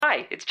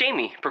Hi, it's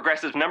Jamie,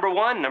 Progressive #1,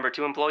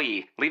 #2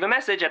 employee. Leave a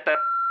message at the...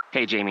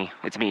 Hey, Jamie,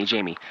 it's me,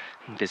 Jamie.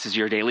 This is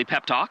your daily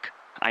pep talk.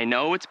 I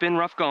know it's been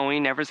rough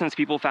going ever since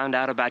people found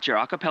out about your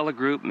a cappella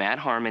group, Mad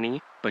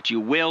Harmony, but you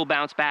will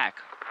bounce back.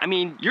 I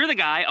mean, you're the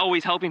guy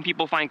always helping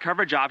people find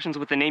coverage options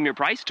with the Name Your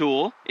Price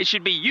tool. It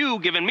should be you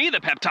giving me the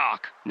pep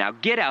talk. Now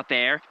get out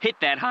there, hit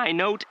that high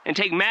note, and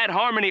take Mad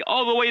Harmony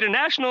all the way to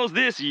nationals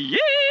this year!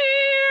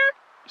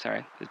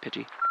 Sorry, it's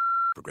pitchy.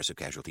 Progressive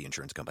Casualty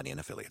Insurance Company and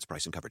Affiliates.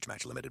 Price and coverage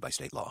match limited by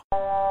state law.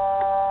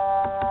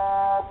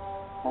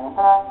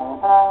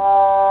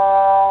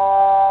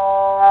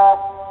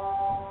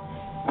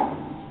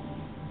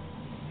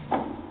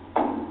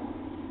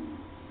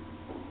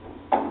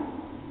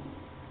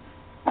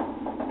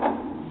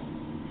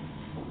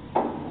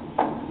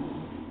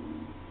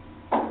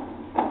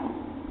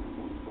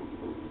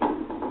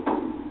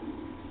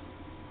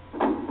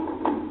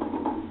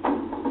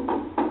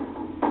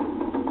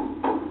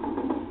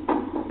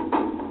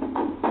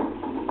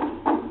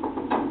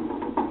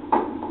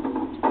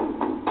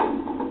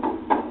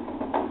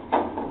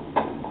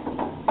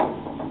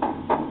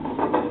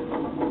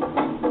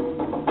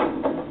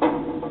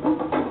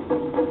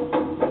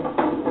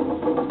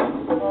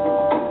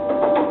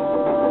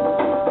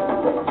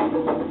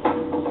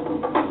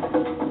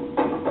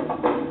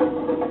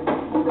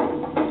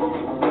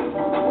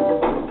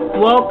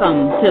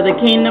 Welcome to the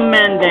Kingdom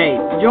Mandate.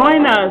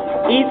 Join us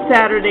each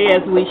Saturday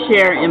as we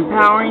share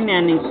empowering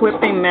and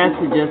equipping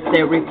messages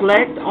that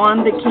reflect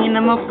on the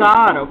kingdom of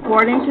God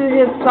according to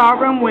His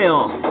sovereign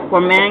will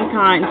for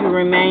mankind to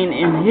remain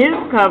in His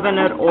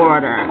covenant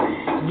order.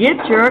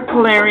 Get your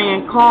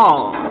clarion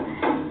call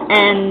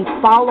and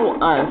follow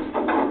us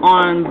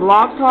on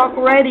Blog Talk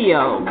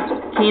Radio,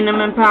 Kingdom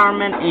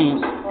Empowerment,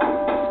 Inc.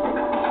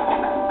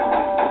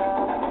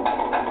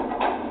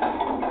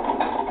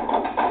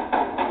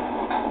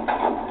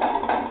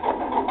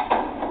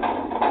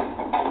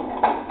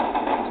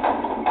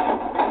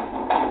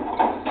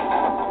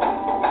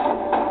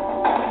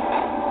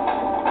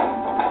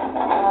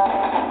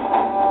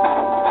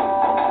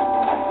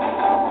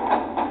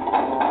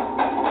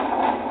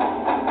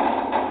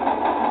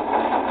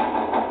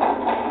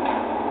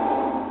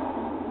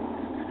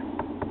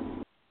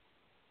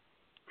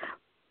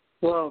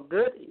 Well,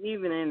 good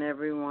evening,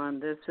 everyone.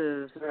 This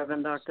is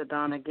Reverend Dr.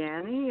 Donna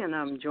Ganney, and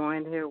I'm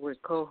joined here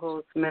with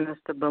co-host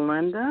Minister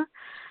Belinda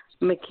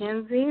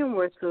McKenzie, and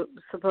we're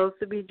supposed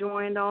to be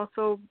joined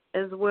also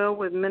as well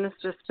with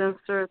Minister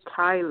Spencer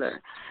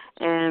Tyler.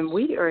 And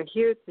we are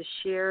here to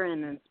share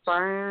an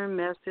inspiring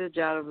message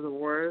out of the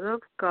Word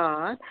of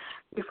God,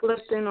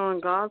 reflecting on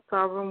God's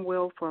sovereign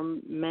will for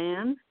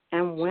man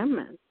and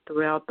women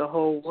throughout the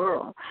whole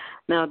world.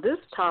 Now, this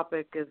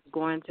topic is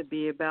going to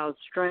be about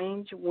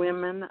strange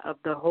women of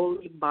the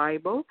Holy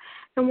Bible,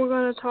 and we're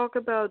going to talk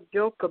about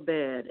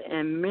Jochebed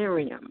and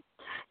Miriam.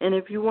 And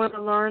if you want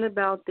to learn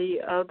about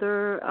the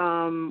other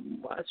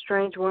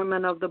Strange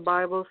Women of the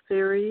Bible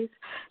series,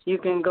 you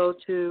can go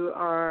to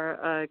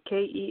our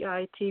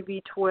KEI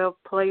TV 12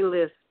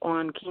 playlist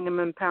on Kingdom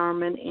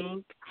Empowerment,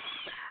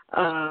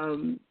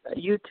 Inc.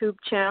 YouTube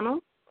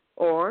channel.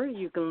 Or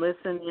you can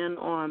listen in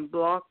on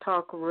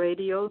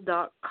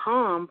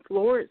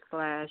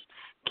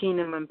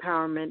blogtalkradio.com/Kingdom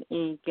Empowerment,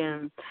 Inc.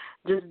 And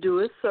just do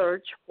a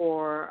search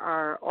for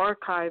our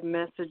archive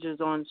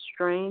messages on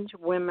Strange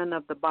Women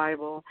of the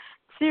Bible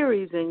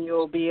series, and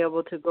you'll be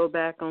able to go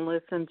back and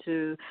listen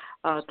to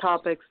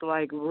topics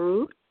like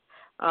Ruth.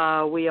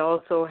 We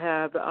also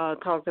have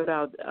talked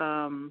about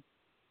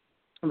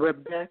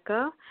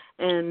Rebecca,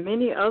 and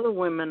many other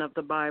women of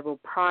the Bible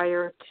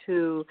prior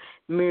to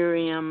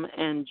Miriam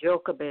and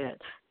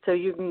Jochebed. So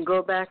you can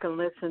go back and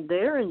listen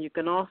there, and you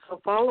can also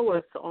follow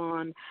us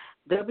on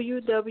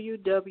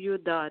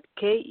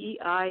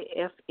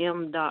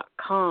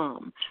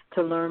www.keifm.com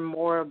to learn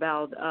more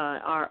about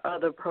our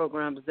other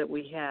programs that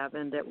we have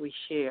and that we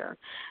share.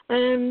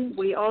 And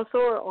we also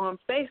are on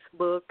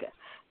Facebook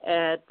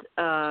at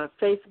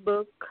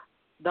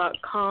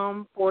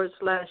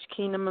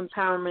Facebook.com/Kingdom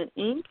Empowerment,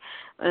 Inc.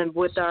 and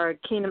with our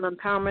Kingdom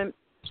Empowerment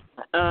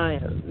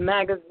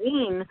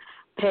magazine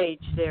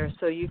page there,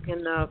 so you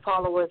can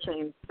follow us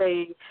and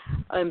stay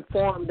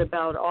informed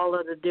about all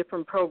of the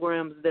different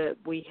programs that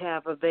we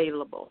have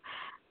available.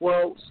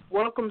 Well,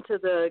 welcome to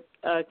the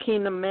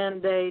Kingdom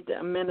Mandate,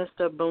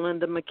 Minister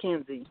Belinda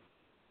McKenzie.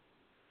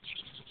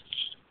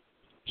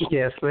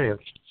 Yes, ma'am.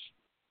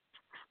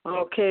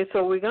 Okay,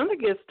 so we're going to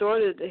get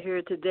started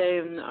here today.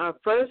 And our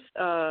first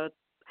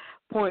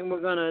point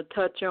we're going to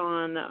touch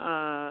on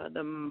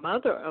the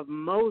mother of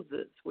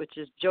Moses, which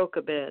is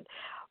Jochebed,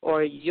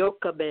 or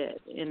Jochebed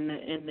in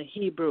the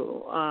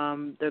Hebrew,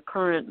 the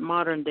current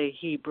modern-day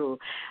Hebrew.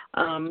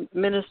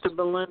 Minister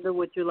Belinda,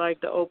 would you like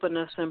to open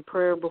us in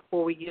prayer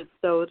before we get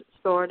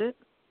started?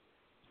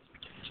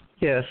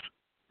 Yes.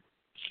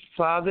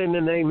 Father, in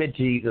the name of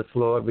Jesus,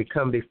 Lord, we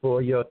come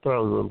before your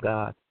throne room,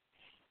 God.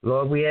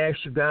 Lord, we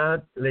ask you,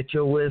 God, let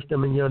your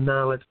wisdom and your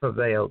knowledge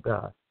prevail,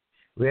 God.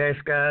 We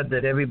ask, God,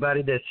 that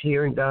everybody that's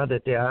hearing, God,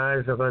 that their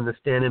eyes of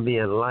understanding be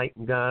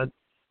enlightened, God,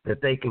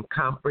 that they can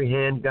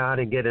comprehend, God,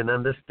 and get an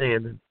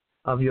understanding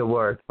of your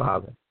word,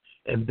 Father,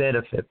 and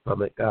benefit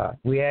from it, God.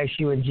 We ask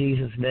you in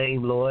Jesus'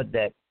 name, Lord,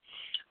 that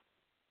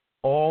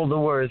all the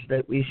words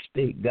that we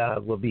speak,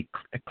 God, will be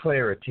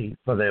clarity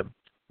for them.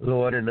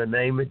 Lord, in the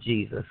name of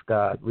Jesus,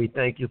 God, we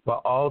thank you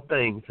for all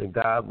things. And,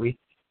 God, we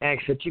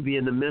ask that you be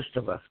in the midst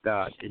of us,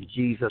 God, in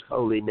Jesus'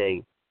 holy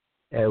name.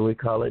 And we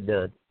call it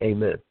done.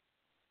 Amen.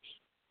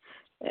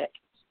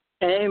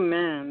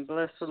 Amen.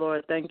 Bless the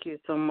Lord. Thank you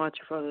so much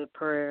for the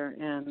prayer.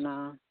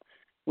 And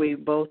we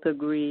both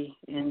agree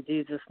in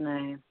Jesus'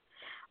 name.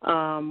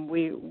 I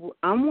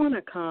want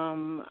to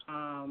come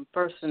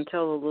first and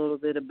tell a little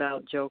bit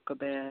about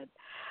Jochebed.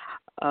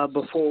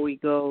 Before we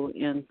go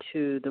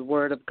into the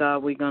Word of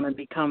God, we're going to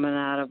be coming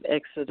out of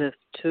Exodus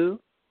 2.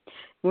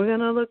 We're going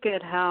to look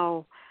at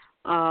how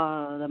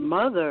the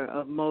mother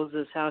of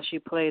Moses, how she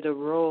played a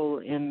role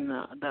in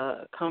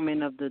the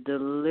coming of the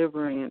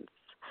deliverance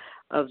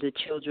of the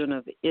children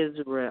of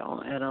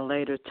Israel at a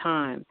later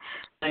time.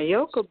 Now,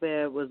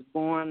 Jochebed was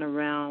born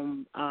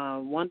around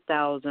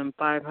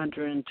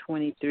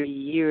 1,523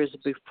 years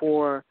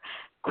before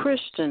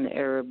Christian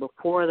era,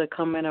 before the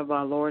coming of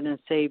our Lord and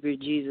Savior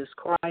Jesus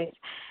Christ.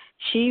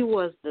 She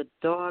was the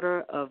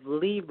daughter of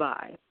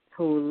Levi,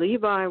 who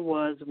Levi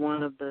was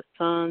one of the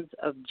sons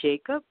of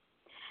Jacob.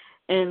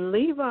 And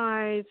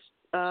Levi's,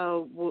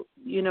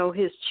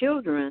 his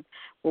children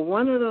were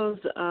one of those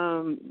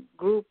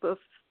group of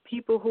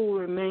people who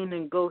remained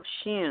in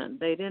Goshen.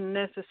 They didn't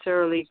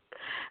necessarily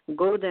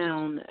go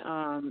down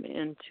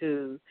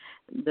into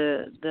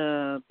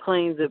the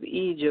plains of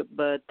Egypt,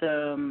 but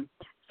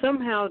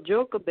somehow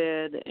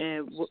Jochebed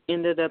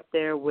ended up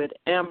there with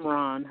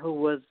Amram, who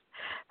was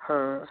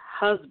her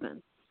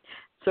husband.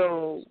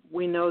 So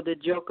we know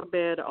that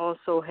Jochebed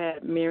also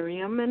had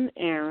Miriam and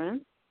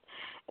Aaron,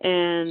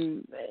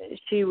 and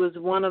she was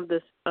one of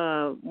the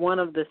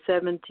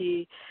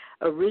 70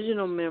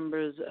 original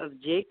members of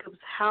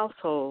Jacob's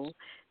household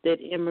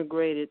that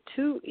immigrated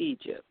to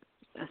Egypt.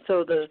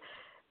 So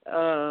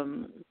her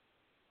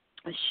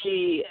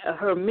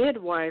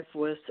midwife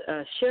was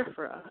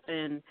Shiphrah,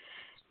 and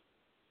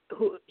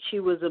she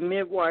was a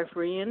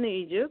midwifery in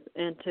Egypt,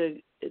 and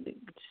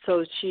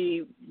so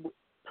she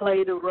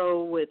played a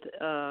role with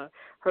her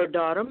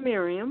daughter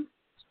Miriam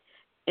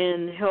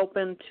in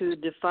helping to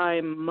defy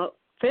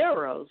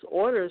Pharaoh's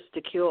orders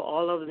to kill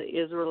all of the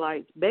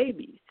Israelites'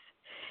 babies.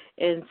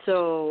 And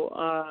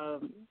so,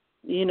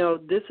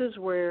 this is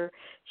where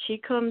she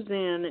comes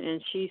in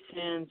and she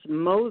sends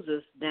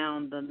Moses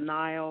down the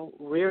Nile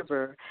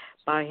River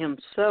by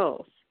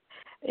himself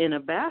in a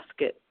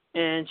basket.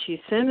 And she's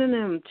sending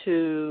him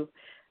to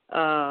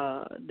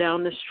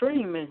down the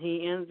stream, and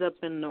he ends up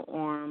in the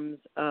arms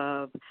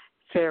of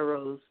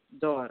Pharaoh's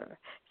daughter.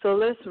 So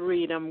let's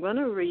read. I'm going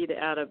to read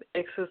out of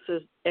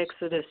Exodus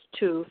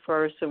 2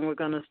 first, and we're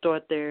going to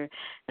start there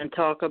and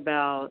talk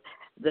about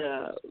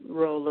the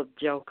role of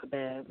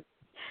Jochebed.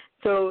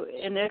 So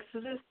in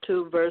Exodus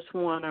 2, verse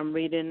 1, I'm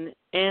reading,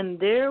 "And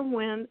there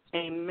went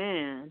a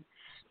man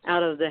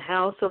out of the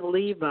house of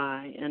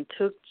Levi and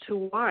took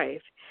to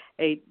wife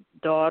a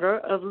daughter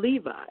of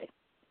Levi.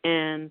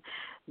 And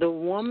the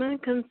woman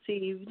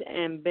conceived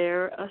and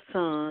bare a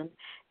son,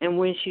 and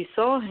when she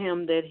saw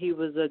him that he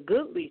was a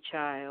goodly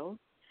child,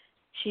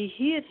 she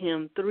hid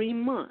him 3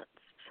 months.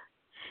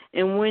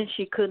 And when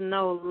she could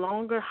no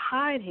longer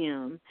hide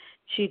him,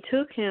 she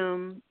took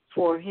him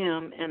for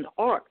him an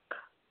ark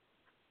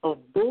of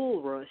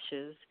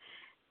bulrushes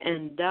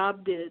and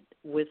daubed it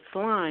with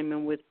slime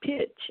and with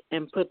pitch,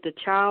 and put the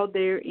child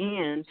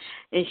therein,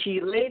 and she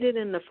laid it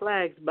in the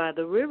flags by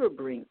the river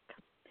brink.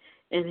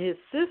 And his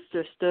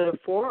sister stood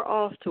afar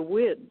off to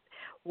wit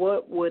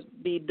what would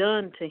be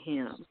done to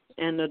him.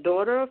 And the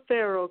daughter of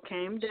Pharaoh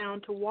came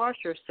down to wash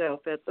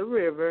herself at the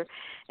river,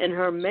 and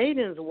her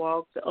maidens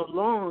walked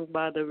along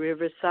by the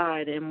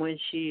riverside. And when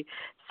she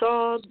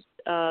saw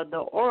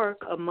the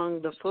ark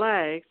among the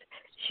flags,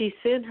 she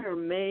sent her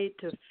maid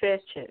to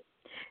fetch it.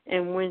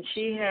 And when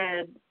she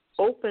had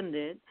opened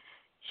it,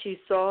 she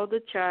saw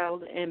the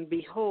child, and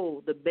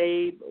behold, the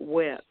babe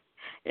wept.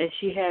 And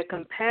she had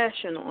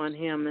compassion on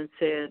him and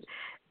said,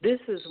 This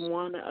is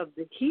one of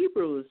the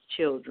Hebrews'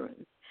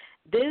 children.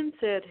 Then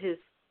said his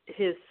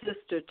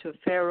sister to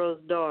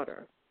Pharaoh's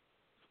daughter,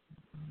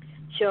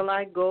 Shall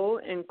I go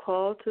and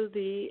call to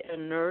thee a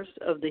nurse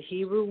of the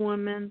Hebrew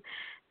women,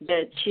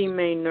 that she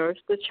may nurse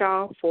the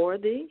child for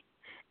thee?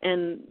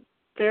 And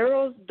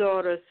Pharaoh's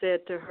daughter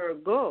said to her,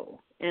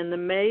 Go. And the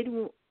maid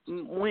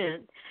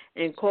went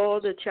and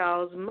called the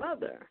child's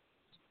mother.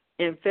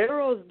 And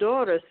Pharaoh's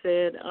daughter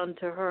said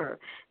unto her,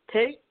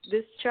 Take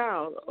this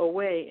child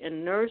away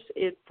and nurse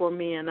it for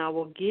me, and I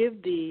will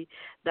give thee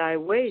thy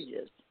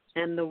wages.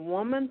 And the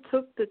woman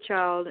took the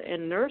child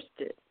and nursed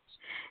it.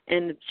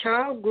 And the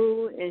child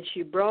grew, and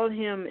she brought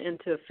him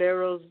into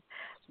Pharaoh's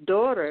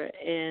daughter,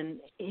 and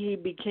he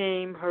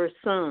became her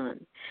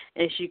son.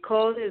 And she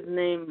called his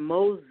name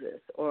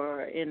Moses,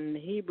 or in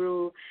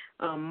Hebrew,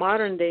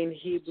 modern-day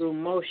Hebrew,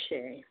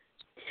 Moshe.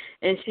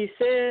 And she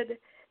said,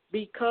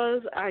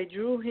 Because I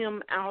drew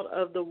him out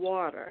of the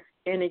water.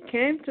 And it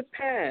came to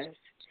pass,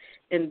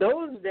 in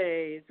those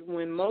days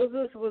when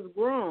Moses was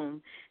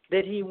grown,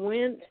 that he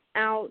went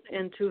out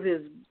into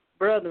his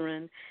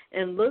brethren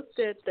and looked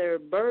at their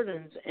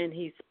burdens, and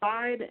he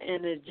spied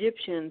an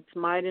Egyptian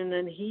smiting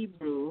an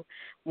Hebrew,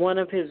 one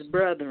of his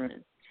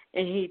brethren.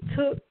 And he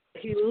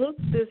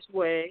looked this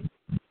way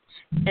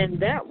and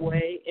that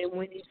way, and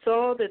when he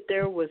saw that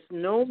there was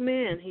no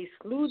man, he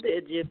slew the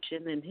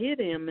Egyptian and hid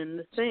him in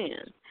the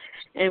sand.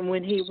 And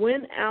when he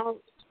went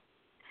out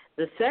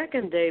the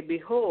second day,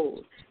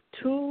 behold,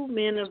 2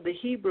 men of the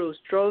Hebrews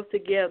strove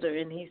together,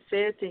 and he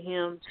said to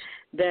him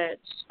that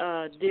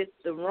did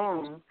the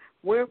wrong,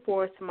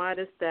 wherefore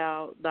smitest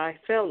thou thy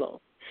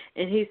fellow?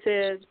 And he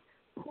said,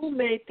 who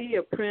made thee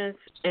a prince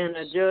and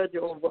a judge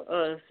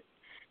over us?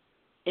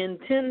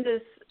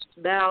 Intendest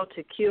thou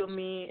to kill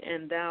me,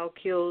 and thou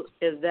killed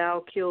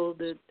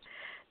the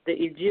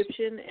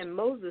Egyptian? And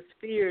Moses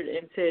feared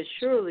and said,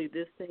 surely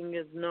this thing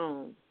is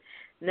known.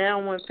 Now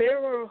when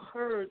Pharaoh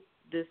heard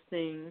this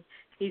thing,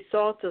 he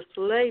sought to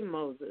slay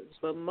Moses.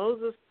 But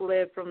Moses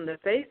fled from the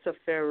face of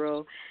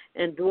Pharaoh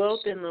and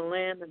dwelt in the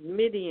land of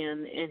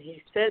Midian, and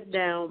he sat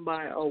down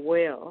by a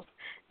well.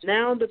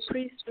 Now the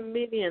priest of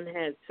Midian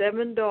had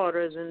 7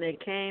 daughters, and they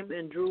came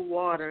and drew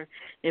water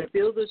and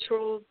filled the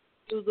troughs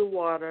to the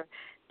water,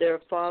 their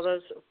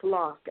father's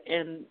flock.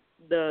 And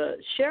the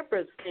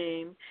shepherds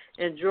came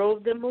and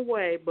drove them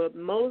away, but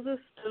Moses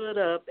stood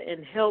up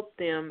and helped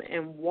them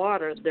and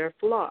watered their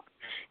flock.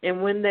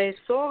 And when they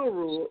saw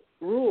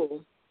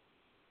Reuel,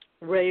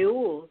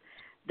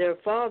 their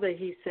father,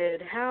 he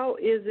said, how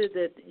is it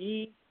that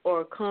ye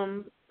are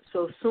come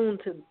so soon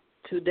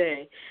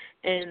today?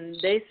 And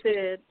they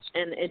said,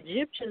 an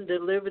Egyptian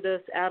delivered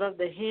us out of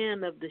the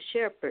hand of the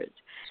shepherds,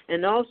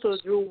 and also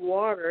drew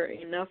water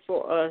enough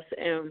for us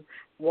and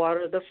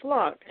watered the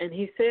flock. And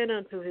he said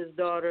unto his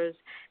daughters,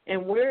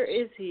 and where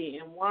is he?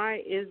 And why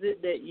is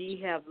it that ye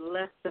have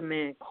left the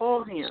man?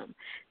 Call him,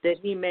 that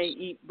he may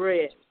eat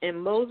bread.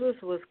 And Moses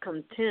was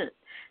content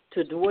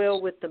to dwell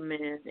with the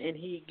man, and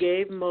he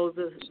gave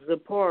Moses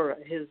Zipporah,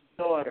 his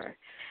daughter.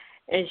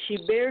 And she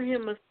bare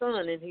him a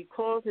son, and he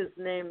called his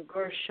name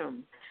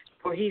Gershom.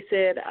 For he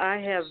said, I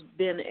have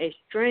been a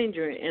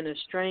stranger in a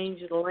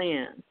strange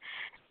land.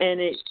 And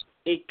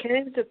it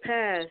came to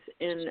pass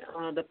in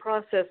the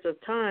process of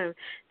time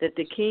that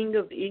the king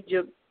of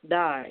Egypt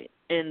died,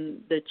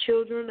 and the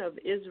children of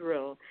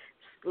Israel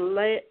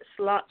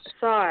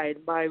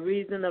sighed by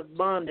reason of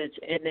bondage,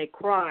 and they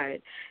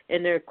cried,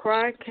 and their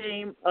cry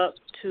came up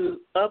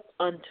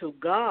unto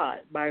God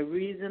by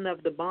reason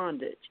of the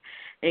bondage.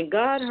 And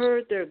God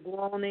heard their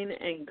groaning,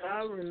 and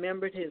God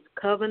remembered his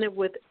covenant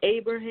with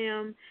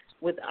Abraham,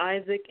 with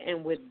Isaac,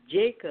 and with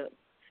Jacob.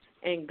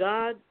 And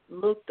God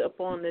looked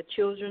upon the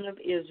children of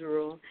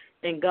Israel,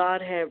 and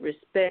God had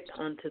respect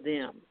unto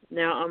them.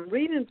 Now, I'm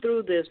reading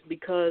through this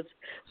because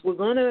we're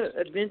going to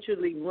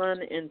eventually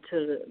run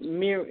into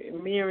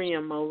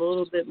Miriam a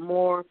little bit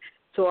more,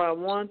 so I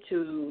want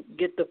to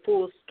get the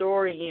full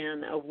story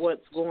in of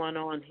what's going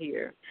on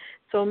here.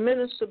 So,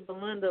 Minister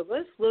Belinda,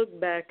 let's look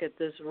back at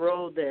this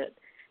role that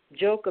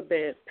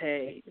Jochebed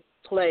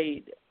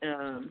played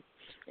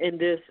in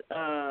this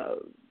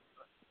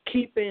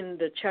keeping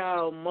the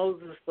child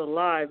Moses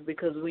alive,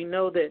 because we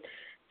know that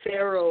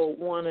Pharaoh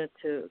wanted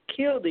to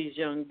kill these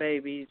young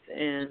babies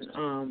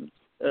and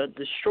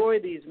destroy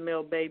these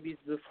male babies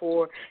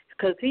before,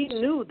 because he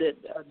knew that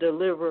a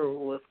deliverer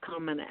was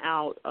coming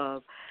out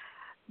of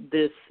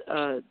this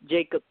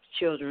Jacob's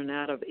children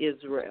out of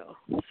Israel.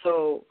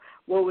 So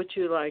what would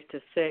you like to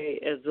say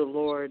as the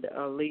Lord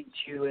leads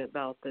you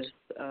about this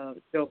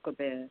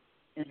Jochebed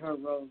and her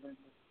role in this?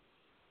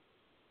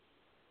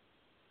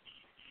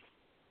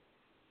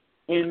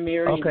 And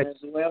Miriam as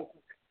well.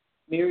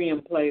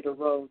 Miriam played a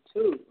role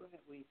too,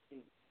 we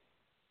see.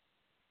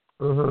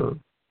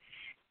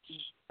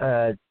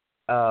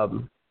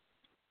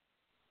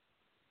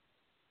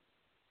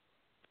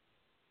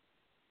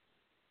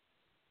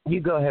 You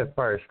go ahead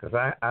first,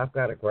 because I've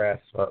got to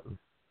grasp something.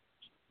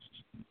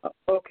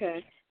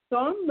 Okay. So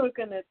I'm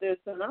looking at this,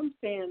 and I'm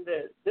saying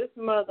that this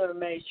mother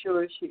made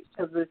sure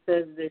because it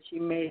says that she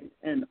made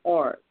an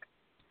ark.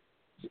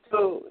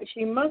 So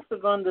she must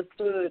have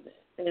understood,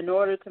 in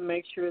order to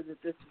make sure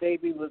that this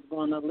baby was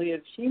going to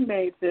live, she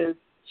made this.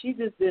 She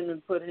just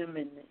didn't put him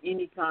in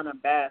any kind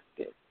of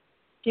basket.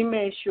 She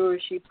made sure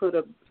she put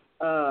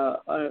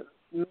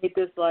made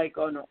this like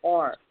on an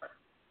ark,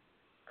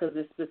 because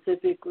it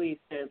specifically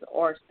says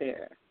ark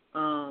there,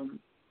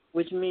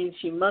 which means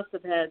she must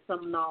have had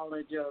some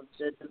knowledge of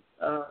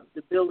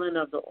the building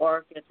of the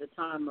ark at the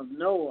time of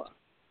Noah,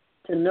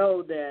 to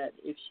know that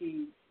if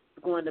she's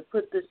going to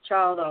put this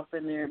child off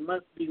in there, it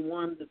must be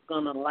one that's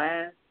going to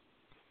last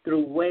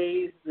through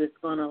waves, that's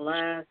going to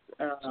last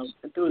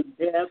through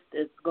depth,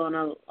 it's going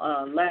to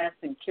last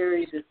and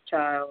carry this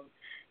child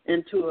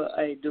into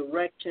a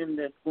direction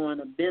that's going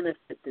to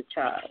benefit the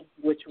child,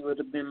 which would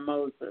have been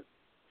Moses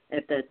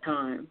at that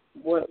time.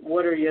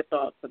 What are your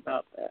thoughts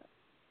about that?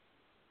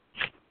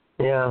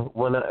 Yeah,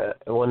 when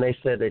they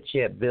said that she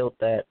had built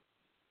that,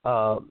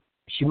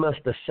 she must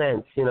have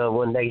sensed,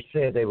 when they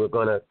said they were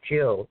going to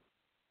kill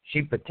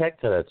She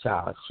protected her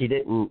child. She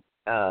didn't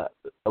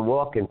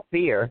walk in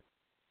fear.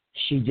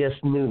 She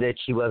just knew that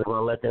she wasn't going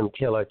to let them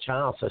kill her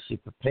child, so she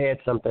prepared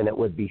something that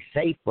would be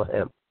safe for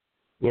him,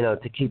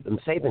 to keep him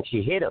safe, and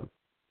she hit him.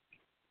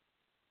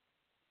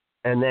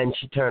 And then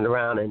she turned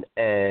around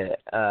and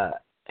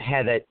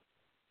had it,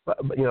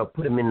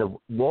 put him in the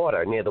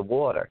water, near the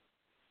water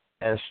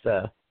and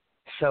stuff.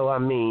 So, I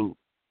mean,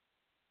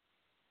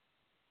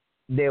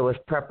 there was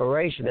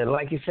preparation. And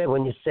like you said,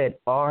 when you said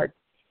art,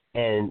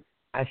 and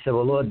I said,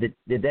 well, Lord,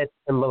 did that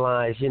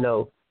symbolize,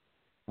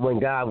 when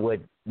God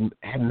would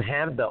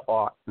have the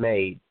art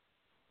made,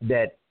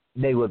 that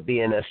they would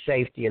be in a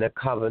safety and a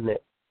covenant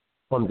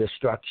from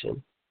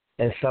destruction?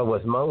 And so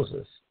was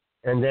Moses.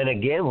 And then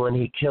again, when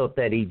he killed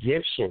that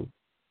Egyptian,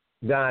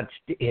 and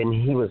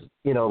he was,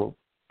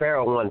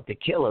 Pharaoh wanted to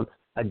kill him,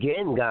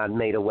 again, God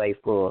made a way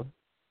for him.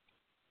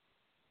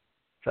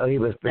 So he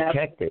was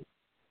protected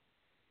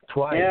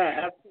twice.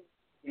 Yeah,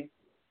 absolutely.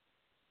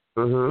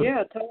 Mm-hmm.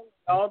 Yeah, totally,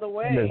 all the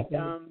way.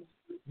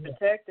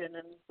 Protected,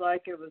 and it's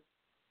like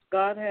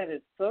God had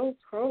it so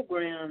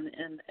programmed,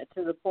 and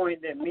to the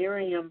point that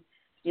Miriam,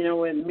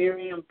 with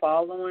Miriam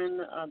following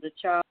the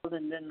child,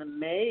 and then the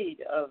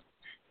maid of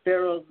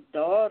Pharaoh's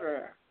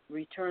daughter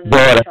returning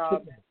the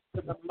child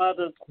to the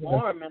mother's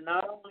arm, and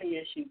not only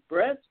is she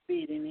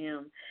breastfeeding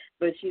him,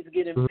 but she's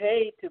getting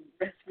paid to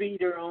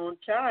breastfeed her own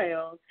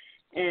child,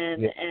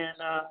 and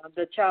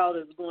the child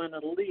is going to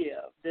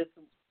live.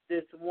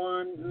 This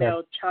one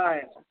male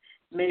child,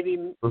 maybe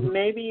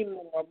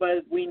more,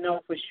 but we know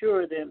for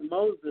sure that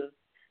Moses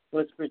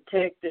was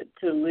protected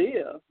to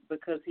live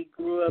because he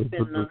grew up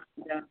in the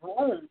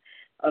home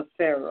of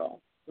Pharaoh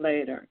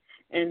later.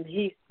 And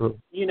he,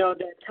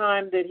 that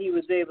time that he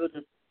was able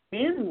to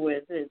spend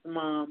with his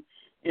mom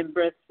in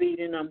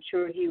breastfeeding, I'm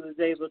sure he was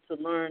able to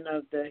learn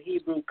of the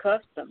Hebrew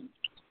customs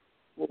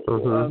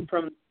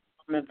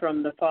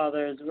from the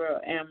father as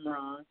well,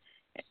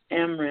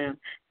 Amram.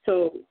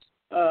 So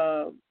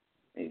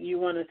you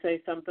want to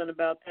say something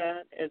about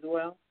that as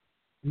well?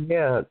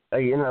 Yeah,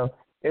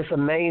 it's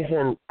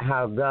amazing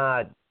how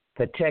God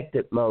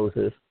protected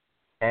Moses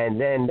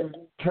and then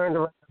turned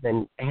around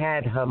and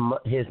had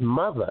his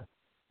mother,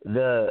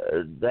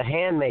 the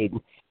handmaiden,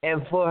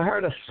 and for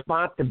her to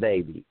spot the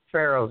baby,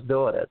 Pharaoh's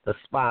daughter, to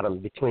spot him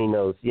between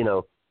those,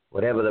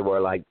 whatever they were,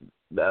 like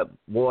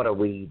water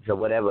weeds or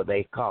whatever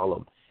they call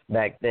them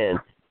back then,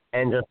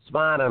 and to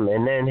spot him,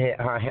 and then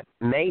her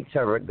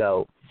maidservant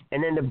go,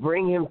 and then to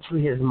bring him to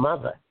his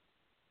mother.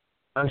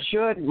 I'm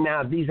sure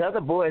now these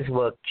other boys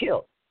were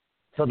killed,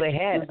 so they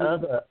had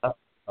other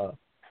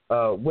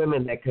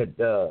women that could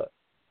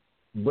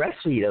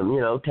breastfeed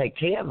him, take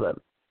care of him.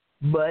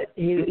 But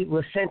he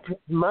was sent to his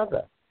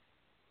mother,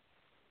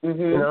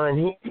 and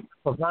he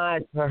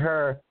provided for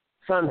her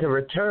son to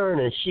return,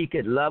 and she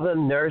could love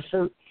him, nurse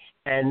him,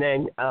 and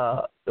then,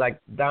 like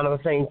Donna was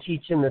saying,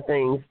 teach him the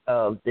things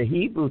of the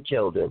Hebrew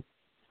children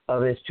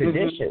of his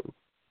tradition.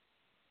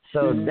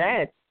 So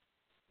that,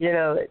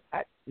 a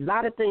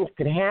lot of things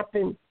could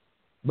happen,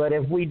 but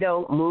if we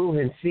don't move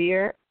in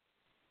fear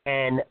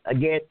and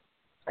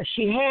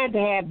she had to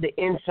have the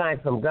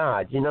insight from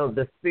God,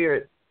 the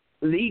Spirit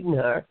leading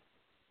her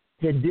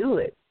to do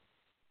it.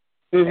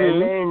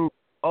 And then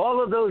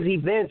all of those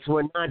events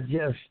were not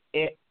just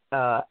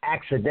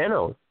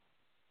accidental.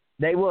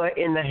 They were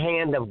in the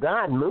hand of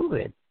God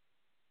moving.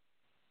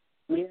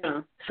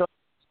 Yeah. So,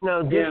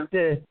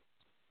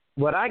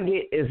 what I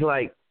get is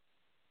like,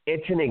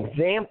 it's an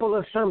example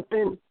of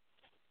something,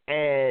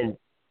 and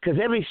because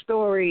every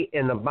story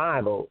in the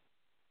Bible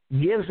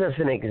gives us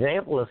an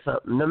example of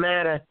something. No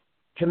matter,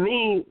 to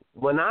me,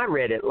 when I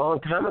read it a long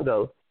time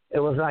ago, it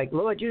was like,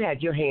 Lord, you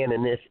had your hand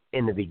in this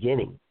in the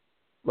beginning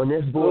when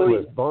this boy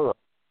was born.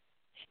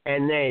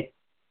 And that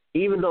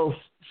even though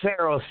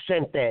Pharaoh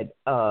sent that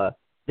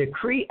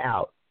decree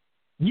out,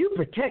 you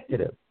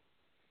protected him.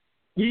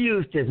 You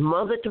used his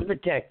mother to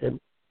protect him.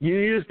 You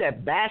used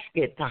that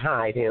basket to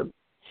hide him.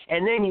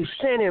 And then you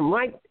sent him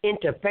right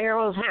into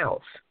Pharaoh's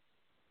house.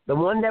 The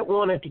one that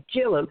wanted to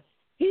kill him,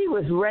 he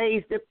was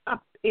raised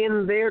up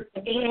in their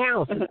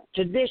house,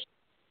 tradition.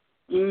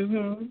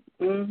 And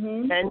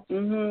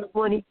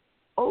when he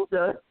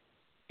older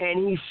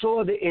and he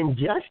saw the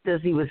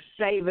injustice, he was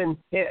saving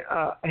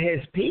his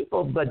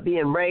people, but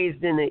being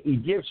raised in the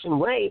Egyptian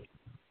way,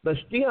 but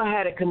still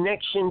had a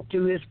connection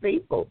to his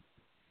people.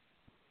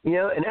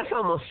 And that's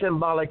almost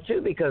symbolic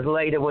too, because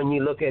later when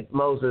you look at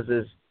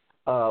Moses'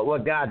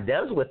 what God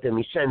does with him,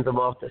 he sends them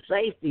off to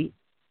safety,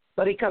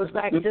 but he comes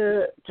back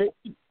to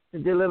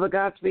deliver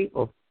God's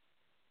people.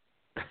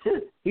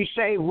 He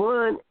saved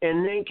one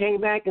and then came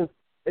back, and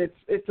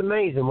it's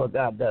amazing what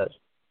God does.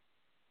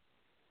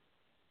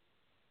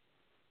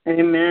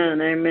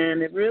 Amen.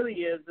 It really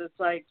is. It's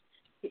like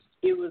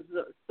it was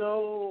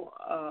so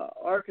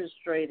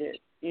orchestrated,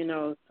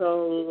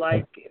 so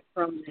like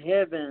from the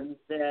heavens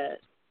that,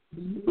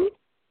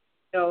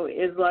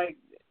 it's like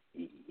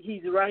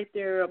he's right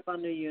there up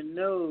under your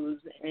nose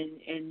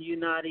and you're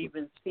not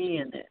even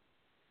seeing it.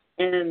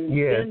 And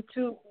then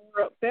too,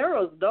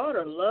 Pharaoh's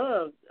daughter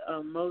loved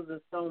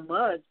Moses so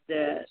much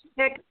that,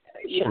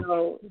 you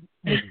know,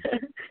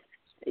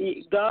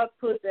 God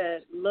put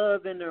that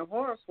love in her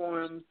heart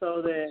for him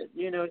so that,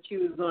 you know, she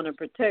was going to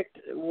protect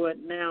what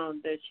now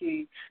that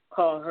she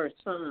called her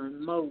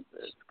son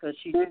Moses, because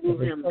she drew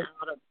him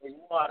out of the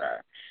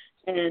water.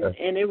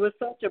 And it was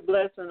such a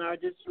blessing. I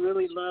just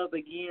really love,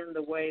 again,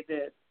 the way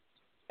that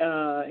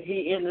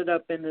he ended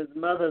up in his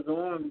mother's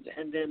arms,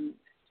 and then,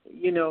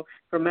 you know,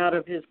 from out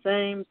of his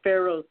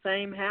Pharaoh's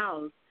same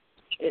house,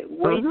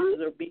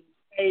 wages are being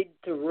paid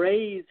to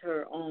raise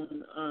her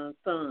own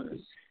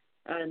son.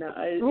 And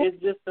it's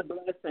just a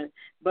blessing.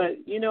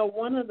 But, you know,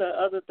 one of the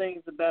other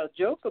things about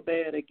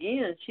Jochebed,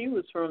 again, she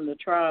was from the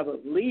tribe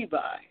of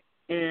Levi.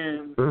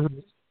 And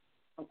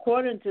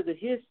according to the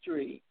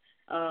history,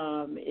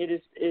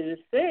 it is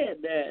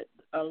said that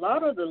a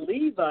lot of the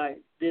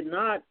Levites did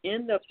not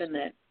end up in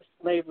that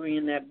slavery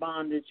and that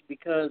bondage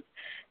because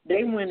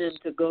they went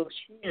into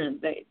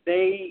Goshen. They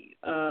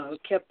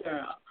kept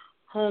their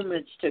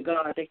homage to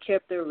God. They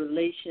kept their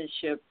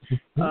relationship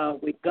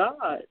with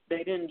God.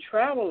 They didn't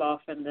travel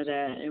off into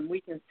that, and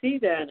we can see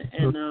that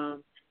in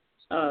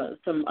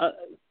some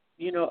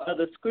you know,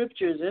 other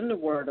scriptures in the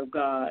Word of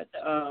God.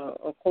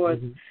 Of course,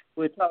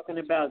 we're talking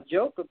about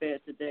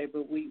Jochebed today,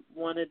 but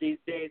one of these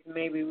days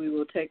maybe we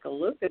will take a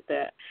look at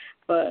that.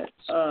 But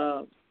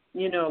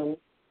you know,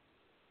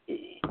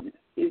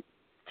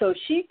 so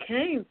she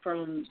came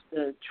from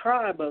the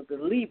tribe of the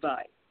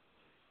Levites.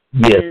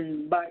 Yes.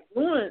 And by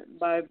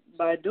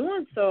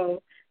doing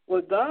so,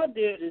 what God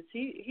did is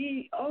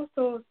He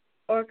also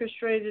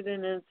orchestrated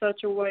it in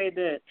such a way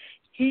that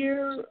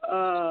here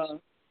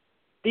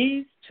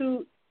these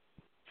two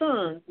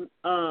sons,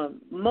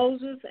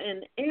 Moses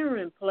and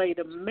Aaron, played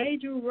a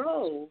major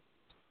role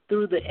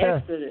through the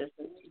Exodus.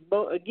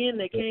 Again,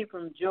 they came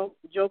from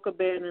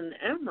Jochebed and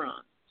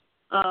Amram.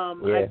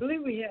 I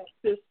believe we have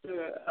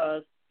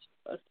Sister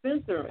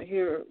Spencer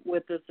here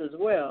with us as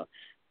well.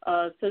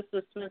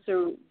 Sister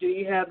Spencer, do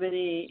you have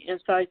any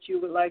insights you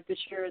would like to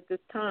share at this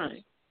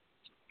time?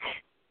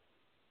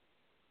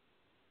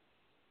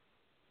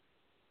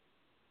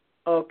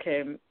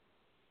 Okay.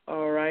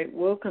 All right.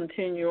 We'll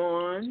continue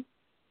on.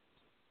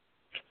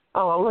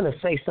 Oh, I want to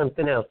say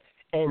something else.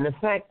 And the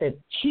fact that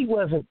she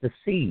wasn't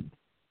deceived.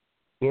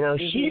 You know,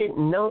 she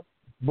didn't know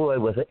the boy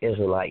was an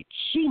Israelite.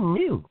 She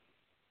knew.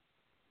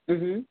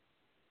 And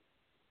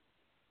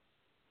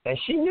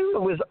she knew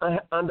it was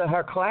under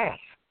her class.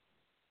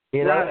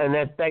 You know, and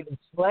that they were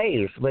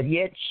slaves. But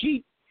yet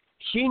she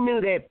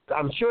knew that,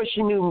 I'm sure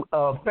she knew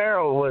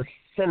Pharaoh was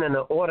sending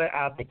an order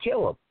out to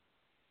kill him.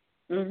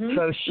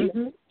 So she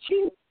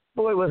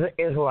boy was an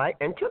Israelite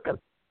and took him.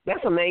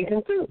 That's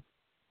amazing, too.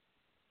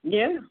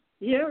 Yeah,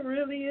 it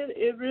really is.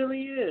 It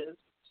really is.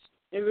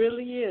 It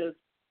really is.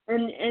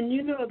 And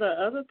you know, the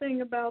other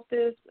thing about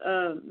this,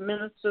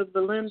 Minister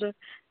Belinda,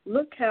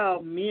 look how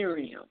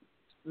Miriam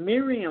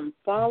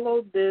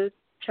followed this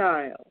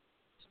child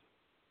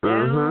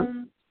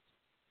down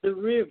the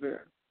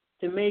river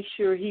to make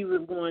sure he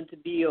was going to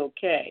be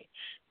okay.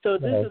 So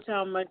this is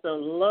how much I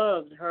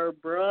loved her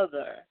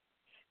brother,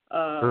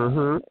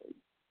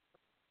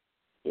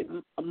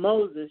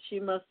 Moses. She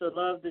must have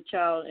loved the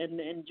child.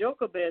 And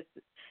Jochebed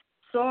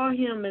saw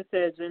him, it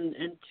says,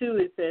 in 2,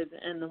 it says,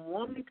 and the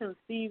woman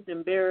conceived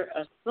and bare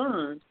a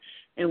son.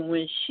 And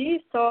when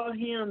she saw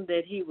him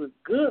that he was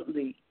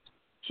goodly,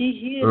 she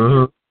hid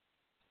him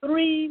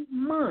 3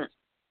 months.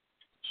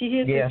 She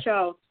hid the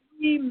child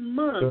 3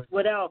 months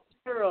without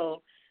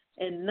Pharaoh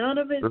and none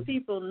of his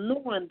people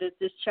knowing that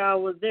this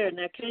child was there.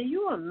 Now, can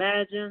you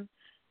imagine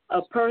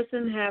a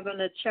person having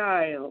a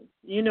child?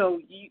 You know,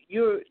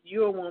 you're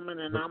a woman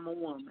and I'm a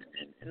woman,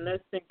 and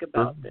let's think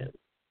about this.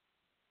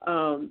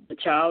 The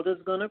child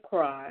is going to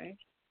cry.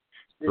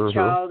 The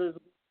child is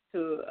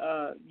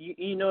to,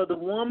 you know, the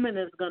woman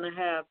is going to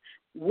have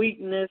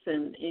weakness,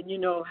 and you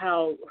know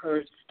how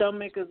her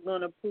stomach is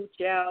going to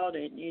pooch out,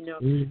 and you know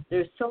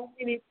there's so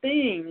many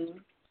things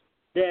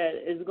that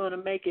is going to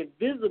make it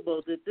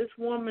visible that this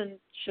woman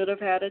should have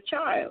had a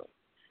child.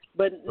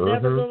 But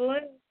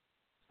nevertheless,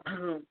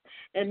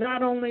 and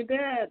not only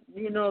that,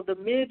 you know, the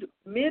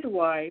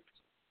midwife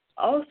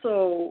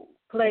also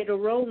played a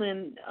role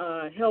in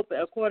help,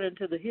 according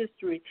to the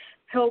history,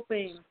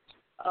 helping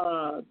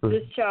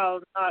this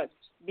child not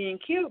being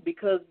killed,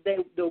 because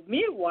the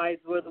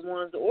midwives were the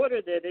ones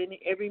ordered that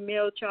every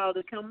male child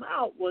to come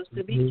out was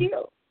to be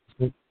killed.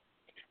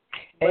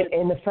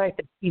 And the fact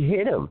that she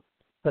hid him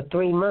for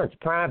 3 months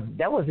prior,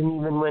 that wasn't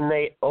even when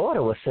the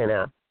order was sent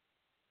out.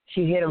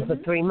 She hid him for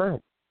 3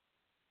 months.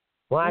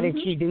 Why did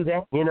she do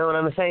that? You know what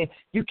I'm saying?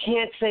 You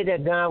can't say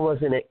that God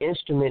wasn't an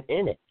instrument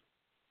in it.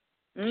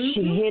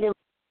 She hid him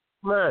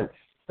for months,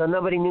 so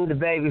nobody knew the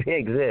baby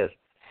exists.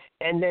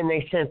 And then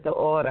they sent the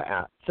order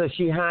out. So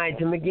she hides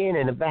him again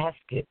in a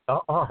basket.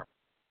 Because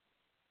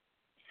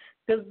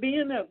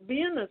being a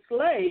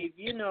slave,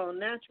 you know,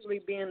 naturally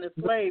being a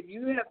slave,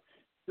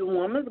 the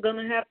woman's going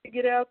to have to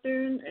get out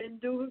there and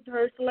do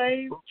her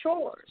slave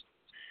chores.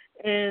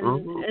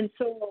 And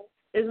so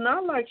it's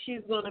not like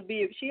she's going to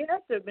be, she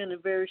has to have been a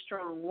very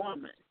strong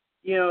woman.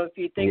 if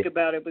you think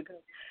about it,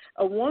 because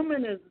a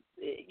woman is,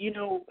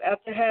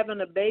 after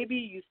having a baby,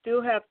 you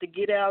still have to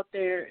get out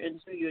there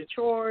and do your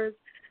chores.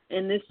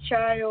 And this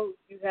child,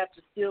 you have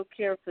to still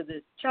care for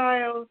this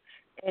child.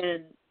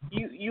 And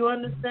you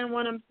understand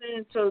what I'm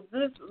saying? So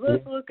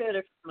let's look at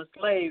it from a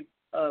slave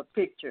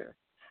picture.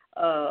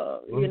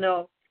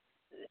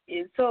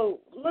 So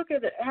look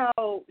at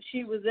how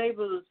she was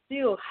able to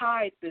still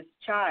hide this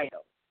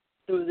child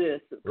through this,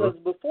 because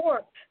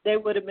before they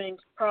would have been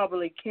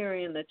probably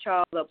carrying the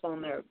child up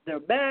on their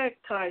back,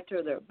 tied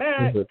to their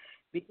back,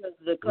 because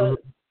that's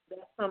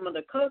some of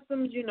the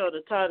customs,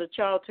 to tie the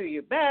child to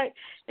your back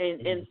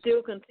and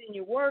still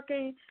continue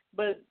working.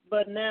 But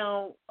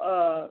now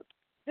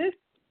this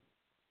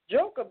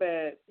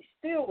Jochebed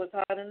still was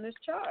hiding this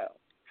child.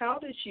 How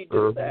did she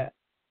do that?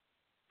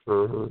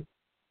 Mm-hmm.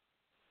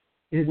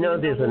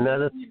 There's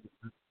another thing.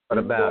 What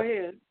about,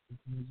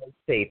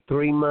 say,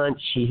 3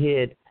 months she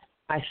hid?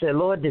 I said,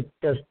 Lord, did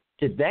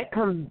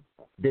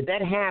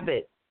that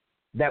habit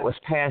that was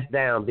passed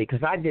down?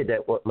 Because I did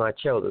that with my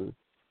children.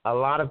 A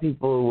lot of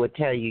people would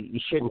tell you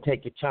shouldn't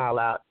take your child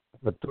out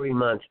for 3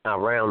 months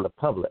around the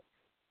public.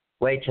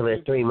 Wait till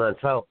it's 3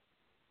 months old.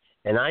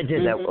 And I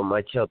did that with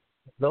my children.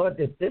 Lord,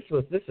 this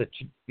was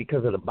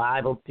because of the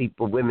Bible?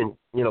 People, women,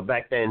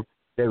 back then,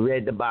 they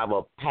read the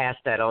Bible,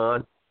 passed that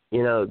on.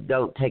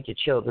 Don't take your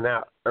children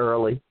out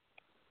early.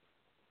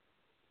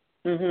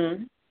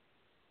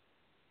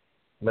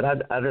 But I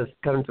just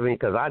come to me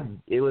because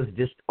it was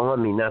just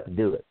on me not to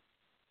do it.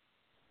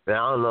 And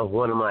I don't know if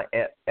one of my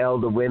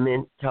elder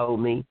women told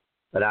me,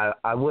 but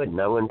I wouldn't.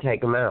 I wouldn't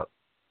take them out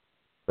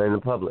in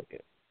the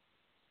public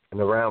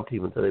and around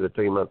people until they were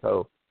 3 months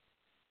old.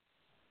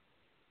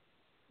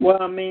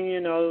 Well, I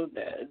mean,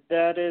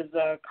 that is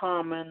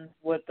common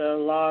with a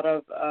lot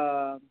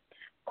of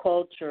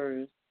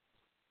cultures.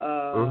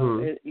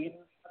 Not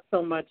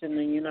so much in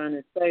the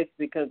United States,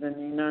 because in the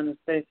United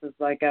States it's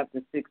like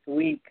after 6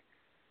 weeks,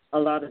 a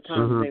lot of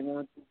times they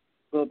want to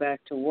go back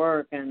to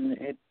work, and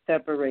it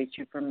separates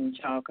you from your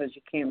child because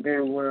you can't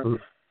very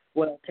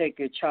well take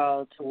your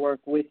child to work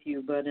with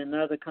you. But in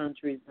other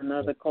countries and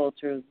other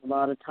cultures, a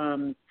lot of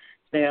times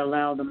they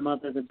allow the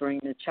mother to bring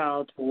the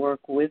child to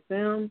work with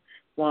them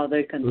while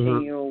they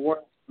continue to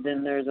work.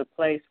 Then there's a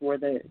place where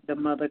the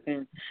mother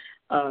can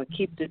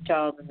keep the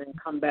child and then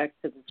come back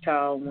to the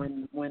child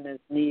when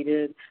it's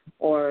needed.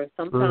 Or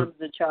sometimes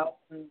the child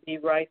can be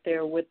right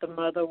there with the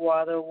mother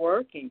while they're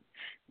working.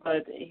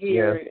 But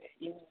here,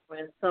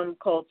 in some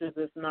cultures,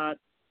 it's not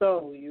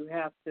so. You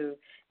have to,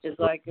 it's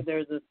like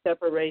there's a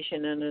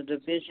separation and a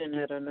division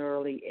at an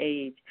early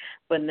age.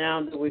 But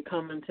now that we're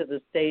coming to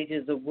the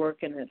stages of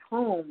working at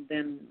home,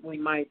 then we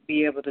might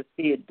be able to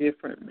see it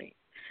differently,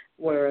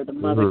 where the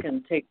mother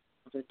can take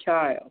the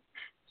child.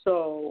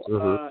 So,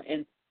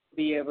 and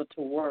be able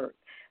to work.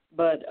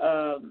 But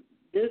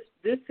this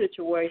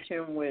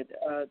situation with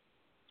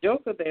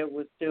Jochebed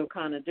was still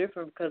kind of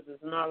different, because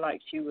it's not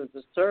like she was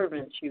a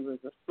servant, she was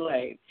a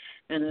slave.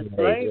 And a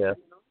slave,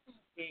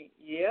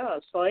 a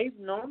slave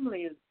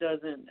normally a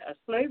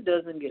slave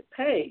doesn't get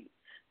paid.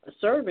 A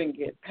servant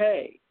get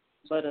paid,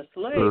 but a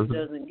slave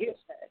doesn't get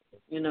paid,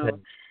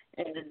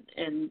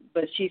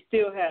 but she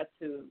still had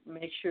to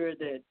make sure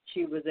that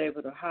she was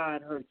able to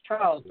hide her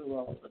child through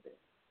all of this.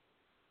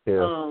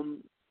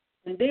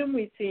 And then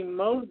we see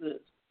Moses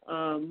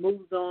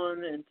moves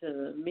on into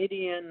the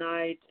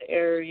Midianite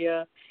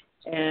area,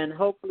 and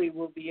hopefully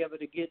we'll be able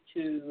to get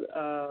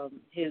to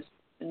his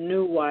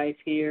new wife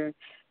here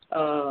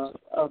that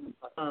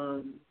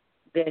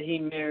he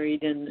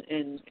married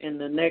in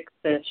the next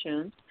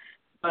session.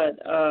 But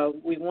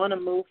we want to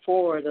move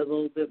forward a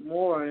little bit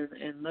more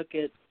and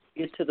get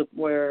to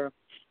where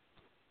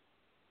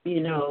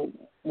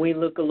we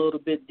look a little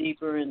bit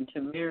deeper into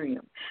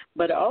Miriam.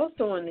 But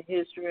also in the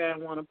history, I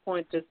want to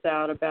point this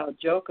out about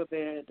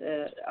Jochebed.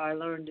 I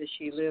learned that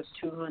she lived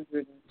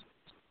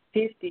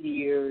 250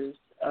 years.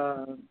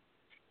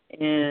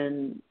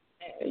 And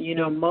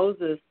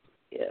Moses,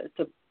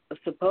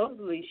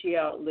 supposedly she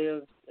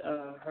outlived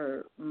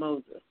her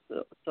Moses.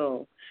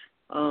 So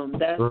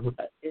that's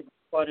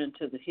according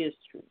to the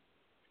history.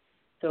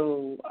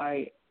 So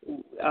I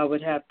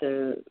would have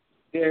to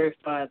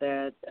verify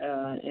that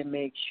and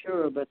make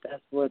sure, but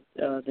that's what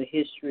the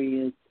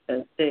history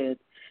is said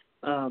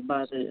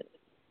by the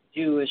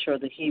Jewish or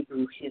the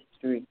Hebrew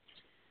history.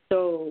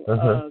 So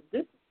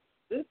this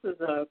is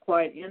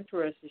quite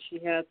interesting. She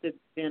had to have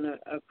been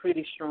a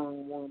pretty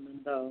strong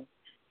woman, though,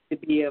 to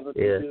be able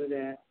to do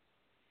that.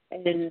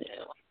 And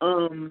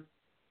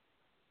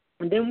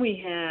then we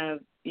have,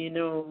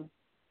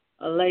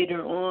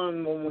 later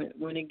on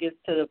when it gets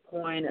to the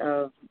point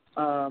of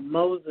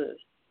Moses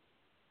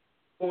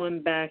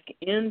going back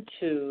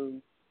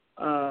into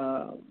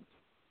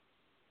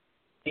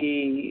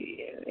the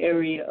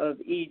area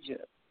of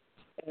Egypt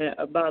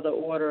by the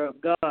order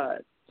of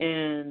God,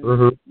 and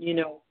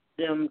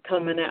them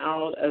coming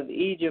out of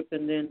Egypt,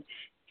 and then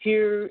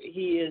here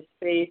he is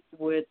faced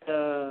with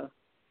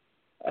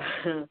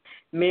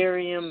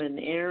Miriam and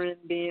Aaron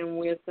being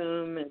with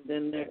him, and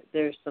then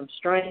there's some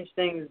strange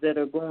things that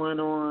are going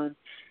on,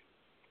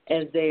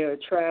 as they are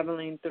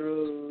traveling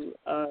through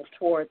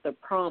toward the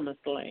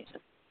promised land.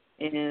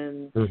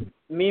 And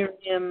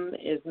Miriam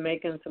is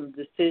making some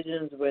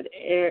decisions with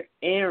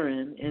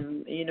Aaron.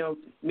 And,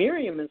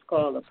 Miriam is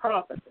called a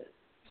prophetess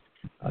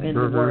in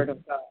the Word of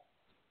God.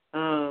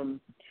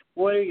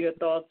 What are your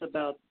thoughts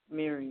about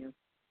Miriam?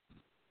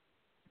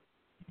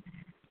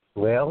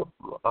 Well,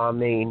 I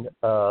mean,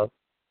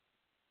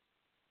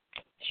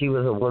 she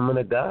was a woman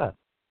of God,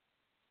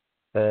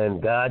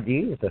 and God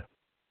used her,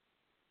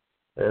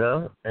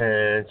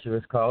 and she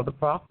was called a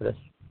prophetess.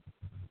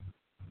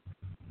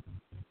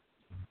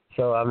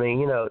 So, I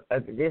mean,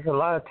 there's a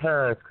lot of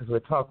times, because we're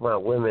talking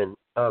about women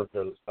of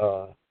the,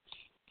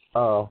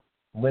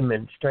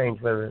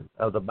 strange women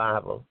of the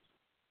Bible,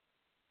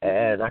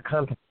 and I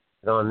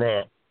concentrated on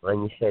that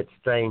when you said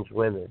strange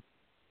women,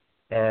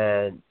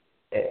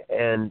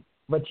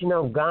 but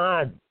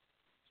God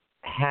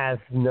has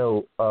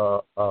no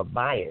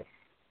bias,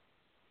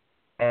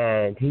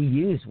 and He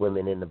used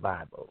women in the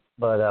Bible,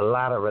 but a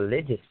lot of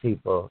religious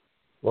people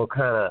will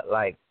kind of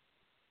like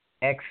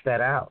X that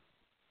out.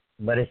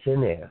 But it's in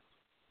there,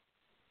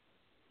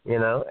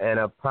 and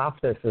a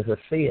prophetess is a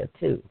seer,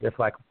 too, just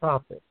like a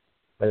prophet.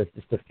 But it's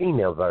just a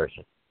female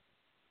version.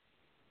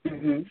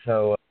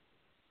 So,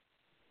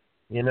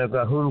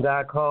 whom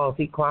God calls,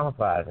 He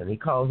qualifies, and He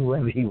calls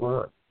whoever He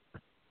wants.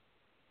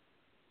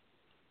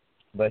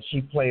 But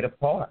she played a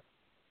part,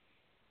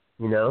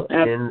 in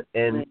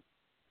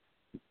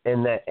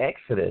that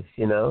Exodus,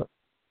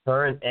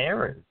 her and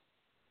Aaron.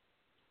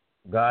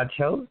 God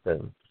chose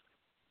them.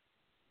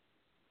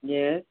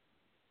 Yes.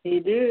 He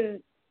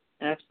did.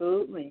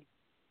 Absolutely.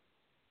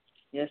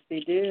 Yes, he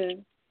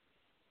did.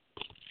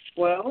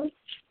 Well,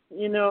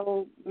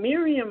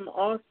 Miriam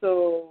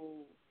also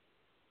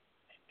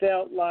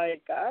felt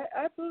like,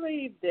 I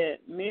believe that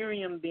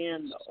Miriam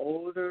being the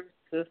older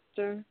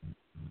sister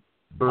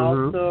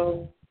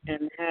also,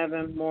 and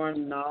having more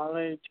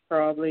knowledge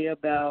probably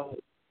about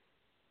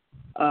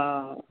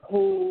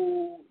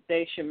who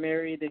they should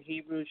marry, the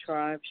Hebrew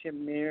tribe should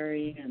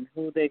marry, and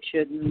who they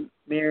shouldn't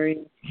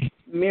marry.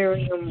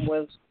 Miriam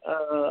was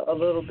a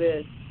little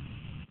bit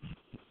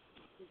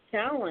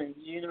challenged,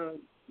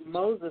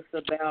 Moses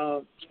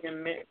about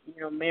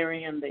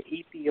marrying the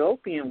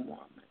Ethiopian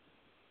woman.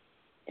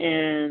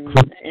 And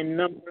in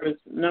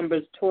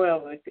Numbers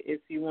 12,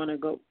 if you want to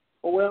go,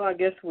 well, I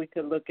guess we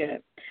could look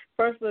at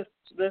first.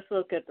 Let's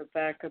look at the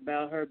fact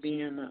about her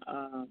being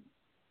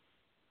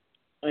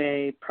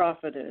a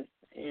prophetess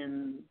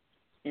in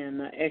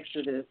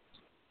Exodus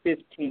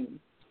 15.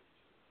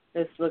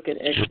 Let's look at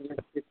Exodus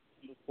 15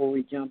 before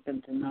we jump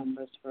into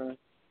Numbers first.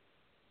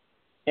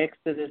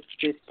 Exodus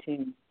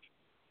 15.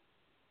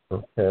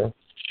 Okay.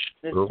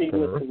 Let's see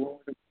what the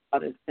Word of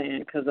God is saying,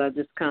 because I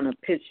just kind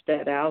of pitched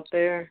that out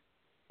there.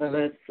 So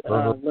let's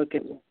look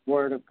at what the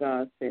Word of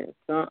God says.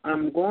 So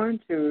I'm going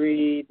to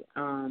read,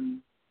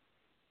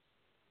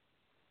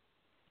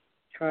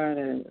 try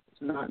to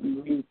not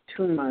read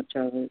too much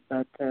of it,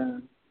 but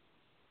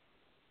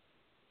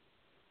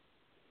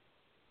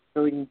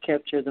so we can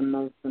capture the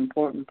most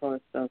important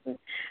parts of it.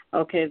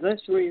 Okay,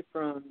 let's read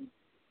from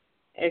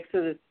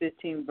Exodus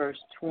 15, verse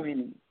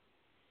 20.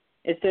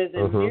 It says,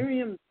 And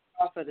Miriam the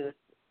prophetess,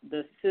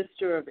 the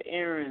sister of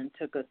Aaron,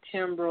 took a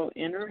timbrel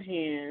in her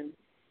hand,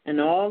 and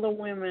all the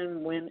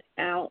women went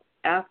out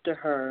after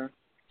her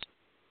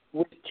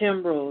with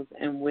timbrels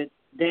and with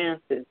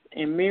dances.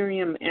 And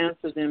Miriam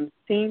answered them,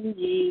 Sing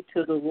ye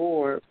to the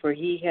Lord, for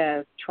he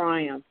has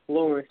triumphed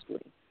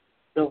gloriously.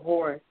 The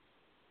horse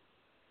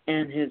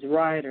and his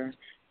rider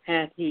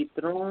hath he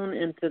thrown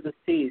into the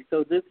sea.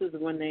 So this is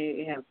when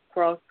they have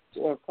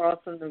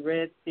crossing the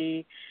Red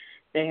Sea.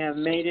 They have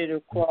made it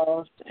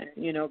across.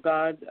 And,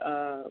 God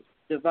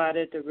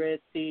divided the Red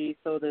Sea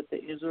so that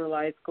the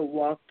Israelites could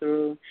walk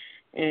through.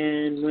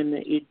 And when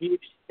the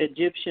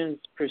Egyptians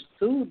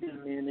pursued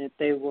them in it,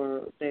 they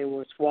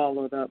were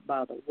swallowed up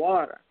by the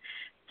water.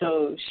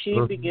 So she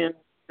began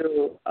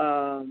to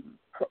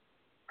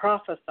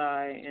prophesy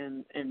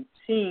and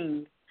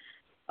sing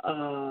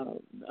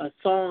a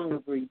song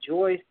of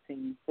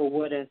rejoicing for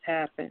what has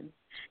happened.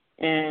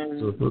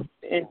 And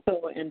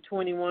so in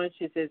 21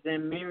 she says,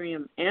 and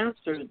Miriam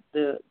answered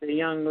the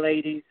young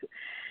ladies,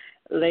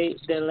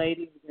 the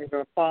ladies that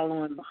are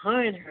following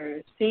behind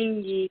her,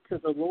 Sing ye to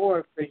the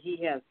Lord, for he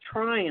has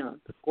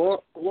triumphed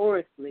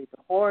gloriously.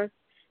 The horse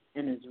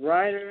and his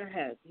rider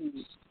has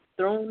he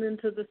thrown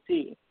into the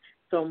sea.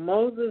 So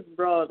Moses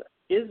brought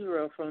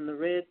Israel from the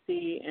Red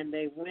Sea, and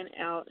they went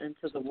out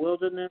into the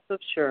wilderness of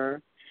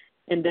Shur.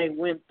 And they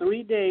went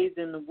 3 days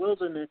in the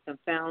wilderness and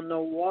found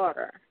no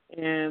water.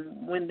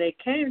 And when they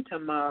came to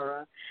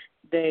Marah,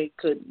 they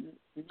could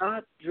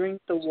not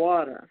drink the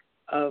water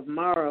of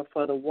Marah,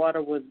 for the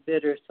water was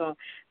bitter. So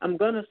I'm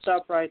going to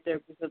stop right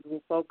there because we're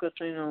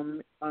focusing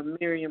on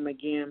Miriam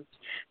again.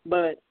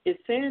 But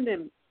it's saying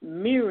that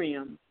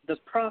Miriam, the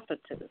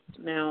prophetess,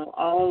 now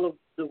all of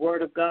the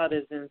Word of God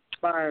is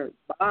inspired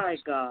by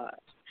God.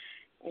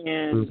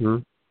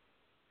 And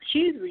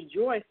she's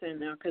rejoicing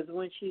now because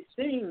when she's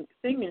singing,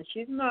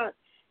 she's not,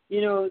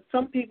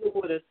 some people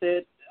would have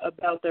said,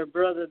 about their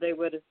brother, they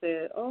would have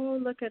said, oh,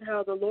 look at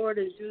how the Lord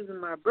is using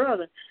my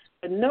brother.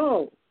 But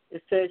no,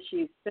 it says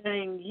she's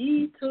saying,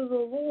 ye to the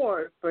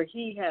Lord, for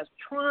he has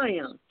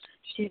triumphed.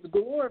 She's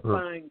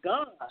glorifying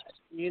God,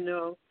 you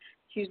know.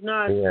 She's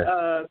not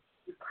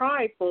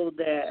prideful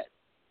that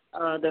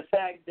the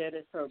fact that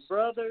it's her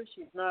brother.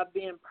 She's not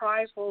being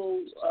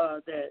prideful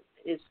that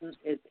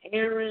it's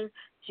Aaron.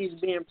 She's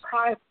being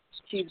prideful.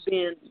 She's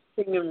being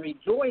singing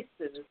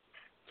rejoices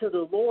to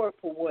the Lord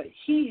for what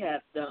he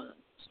has done.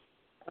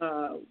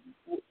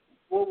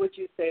 What would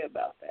you say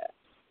about that?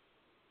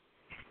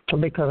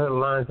 Because it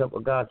lines up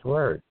with God's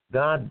word.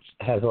 God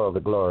has all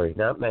the glory,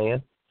 not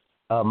man.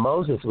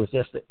 Moses was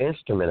just an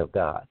instrument of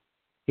God.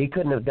 He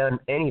couldn't have done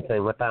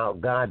anything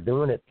without God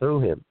doing it through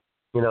him.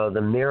 You know,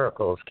 the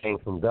miracles came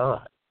from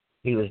God.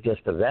 He was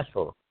just a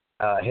vessel.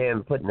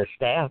 Him putting the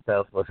staff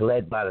up was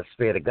led by the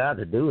Spirit of God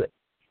to do it.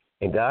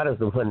 And God is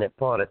the one that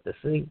parted the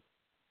sea.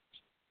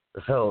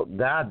 So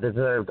God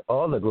deserved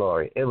all the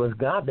glory. It was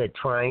God that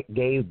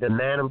gave the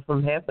manna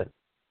from heaven.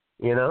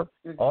 You know,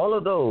 all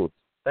of those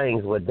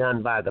things were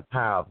done by the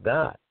power of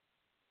God.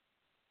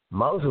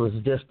 Moses was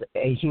just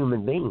a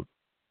human being,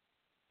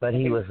 but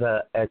he was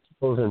a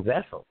chosen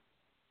vessel.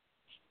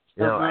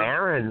 You know,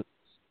 Aaron,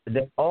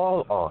 they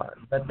all are,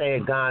 but they are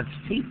God's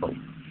people.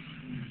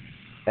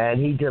 And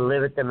he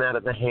delivered them out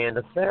of the hand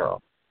of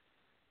Pharaoh.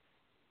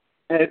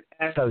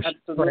 So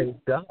she praised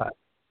God.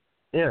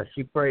 Yeah,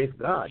 she praised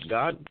God.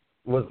 God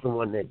was the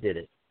one that did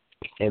it.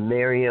 And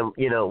Miriam,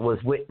 you know, was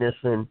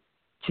witnessing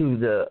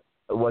to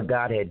what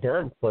God had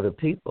done for the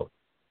people.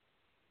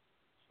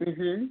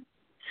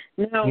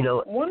 Now, you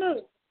know, one of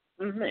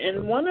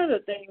the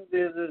things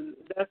is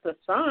that's a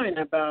sign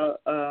about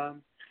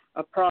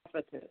a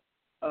prophetess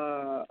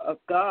of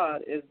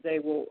God is they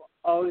will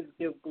always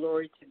give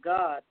glory to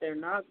God. They're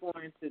not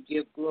going to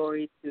give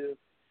glory to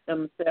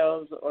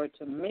themselves or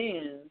to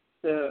men.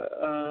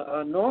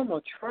 A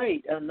normal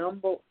trait, a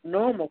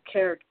normal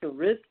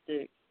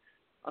characteristic,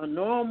 a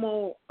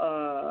normal,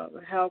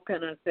 how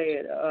can I say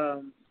it,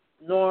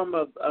 norm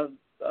of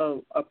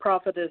a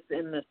prophetess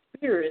in the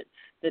spirit,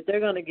 that they're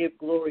going to give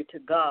glory to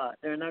God.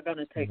 They're not going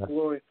to take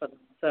glory for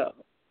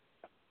themselves.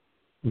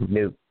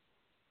 No.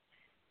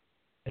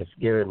 It's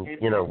giving,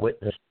 you know,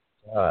 witness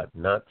to God,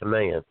 not to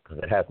man,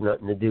 because it has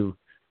nothing to do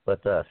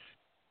with us.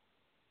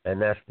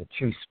 And that's the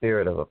true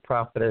spirit of a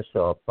prophetess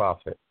or a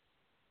prophet.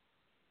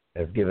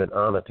 Has given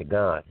honor to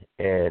God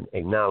and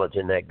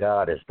acknowledging that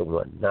God is the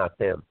one, not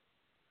them.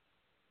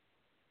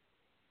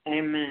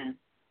 Amen.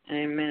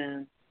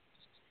 Amen.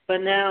 But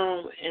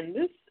now in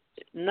this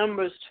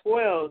Numbers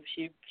 12,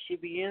 she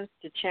begins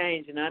to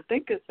change, and I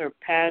think it's her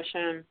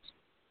passion,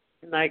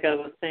 like I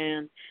was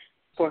saying,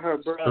 for her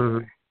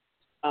brother.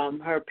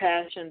 Her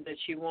passion that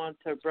she wants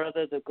her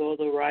brother to go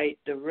the right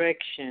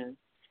direction,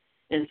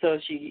 and so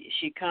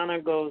she kind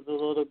of goes a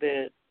little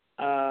bit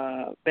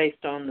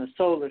based on the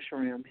soulish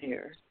realm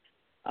here.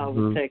 I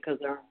would say, because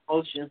her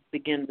emotions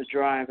begin to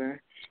drive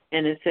her.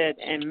 And it said,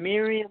 and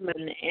Miriam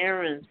and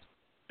Aaron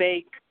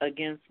spake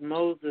against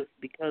Moses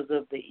because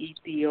of the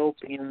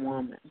Ethiopian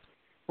woman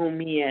whom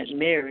he had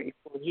married,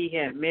 for he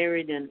had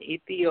married an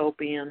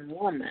Ethiopian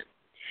woman.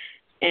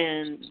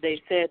 And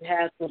they said,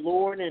 hath the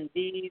Lord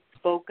indeed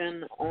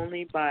spoken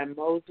only by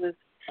Moses,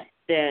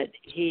 that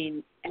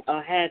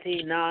had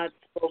he not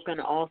spoken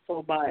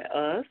also by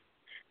us?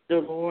 The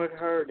Lord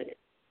heard it.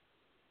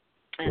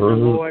 And the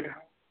Lord heard.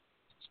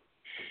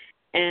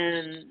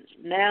 And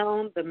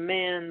now the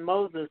man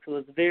Moses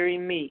was very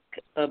meek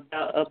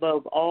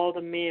above all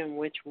the men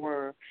which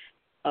were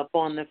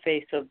upon the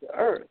face of the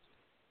earth.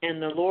 And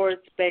the Lord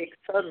spake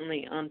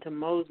suddenly unto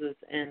Moses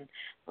and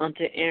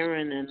unto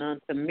Aaron and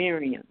unto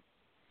Miriam,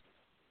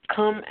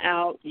 come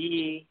out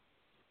ye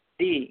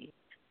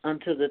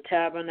unto the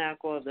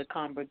tabernacle of the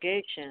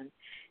congregation.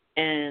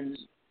 And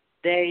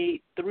they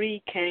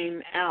three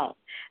came out.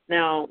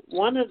 Now,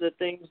 another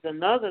thing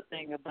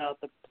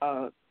about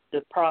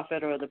the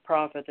prophet or the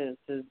prophetess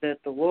is that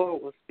the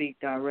Lord will speak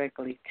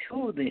directly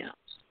to them.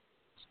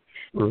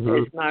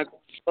 It's not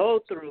going to go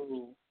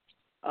through.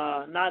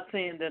 Not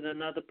saying that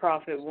another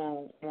prophet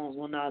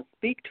will not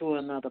speak to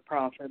another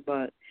prophet,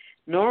 but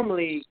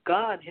normally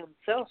God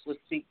Himself would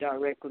speak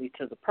directly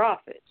to the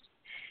prophet.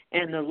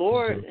 And the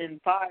Lord,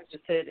 in 5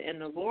 it said, and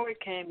the Lord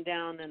came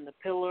down in the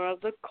pillar of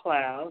the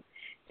cloud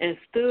and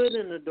stood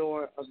in the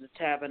door of the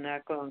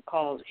tabernacle and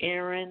called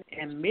Aaron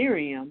and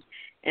Miriam,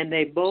 and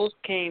they both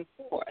came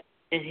forth.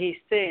 And he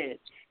said,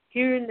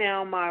 hear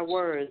now my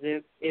words.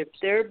 If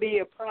there be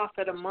a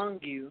prophet among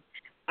you,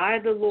 I,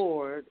 the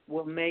Lord,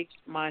 will make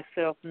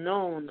myself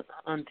known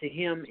unto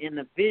him in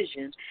a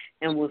vision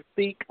and will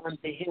speak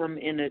unto him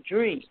in a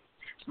dream.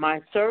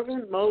 My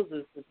servant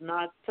Moses is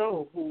not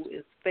so, who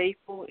is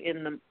faithful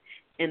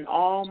in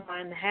all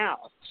mine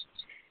house.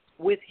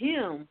 With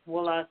him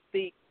will I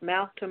speak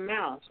mouth to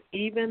mouth,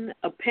 even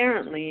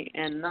apparently,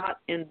 and not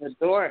in the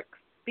dark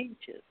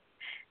speeches.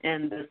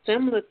 And the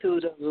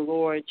similitude of the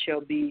Lord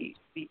shall he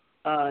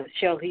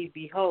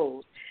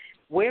behold.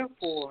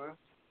 Wherefore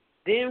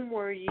Then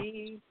were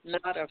ye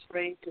not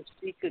afraid to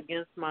speak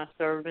against my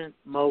servant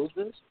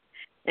Moses?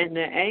 And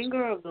the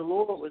anger of the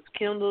Lord was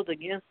kindled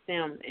against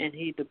him, and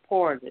he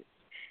departed.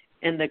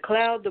 And the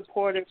cloud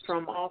departed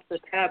from off the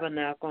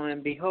tabernacle,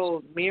 and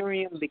behold,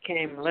 Miriam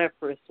became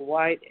leprous,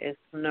 white as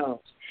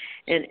snow.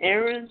 And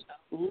Aaron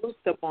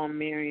looked upon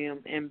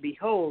Miriam, and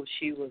behold,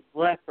 she was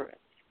leprous.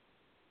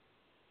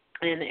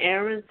 And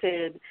Aaron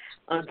said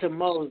unto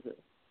Moses,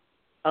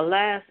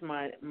 Alas,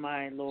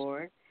 my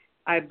Lord,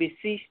 I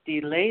beseech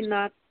thee, lay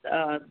not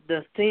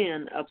the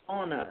sin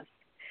upon us,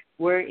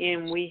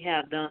 wherein we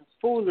have done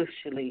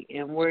foolishly,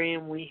 and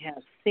wherein we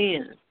have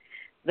sinned.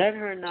 Let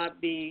her not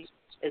be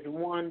as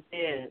one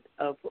dead,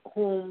 of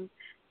whom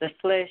the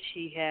flesh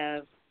he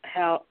is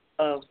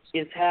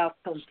half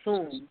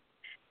consumed,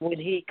 when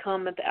he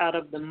cometh out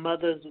of the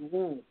mother's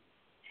womb.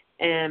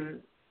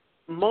 And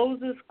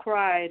Moses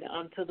cried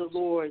unto the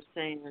Lord,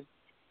 saying,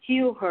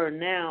 Heal her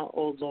now,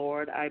 O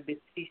Lord, I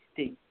beseech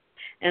thee.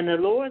 And the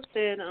Lord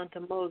said unto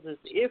Moses,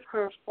 If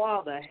her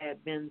father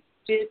had been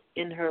spit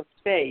in her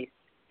face,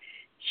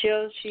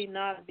 shall she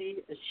not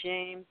be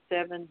ashamed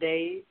 7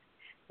 days?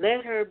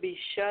 Let her be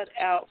shut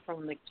out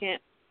from the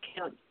camp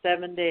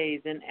 7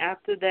 days, and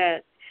after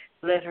that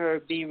let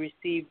her be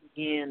received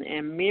again.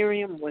 And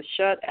Miriam was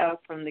shut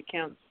out from the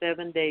camp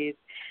 7 days,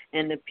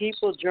 and the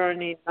people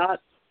journeyed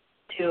not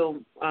till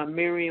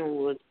Miriam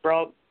was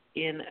brought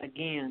in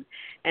again.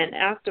 And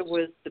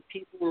afterwards the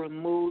people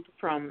removed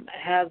from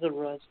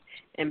Hazeroth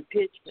and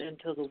pitched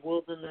into the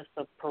wilderness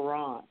of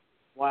Paran.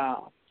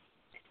 Wow.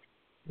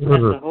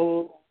 That's a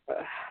whole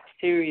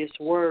serious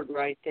word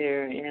right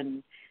there.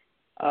 And,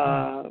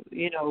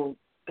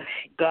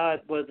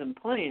 God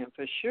wasn't playing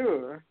for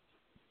sure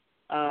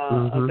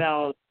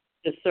about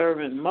the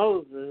servant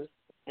Moses.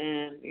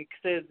 And it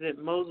says that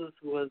Moses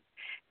was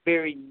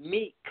very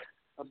meek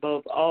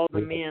above all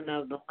the men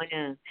of the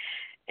land.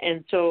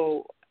 And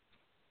so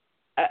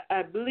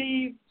I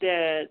believe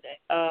that,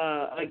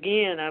 I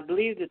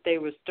believe that they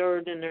were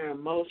stirred in their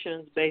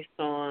emotions based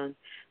on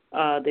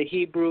the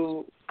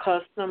Hebrew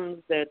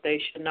customs that they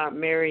should not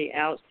marry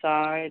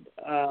outside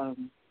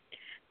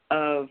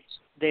of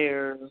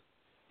their,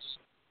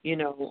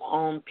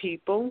 own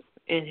people.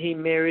 And he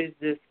marries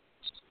this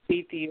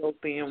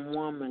Ethiopian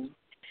woman.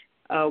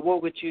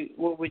 What would you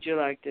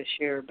like to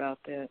share about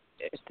that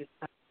at this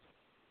time?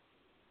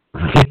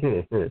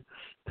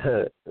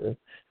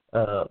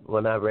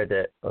 When I read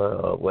that,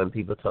 when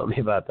people told me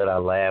about that, I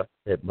laughed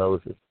at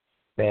Moses,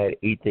 that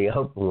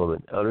Ethiopian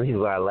woman. The reason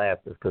why I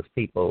laughed is because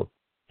people,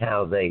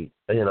 how they,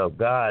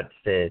 God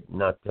said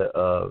not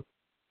to,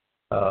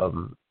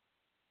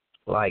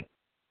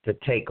 to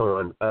take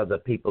on other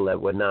people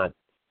that were not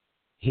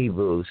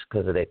Hebrews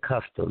because of their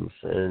customs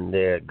and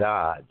their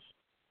gods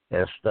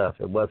and stuff.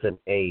 It wasn't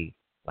a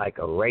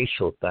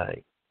racial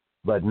thing,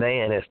 but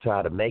man has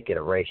tried to make it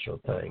a racial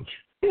thing.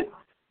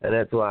 And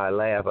that's why I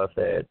laugh. I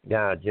said,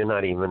 God, you're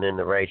not even in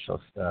the racial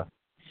stuff.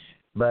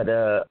 But,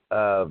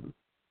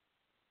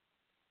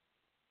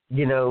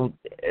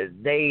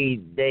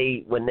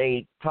 they when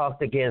they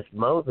talked against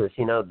Moses,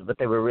 but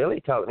they were really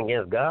talking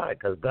against God,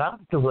 because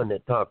God's the one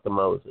that talked to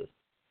Moses,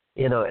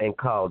 and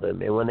called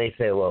him. And when they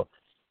say, well,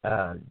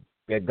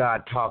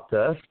 God talked to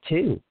us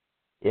too,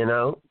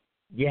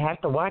 you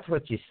have to watch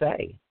what you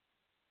say,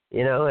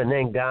 and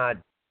then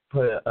God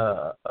put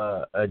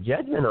a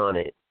judgment on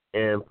it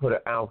and put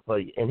it out for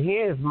you. And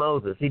here's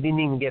Moses. He didn't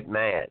even get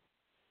mad.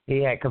 He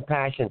had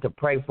compassion to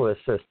pray for his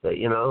sister,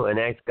 and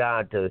ask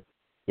God to,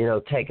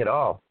 take it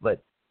off.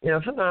 But,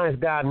 sometimes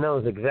God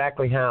knows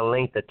exactly how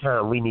length of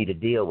time we need to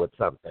deal with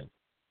something.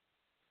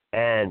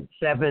 And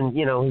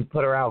he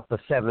put her out for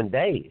 7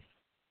 days.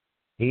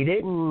 He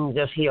didn't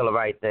just heal her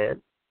right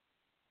then.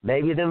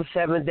 Maybe them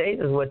 7 days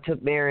is what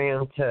took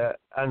Miriam to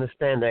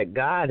understand that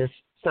God is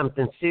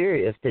something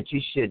serious, that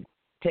you should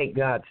take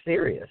God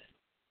serious.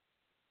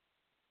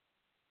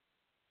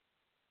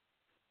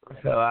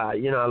 So, I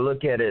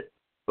look at it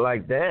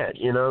like that,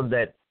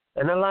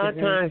 and a lot of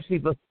times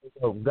people say,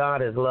 oh,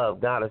 God is love,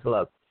 God is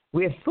love.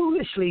 We're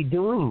foolishly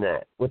doing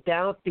that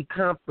without the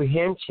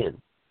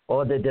comprehension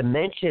or the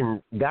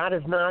dimension. God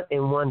is not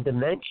in one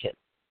dimension.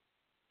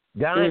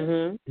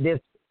 God,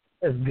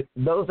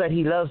 those that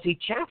he loves, he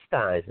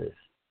chastises,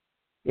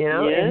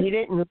 and he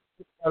didn't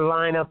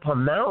line up her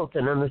mouth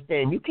and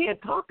understand. You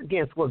can't talk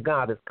against what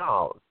God has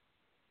called,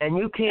 and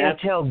you can't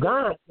tell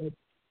God that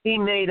he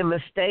made a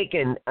mistake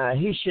and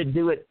he should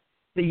do it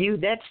for you.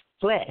 That's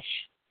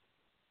flesh.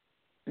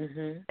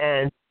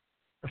 And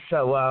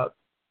so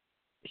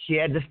she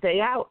had to stay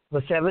out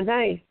for 7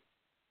 days.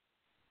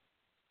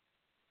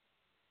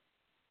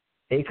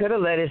 He could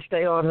have let it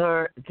stay on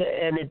her,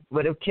 and it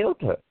would have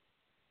killed her.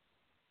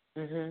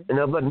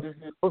 But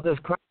Moses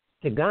cried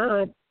to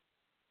God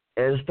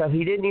and stuff.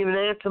 He didn't even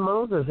answer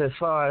Moses as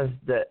far as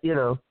the,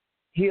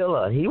 heal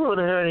her. He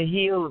wanted her to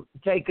heal,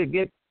 get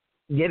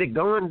it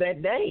going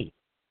that day.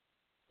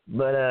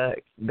 But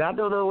God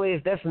don't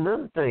always, that's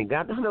another thing.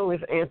 God don't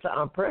always answer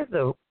our prayers,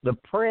 the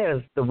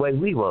prayers the way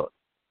we want.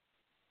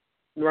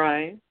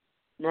 Right.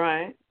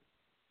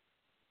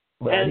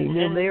 But he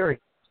knew Mary.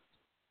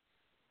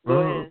 Go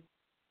ahead.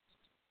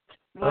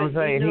 I'm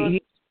saying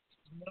he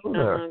told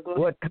her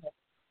what kind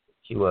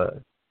she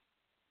was.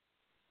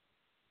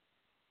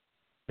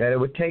 That it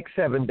would take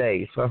 7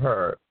 days for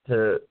her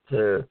to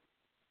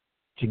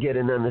get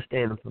an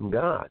understanding from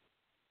God.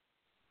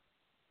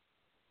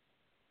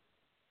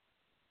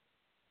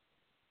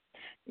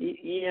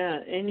 Yeah,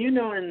 and in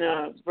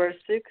verse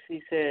 6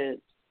 he said,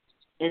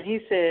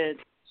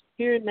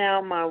 hear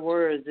now my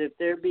words, if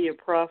there be a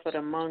prophet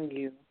among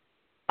you,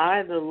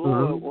 I, the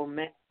Lord, will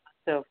make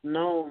myself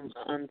known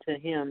unto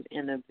him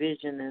in a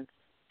vision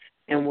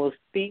and will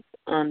speak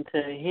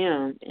unto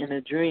him in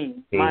a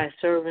dream. My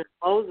servant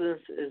Moses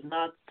is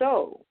not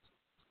so.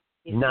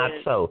 He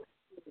said, so.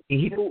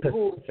 He's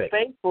who is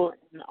faithful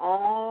in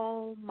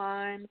all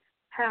mine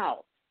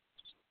house.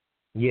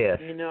 Yes.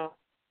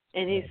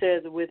 And he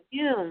says, with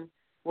him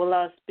will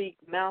I speak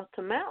mouth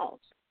to mouth.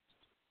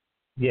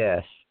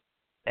 Yes.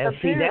 And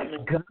apparently.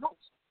 See, that's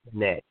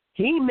God.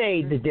 He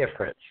made the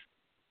difference.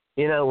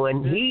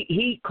 When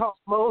he called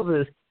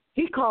Moses,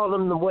 he called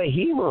him the way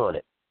he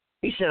wanted.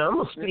 He said, I'm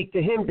going to speak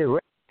to him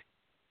direct.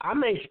 I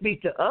may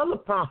speak to other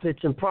prophets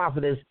and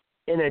prophetess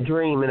in a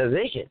dream and a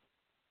vision.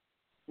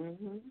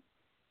 Mm-hmm.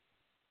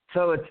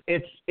 So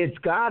it's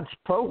God's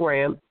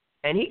program,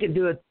 and he can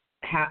do it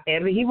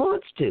however he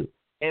wants to.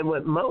 And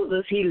with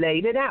Moses, he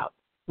laid it out.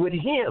 With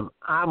him,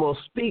 I will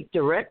speak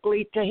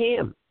directly to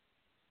him.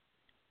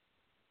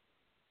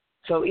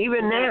 So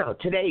even now,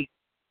 today,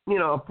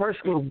 a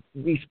person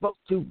can be spoken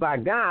to by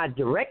God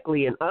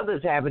directly, and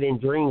others have it in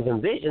dreams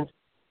and visions,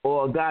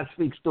 or God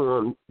speaks to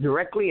them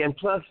directly and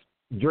plus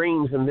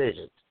dreams and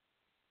visions.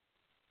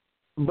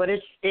 But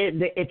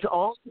it's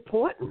all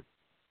important.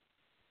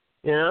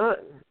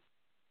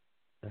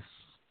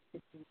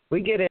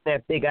 We get in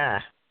that big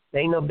eye.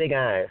 There ain't no big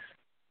eyes.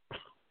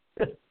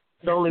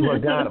 It's only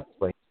what God will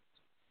play.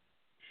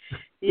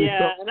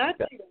 Yeah, and I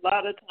think a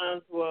lot of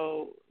times, a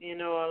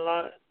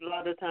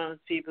lot of times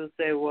people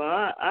say,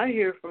 well, I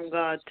hear from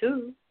God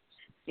too,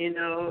 and,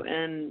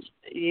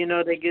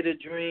 they get a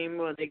dream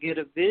or they get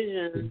a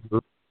vision,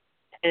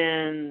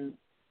 and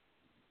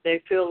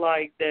they feel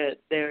like that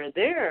they're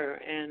there,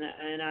 and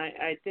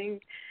I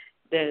think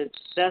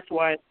that's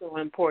why it's so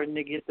important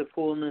to get the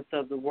fullness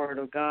of the Word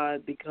of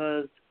God,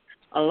 because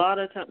a lot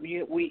of times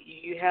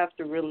you have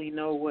to really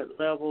know what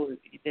level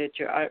that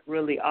you're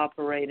really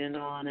operating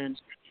on,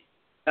 and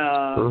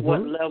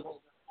what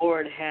level the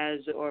Lord has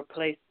or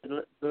place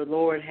the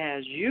Lord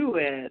has you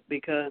at,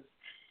 because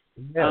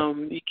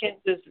you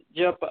can't just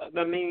jump.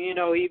 I mean,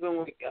 even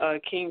with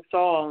King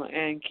Saul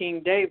and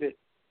King David.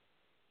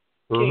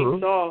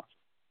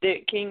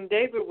 King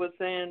David was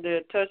saying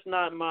that touch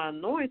not my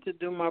anointed to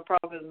do my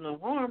prophets no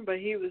harm, but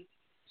he was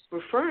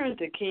referring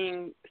to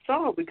King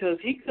Saul because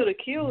he could have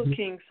killed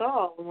King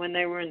Saul when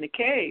they were in the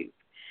cave.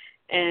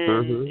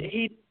 And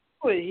he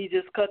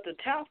just cut the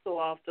tassel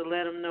off to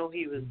let him know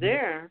he was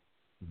there.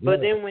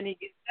 But then when he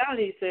gets out,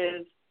 he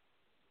says,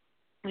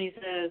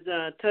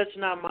 touch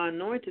not my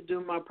anointed to do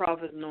my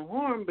prophets no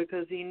harm,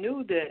 because he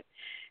knew that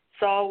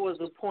Saul was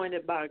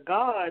appointed by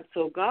God,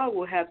 so God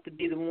will have to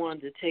be the one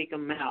to take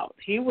him out.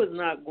 He was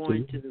not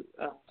going to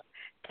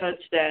touch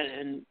that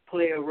and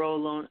play a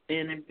role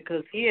in it,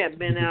 because he had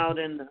been out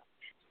in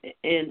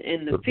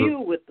the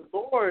field with the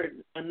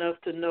Lord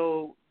enough to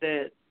know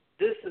that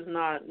this is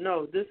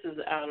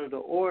out of the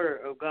order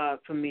of God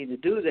for me to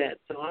do that.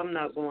 So I'm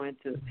not going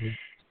to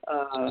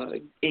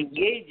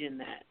engage in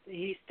that.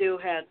 He still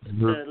had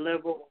the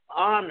level of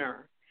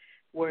honor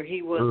where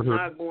he was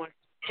not going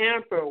to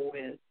tamper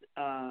with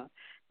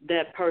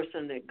that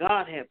person that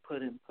God had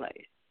put in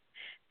place.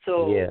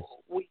 So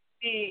we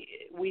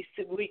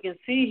can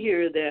see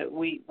here that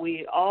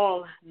we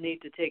all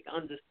need to take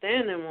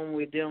understanding when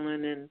we're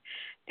dealing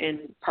in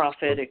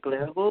prophetic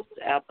levels,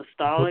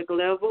 apostolic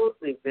levels,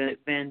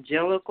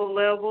 evangelical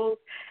levels,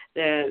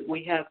 that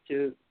we have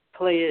to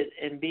play it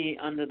and be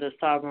under the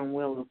sovereign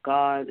will of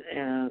God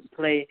and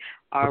play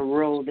our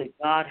role that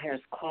God has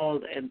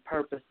called and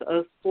purposed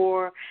us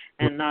for,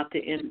 and not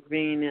to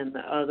intervene in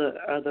the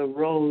other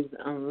roles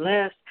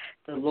unless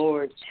the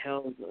Lord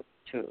tells us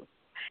to.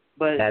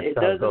 But it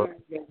doesn't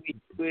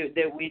mean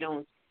that we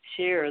don't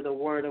share the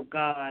word of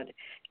God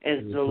as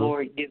the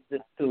Lord gives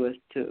it to us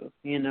too,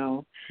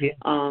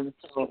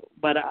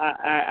 but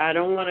I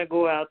don't want to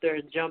go out there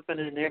and jumping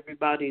in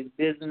everybody's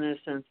business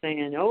and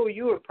saying, oh,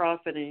 you're a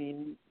prophet,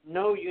 and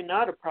no, you're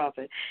not a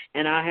prophet,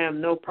 and I have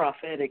no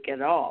prophetic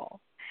at all.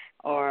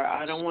 Or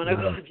I don't want to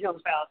go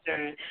jump out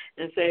there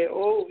and say,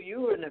 oh,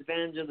 you're an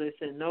evangelist,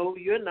 and no,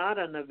 you're not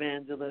an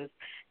evangelist,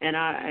 and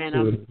I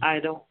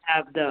don't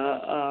have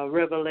the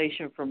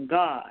revelation from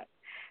God,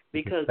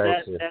 because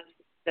that's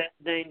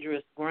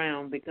dangerous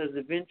ground. Because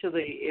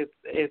eventually,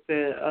 if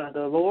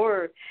the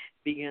Lord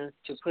begins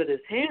to put His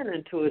hand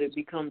into it, it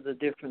becomes a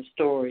different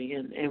story,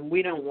 and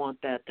we don't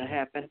want that to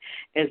happen,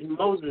 as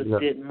Moses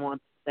didn't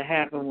want to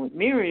happen with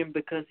Miriam,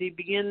 because he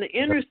began to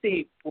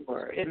intercede for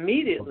her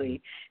immediately.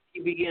 He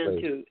began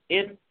to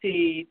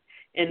intercede,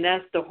 and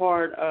that's the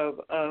heart of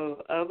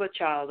a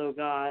child of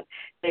God.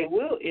 They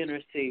will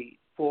intercede.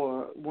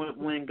 for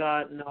when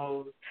God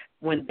knows,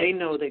 when they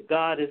know that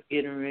God is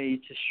getting ready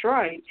to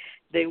strike,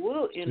 they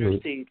will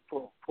intercede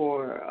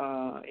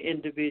for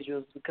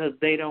individuals because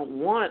they don't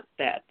want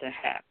that to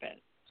happen.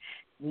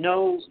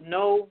 No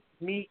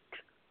meek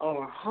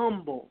or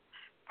humble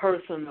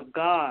person of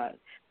God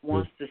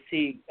wants to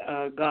see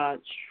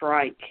God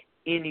strike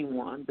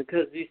anyone,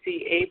 because you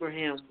see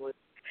Abraham was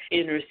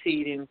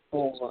interceding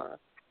for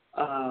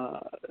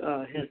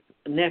his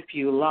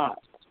nephew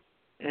Lot,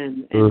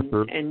 and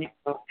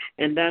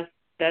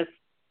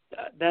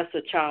that's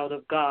a child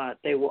of God.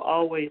 They will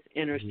always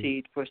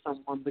intercede for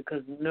someone,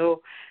 because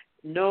no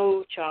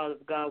child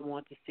of God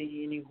wants to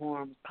see any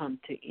harm come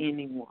to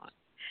anyone.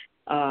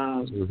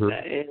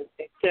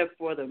 Except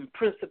for the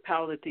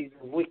principalities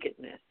of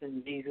wickedness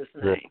in Jesus'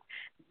 name.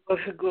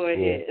 Go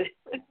ahead.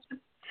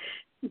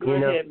 Go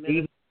ahead,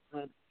 Minister.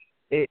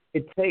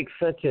 It takes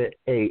such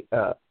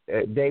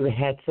David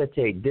had such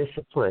a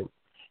discipline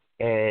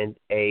and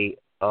a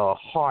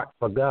heart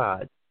for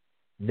God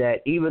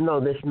that even though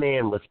this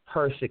man was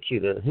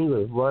persecuted, he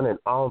was running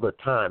all the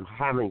time,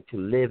 having to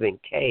live in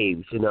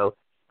caves,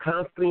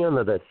 constantly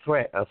under the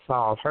threat of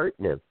Saul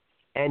hurting him.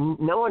 And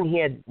knowing he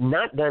had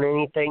not done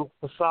anything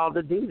for Saul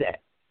to do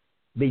that.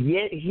 But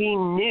yet he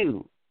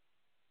knew,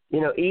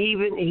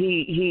 even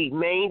he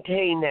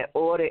maintained that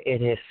order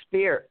in his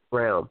spirit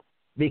realm,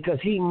 because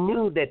he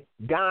knew that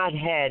God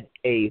had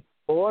a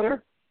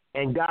order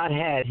and God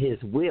had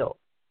his will.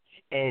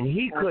 And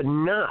he could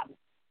not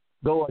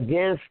go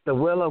against the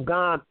will of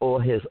God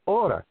or his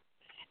order.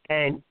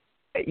 And,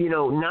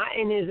 not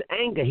in his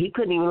anger. He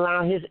couldn't even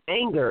allow his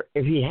anger,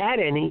 if he had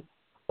any,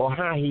 or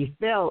how he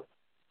felt,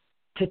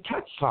 to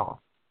touch Saul,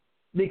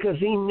 because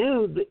he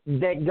knew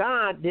that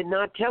God did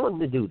not tell him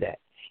to do that,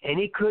 and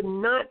he could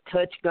not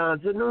touch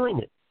God's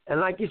anointed.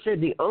 And like you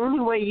said, the only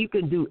way you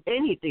can do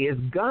anything is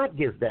God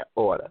gives that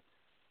order.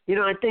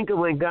 I think of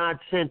when God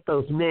sent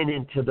those men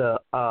into the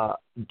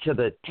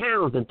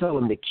towns and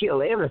told them to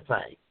kill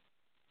everything,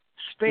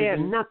 spare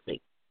nothing.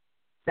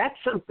 That's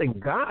something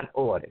God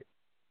ordered.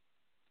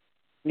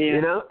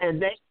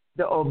 And they had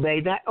to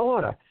obey that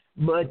order.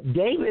 But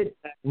David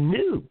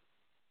knew,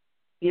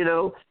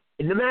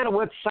 no matter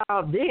what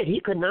Saul did,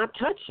 he could not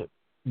touch him.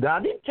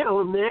 God didn't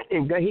tell him that,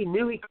 and he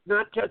knew he could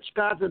not touch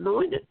God's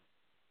anointed.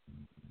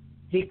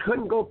 He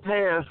couldn't go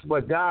past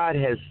what God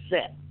has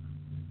set.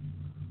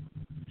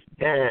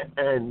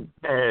 And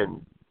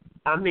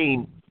I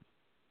mean,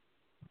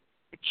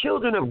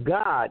 children of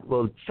God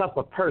will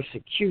suffer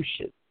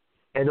persecution,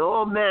 and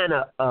all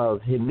manner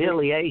of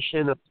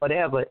humiliation or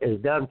whatever is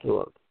done to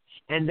them.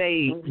 And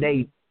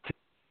they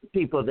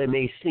people that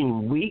may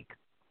seem weak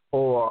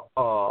or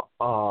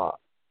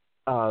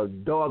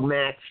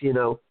dogmats,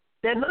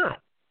 they're not.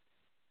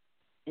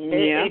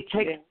 It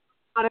takes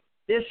a lot of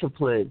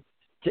discipline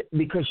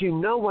because you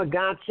know what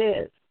God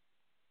says.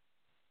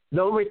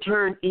 Don't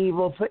return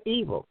evil for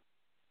evil.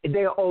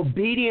 They are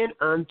obedient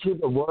unto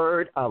the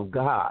word of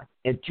God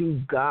and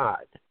to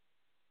God.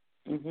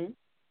 And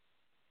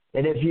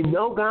if you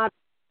know God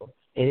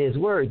and his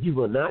word, you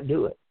will not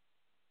do it.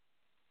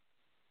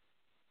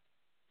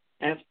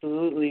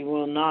 Absolutely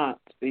will not,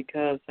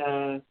 because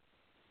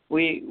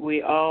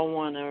we all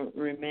want to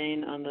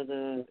remain under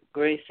the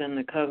grace and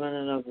the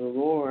covenant of the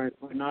Lord.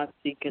 We're not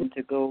seeking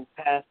to go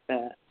past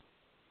that.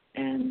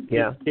 And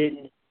just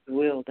bidding his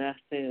will, that's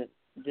it.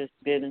 Just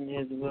bidding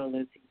his will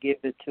as he give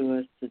it to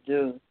us to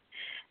do.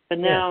 But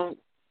now,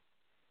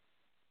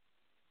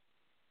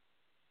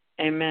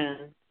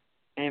 amen.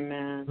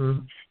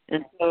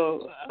 And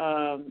so,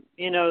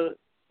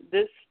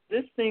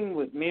 this thing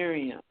with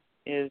Miriam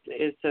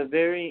it's a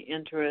very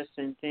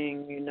interesting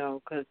thing,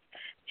 because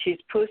she's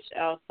pushed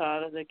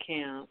outside of the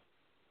camp.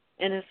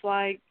 And it's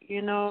like,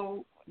 in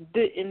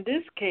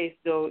this case,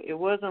 though, it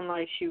wasn't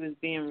like she was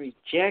being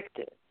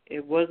rejected.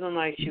 It wasn't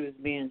like she was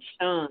being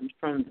shunned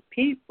from the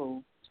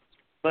people,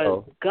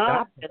 but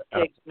God had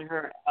taken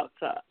her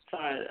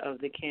outside of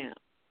the camp.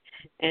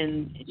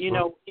 And,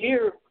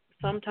 here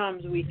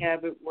sometimes we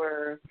have it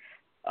where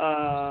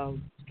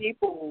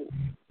people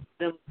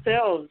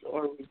themselves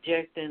are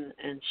rejecting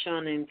and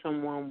shunning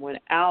someone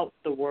without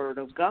the word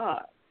of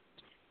God.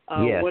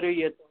 What are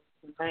your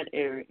thoughts in that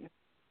area?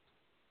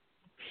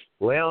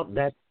 Well,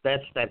 that's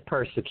that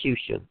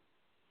persecution.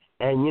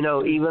 And,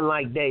 even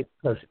like David,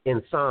 because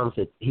in Psalms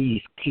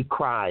he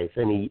cries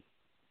and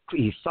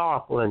he's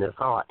sorrowful in his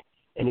heart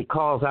and he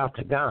calls out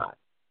to God,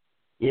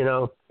 in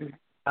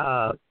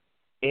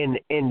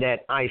that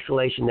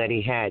isolation that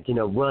he had,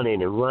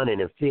 running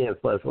and fearing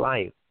for his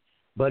life.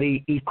 But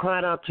he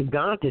cried out to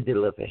God to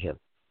deliver him,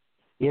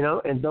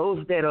 and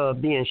those that are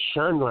being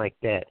shunned like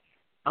that,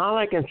 all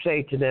I can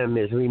say to them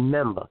is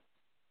remember,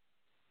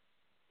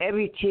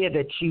 every tear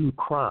that you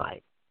cry,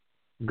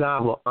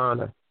 God will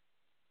honor.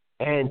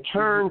 And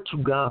turn to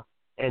God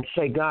and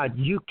say, God,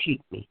 you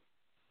keep me.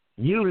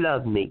 You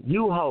love me.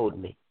 You hold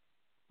me.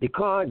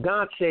 Because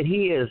God said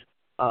he is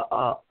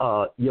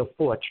your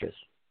fortress.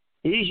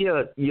 He's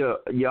your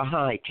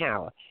high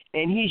tower.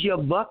 And he's your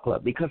buckler.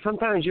 Because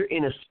sometimes you're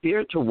in a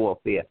spiritual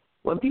warfare.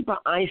 When people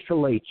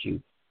isolate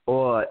you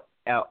or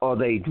or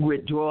they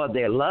withdraw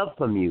their love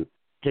from you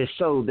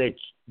so that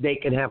they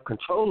can have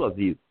control of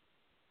you.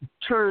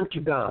 Turn to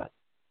God.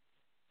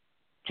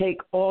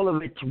 Take all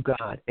of it to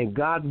God, and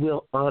God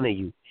will honor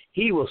you.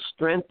 He will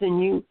strengthen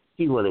you,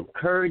 He will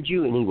encourage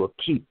you, and He will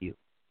keep you.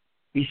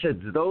 He says,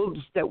 those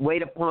that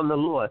wait upon the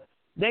Lord,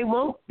 they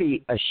won't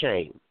be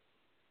ashamed.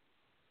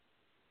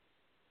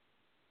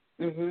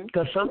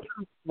 Because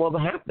sometimes what will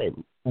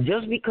happen,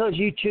 just because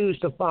you choose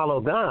to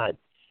follow God,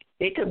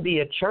 it could be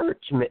a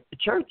church.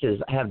 Churches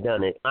have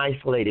done it,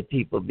 isolated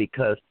people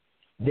because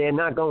they're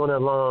not going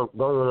along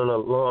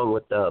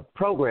with the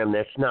program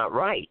that's not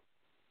right.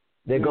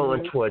 They're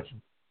going towards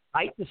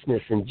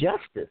righteousness and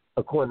justice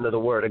according to the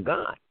Word of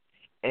God,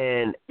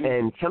 and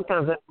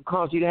sometimes that will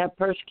cause you to have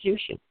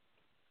persecution.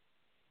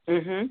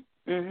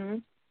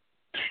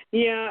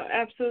 Yeah,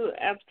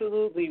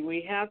 absolutely.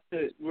 We have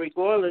to,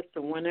 regardless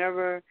of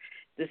whenever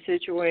the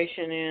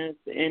situation is,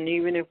 and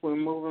even if we're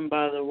moving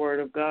by the Word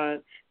of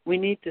God, we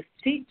need to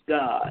seek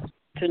God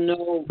to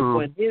know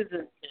what His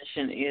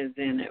intention is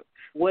in it.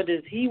 What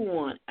does He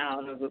want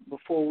out of it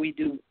before we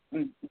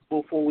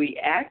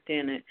act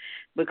in it?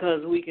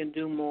 Because we can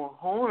do more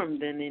harm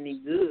than any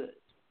good.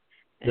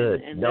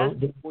 And that's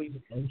what we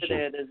look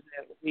at, is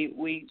that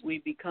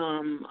we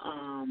become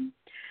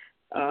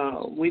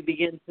we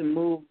begin to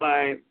move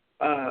by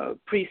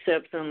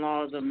precepts and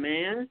laws of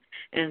man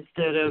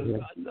instead of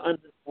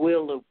under the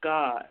will of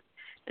God.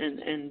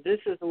 And this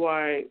is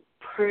why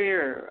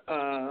prayer,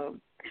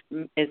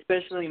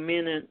 especially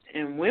men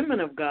and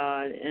women of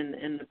God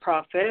and the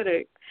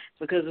prophetic,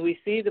 because we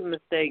see the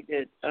mistake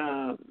that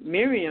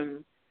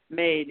Miriam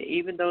made.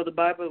 Even though the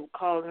Bible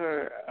called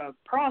her a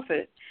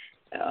prophet,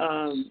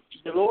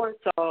 the Lord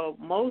saw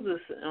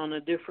Moses on a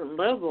different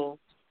level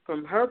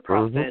from her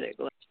prophetic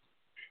level.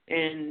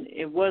 And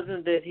it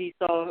wasn't that He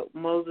saw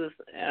Moses,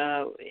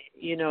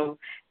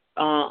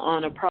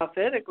 on a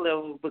prophetic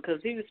level,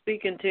 because He was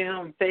speaking to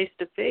him face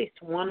to face,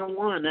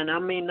 one-on-one. And I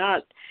mean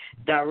not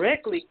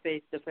directly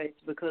face to face,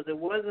 because it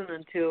wasn't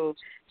until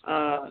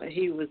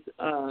he was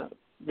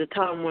the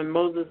time when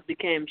Moses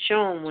became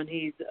shown, when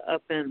he's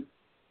up in,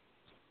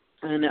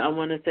 and I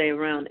want to say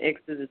around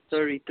Exodus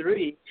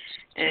 33,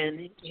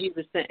 and he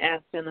was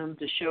asking him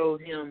to show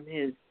him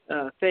his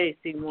face.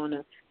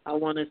 I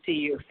want to see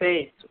your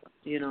face,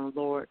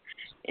 Lord.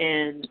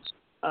 And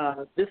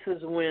this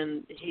is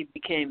when he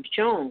became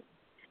shown.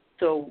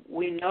 So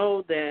we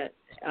know that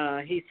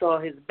he saw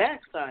his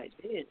backside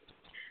then.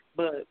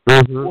 But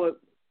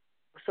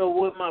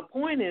what my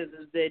point is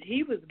that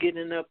he was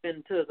getting up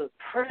into the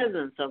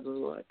presence of the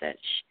Lord, that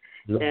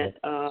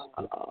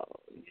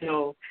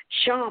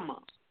Shama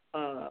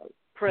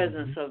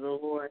presence of the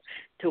Lord,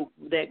 to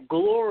that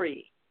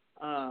glory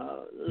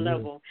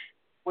level,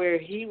 where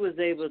he was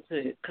able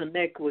to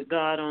connect with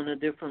God on a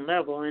different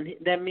level. And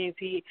that means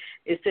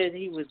it said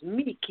he was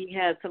meek. He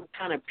had some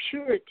kind of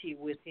purity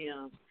with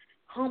him,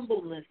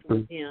 humbleness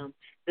with him,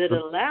 that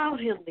allowed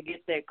him to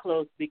get that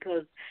close.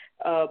 Because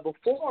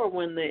before,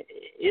 when the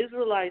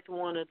Israelites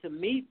wanted to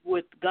meet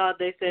with God,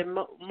 they said,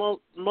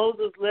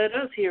 Moses, let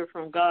us hear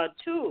from God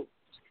too.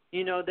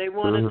 They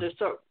wanted to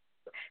sort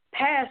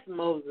past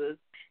Moses.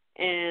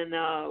 And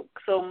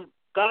so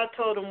God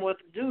told him what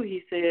to do.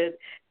 He said,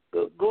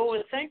 go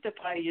and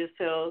sanctify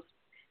yourselves,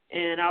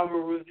 and I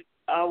will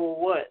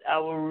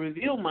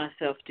reveal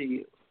myself to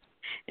you.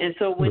 And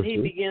so when he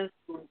begins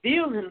to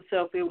reveal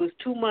himself, it was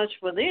too much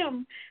for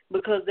them,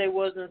 because they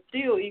wasn't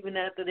still, even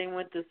after they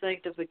went to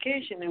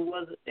sanctification,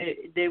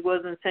 they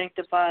wasn't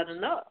sanctified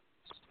enough.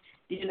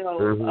 They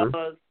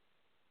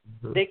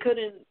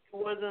couldn't. It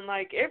wasn't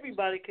like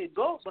everybody could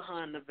go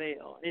behind the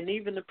veil, and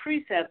even the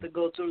priests had to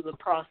go through the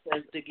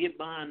process to get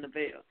behind the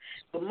veil.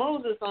 But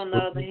Moses, on the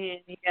other hand,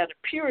 he had a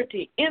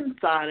purity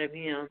inside of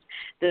him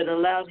that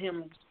allowed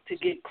him to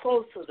get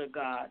closer to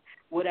God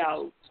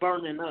without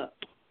burning up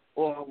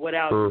or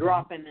without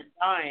dropping and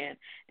dying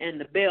and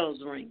the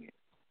bells ringing.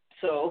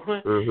 So,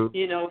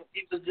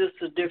 it was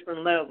just a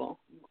different level.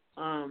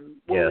 What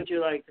would you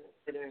like to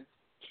say there?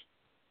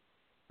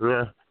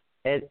 Yeah.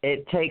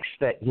 It takes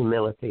that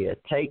humility.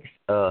 It takes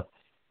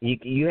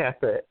you have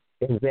to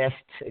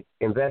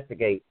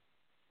investigate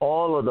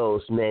all of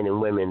those men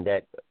and women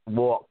that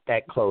walk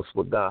that close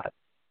with God.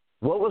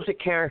 What was the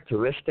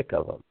characteristic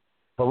of them?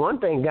 For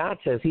one thing, God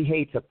says He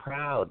hates a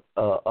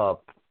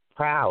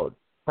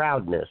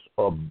proudness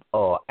or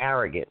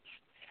arrogance.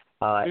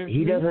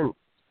 He doesn't.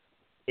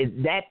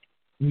 That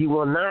you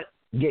will not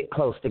get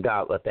close to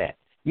God with that.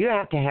 You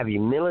have to have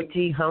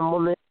humility,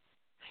 humbleness.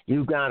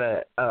 You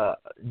gotta.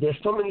 There's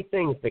so many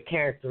things, the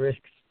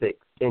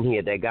characteristics in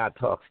here that God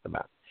talks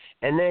about,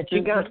 and that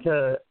you got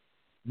to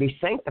be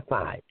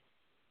sanctified.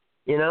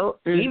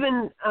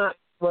 Even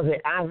was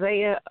it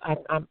Isaiah? I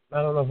don't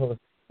know if it was,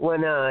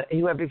 when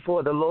he went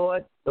before the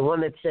Lord, the one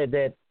that said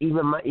that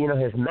even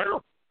his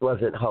mouth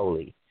wasn't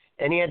holy,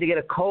 and he had to get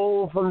a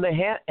coal from the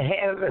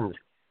heavens.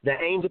 The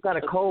angel got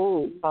a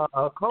coal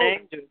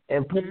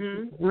and put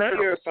his mouth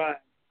purified.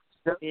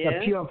 To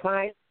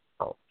purify.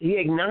 He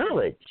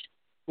acknowledged.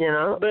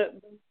 But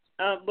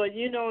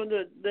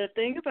the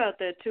thing about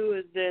that too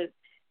is that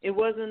It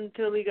wasn't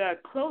until he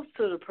got close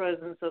to the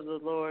presence of the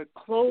Lord,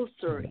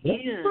 closer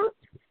in,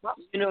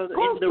 in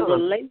the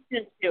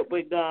relationship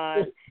with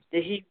God,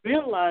 that he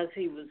realized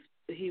he was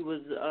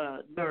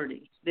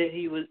dirty. That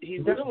he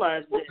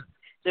realized that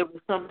there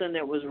was something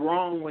that was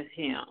wrong with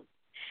him.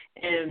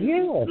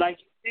 And like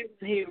you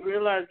said, he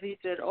realized, he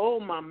said, "Oh,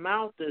 my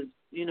mouth is,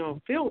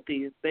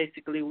 filthy." Is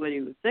basically what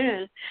he was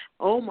saying.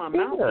 "Oh, my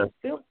mouth is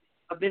filthy.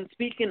 I've been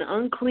speaking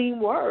unclean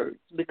words,"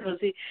 because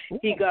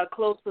he got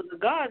closer to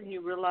God and he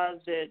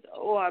realized that,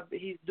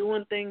 he's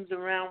doing things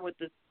around with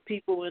the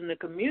people in the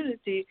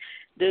community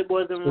that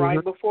wasn't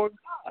right before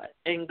God.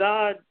 And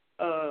God,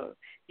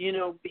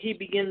 he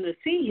began to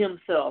see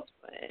himself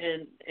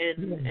and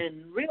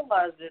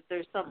realize that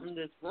there's something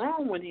that's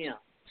wrong with him.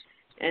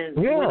 And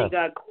when he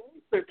got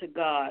closer to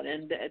God,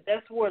 and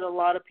that's what a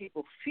lot of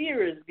people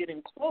fear, is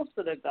getting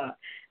closer to God.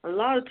 A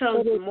lot of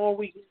times, the more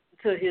we get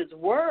to his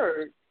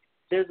word,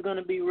 there's going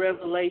to be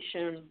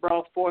revelation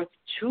brought forth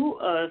to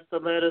us to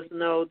let us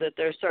know that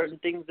there are certain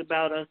things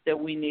about us that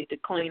we need to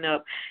clean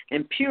up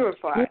and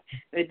purify.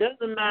 It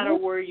doesn't matter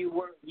where you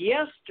were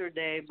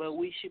yesterday, but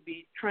we should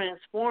be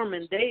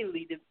transforming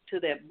daily to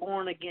that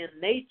born-again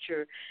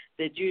nature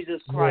that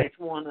Jesus Christ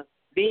wants us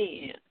to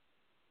be in.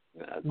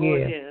 Go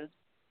ahead.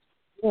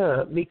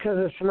 Yeah, because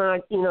it's not,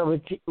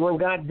 when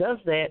God does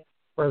that,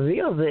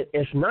 reveals it,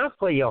 it's not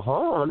for your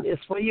harm,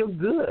 it's for your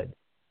good.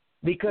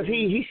 Because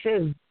he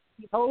says,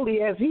 holy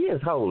as he is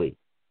holy.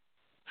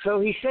 So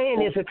he's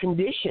saying it's a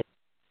condition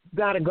you've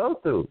got to go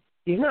through.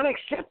 He's not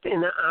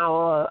accepting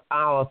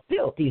our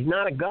filth. He's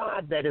not a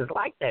God that is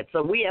like that.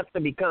 So we have to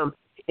become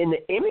in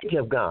the image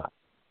of God.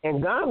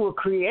 And God will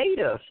create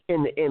us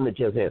in the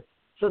image of him.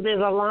 So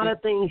there's a lot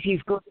of things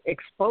he's going to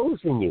expose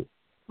in you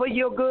for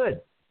your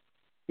good.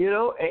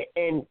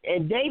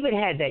 And David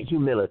had that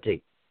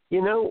humility.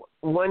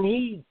 When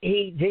he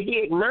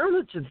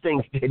acknowledged the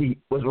things that he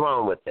was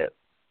wrong with him.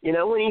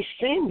 When he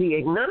sinned, he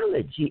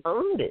acknowledged, he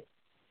owned it.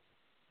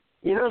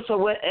 So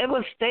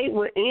whatever state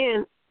we're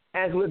in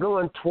as we're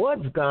going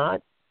towards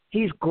God,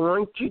 he's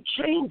going to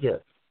change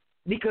us.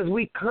 Because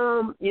we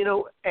come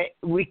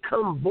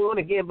born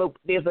again, but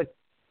there's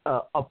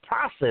a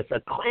process, a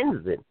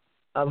cleansing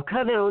of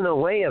cutting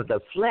away of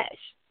the flesh.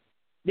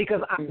 Because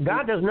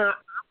God does not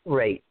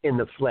operate in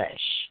the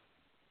flesh.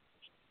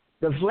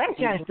 The flesh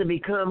has to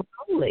become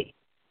holy.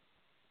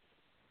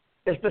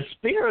 It's the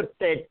spirit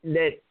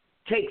that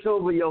takes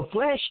over your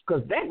flesh,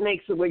 because that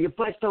makes it where your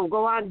flesh don't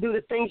go out and do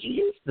the things you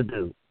used to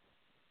do.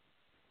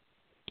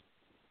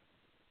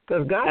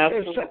 Because God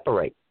says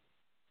separate.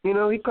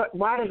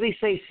 Why does he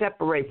say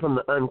separate from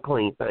the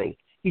unclean things?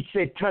 He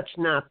said touch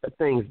not the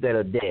things that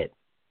are dead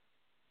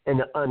and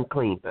the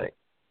unclean things.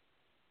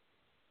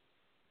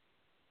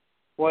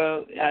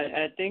 Well,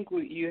 I think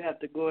you have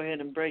to go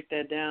ahead and break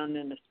that down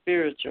in the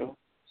spiritual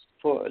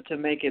to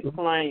make it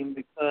plain,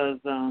 because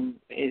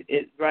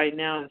it right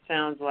now it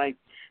sounds like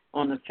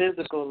on the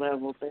physical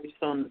level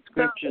based on the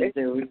scriptures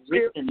that we've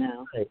written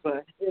now.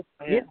 But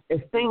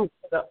it's things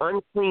that are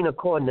unclean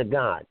according to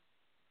God.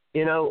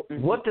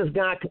 What does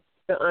God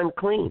consider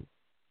unclean?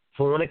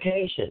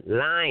 Fornication,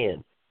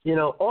 lying,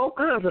 all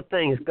kinds of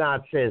things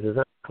God says is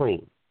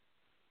unclean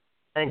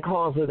and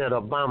calls it an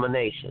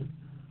abomination.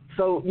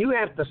 So you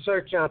have to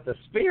search out the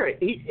spirit.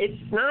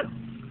 It's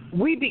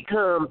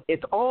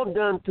all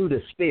done through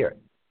the spirit.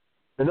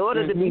 In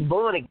order to be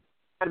born again,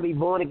 you got to be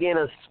born again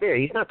of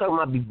spirit. He's not talking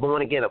about be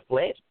born again of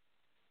flesh,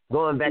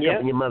 going back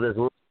up in your mother's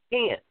womb.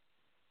 You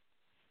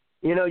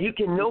can't. You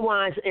can no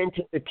wise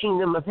enter the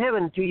kingdom of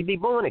heaven until you be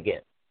born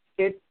again.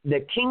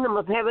 The kingdom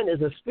of heaven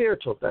is a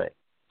spiritual thing.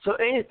 So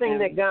anything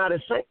that God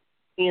is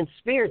saying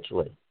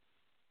spiritually,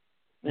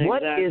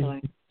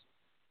 exactly.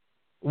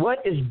 what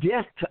is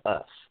death to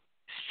us?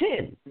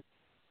 Sin.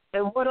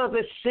 And what are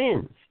the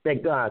sins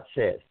that God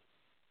says?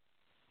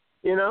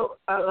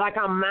 Like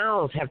our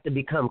mouths have to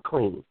become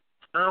clean.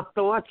 Our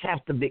thoughts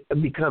have to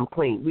become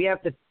clean. We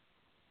have to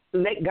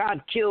let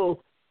God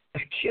kill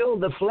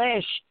the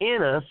flesh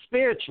in us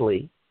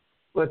spiritually.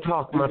 We're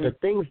talking about the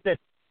things that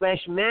flesh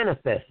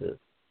manifests.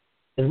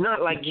 It's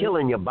not like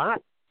killing your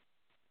body,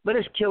 but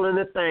it's killing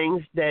the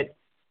things that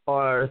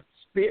are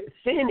spirit.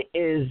 Sin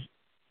is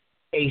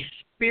a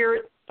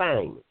spirit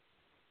thing.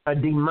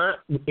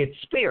 It's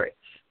spirits,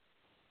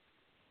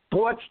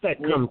 thoughts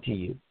that come to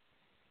you.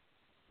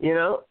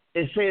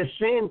 It says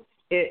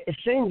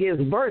sin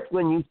gives birth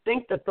when you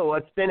think the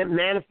thoughts, then it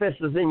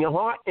manifests in your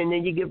heart, and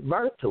then you give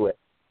birth to it.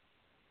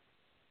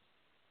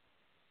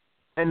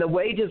 And the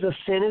wages of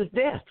sin is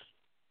death.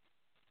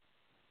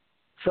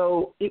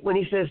 So when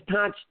he says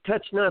touch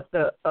not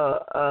the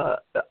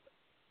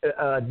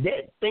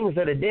dead things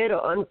that are dead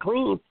or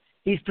unclean,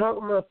 he's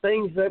talking about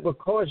things that will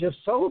cause your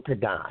soul to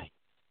die.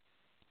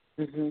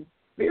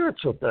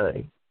 Spiritual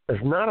thing.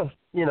 It's not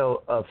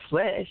a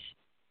flesh.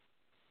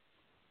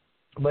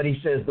 But he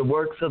says the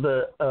works of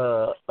the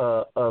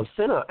of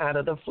sin are out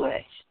of the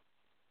flesh.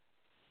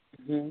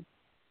 And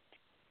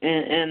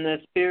the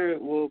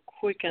Spirit will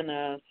quicken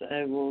us.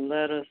 It will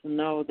let us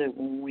know that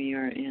when we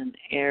are in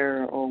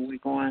error or we're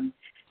going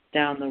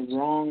down the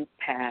wrong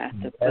path,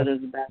 to put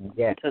us back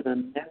to the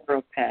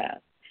narrow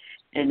path.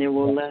 And it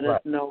will let us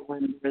know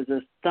when there's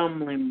a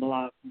stumbling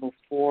block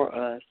before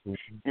us,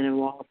 and it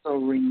will also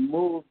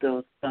remove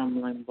those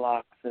stumbling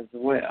blocks as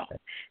well.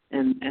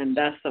 And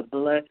that's a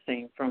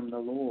blessing from the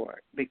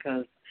Lord,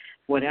 because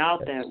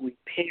without that we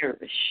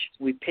perish.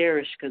 We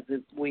perish because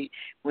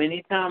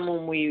anytime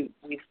when we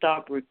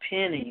stop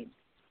repenting,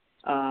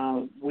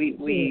 we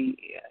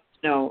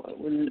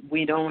when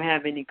we don't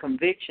have any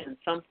conviction.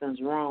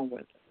 Something's wrong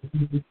with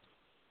it.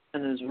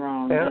 Something is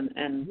wrong,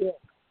 and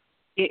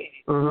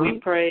we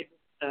pray.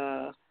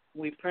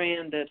 We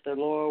praying that the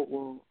Lord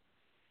will,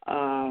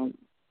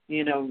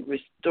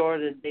 restore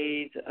the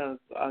days of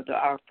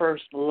our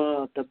first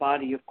love, the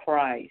body of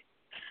Christ.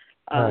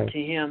 To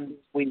Him,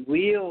 we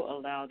will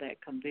allow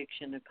that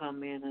conviction to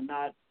come in and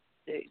not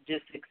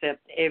just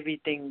accept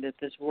everything that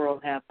this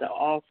world have to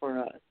offer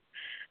us.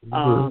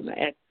 Because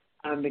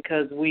I'm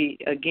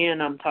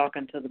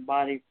talking to the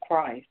body of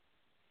Christ.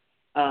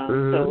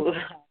 So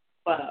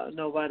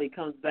nobody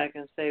comes back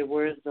and say,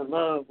 "Where's the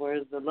love?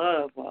 Where's the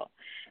love?" Well,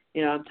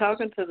 I'm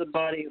talking to the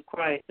body of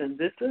Christ, and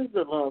this is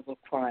the love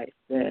of Christ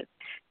that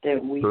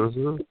we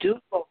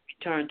do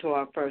return to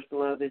our first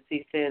love, as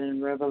He said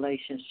in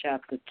Revelation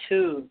chapter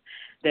 2,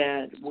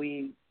 that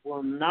we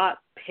will not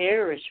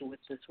perish with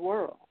this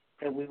world,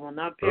 and that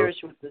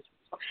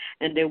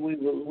we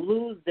will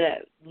lose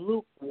that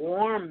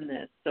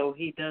lukewarmness, so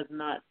He does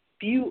not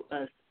spew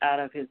us out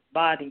of His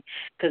body,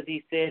 because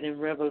He said in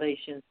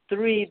Revelation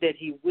 3 that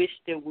He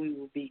wished that we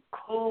would be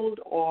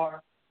cold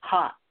or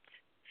hot.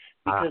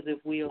 Because if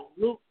we are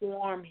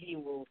lukewarm, He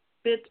will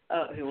spit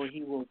up, or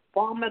He will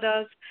vomit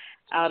us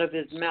out of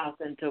His mouth.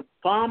 And to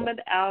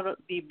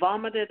be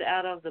vomited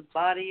out of the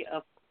body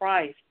of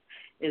Christ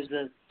is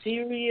a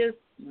serious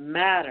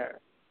matter.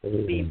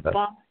 Be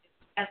vomited.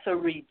 That's a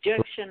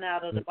rejection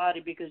out of the body,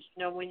 because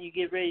when you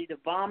get ready to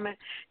vomit,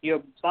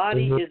 your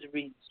body is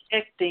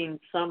rejecting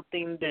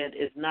something that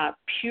is not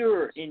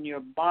pure in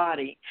your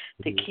body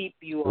to keep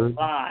you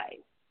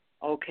alive.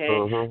 Okay,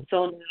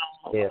 so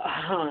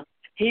now.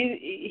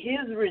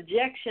 His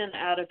rejection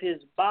out of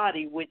His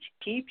body, which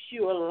keeps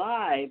you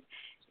alive,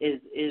 is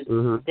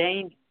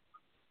dangerous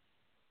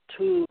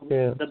to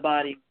the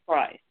body of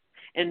Christ.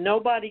 And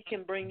nobody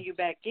can bring you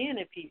back in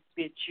if He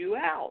spits you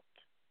out.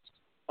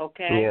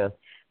 Okay? Yeah.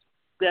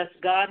 That's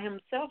God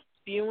Himself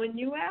spewing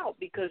you out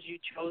because you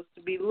chose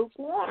to be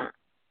lukewarm.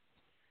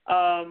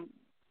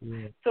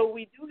 So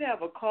we do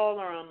have a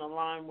caller on the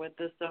line with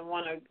us. I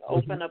want to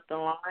open up the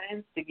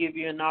lines to give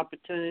you an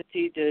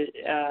opportunity to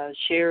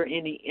share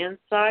any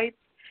insights,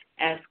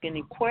 ask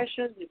any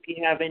questions. If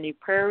you have any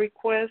prayer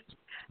requests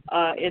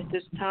at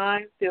this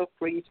time, feel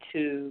free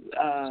to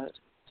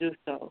do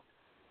so.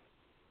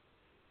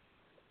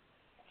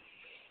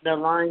 The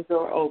lines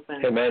are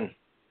open. Amen.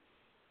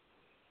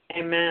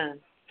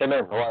 Amen.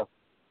 Amen. Hello.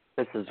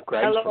 This is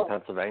Greg from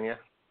Pennsylvania.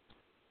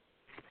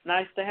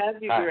 Nice to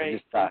have you,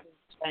 Greg.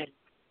 Thanks.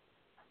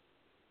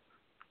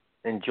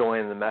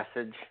 Enjoying the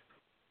message,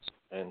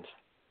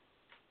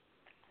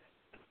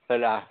 but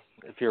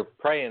if you're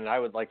praying, I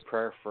would like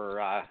prayer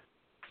for.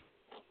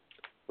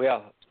 We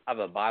have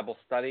a Bible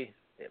study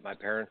at my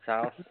parents'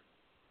 house,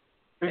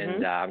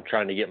 and I'm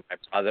trying to get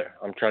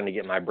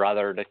my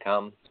brother to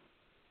come,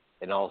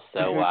 and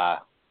also,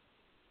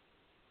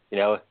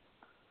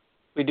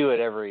 we do it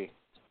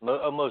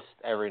almost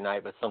every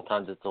night, but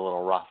sometimes it's a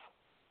little rough.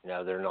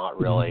 They're not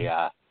really.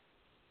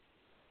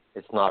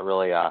 It's not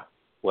really a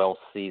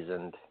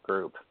well-seasoned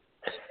group.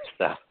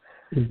 So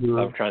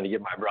I'm trying to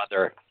get my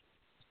brother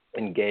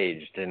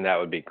engaged, and that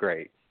would be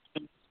great.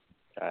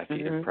 If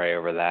you could pray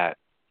over that.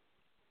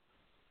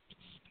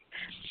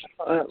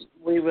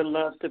 We would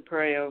love to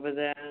pray over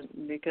that,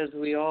 because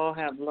we all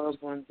have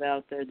loved ones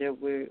out there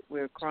that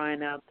we're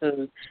crying out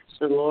to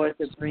the Lord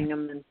to bring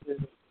them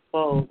into the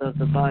fold of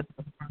the body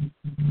of Christ.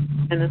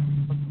 And I'd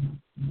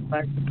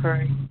like to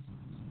pray in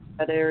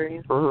that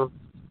area.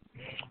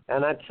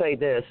 And I'd say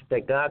this,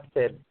 that God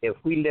said if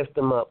we lift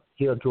Him up,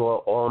 He'll draw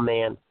all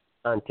men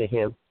unto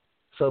Him.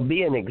 So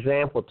be an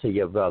example to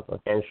your brother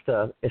and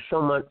stuff. It's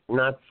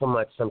not so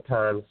much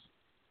sometimes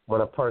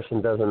when a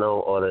person doesn't know,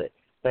 or the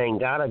thing,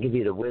 God will give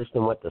you the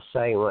wisdom what to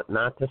say and what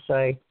not to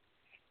say,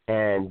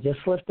 and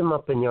just lift them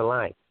up in your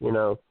life.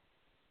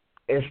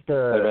 It's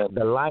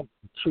the light,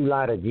 true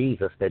light of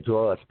Jesus that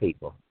draws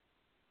people.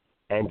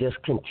 And just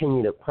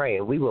continue to pray,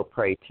 and we will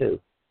pray too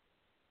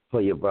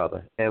for your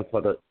brother. And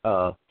for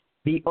the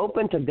be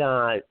open to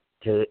God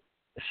to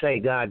say,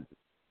 God,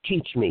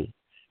 teach me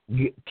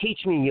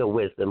your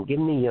wisdom, give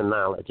me your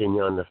knowledge and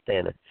your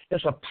understanding.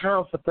 It's a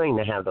powerful thing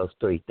to have those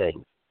three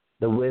things: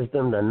 the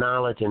wisdom, the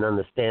knowledge, and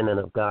understanding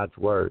of God's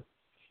word.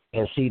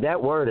 And see,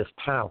 that word is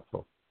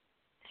powerful.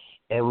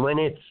 And when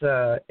it's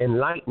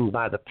enlightened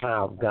by the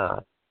power of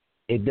God,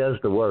 it does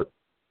the work.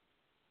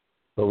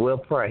 But we'll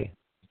pray.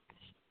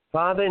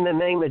 Father, in the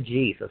name of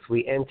Jesus,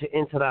 we enter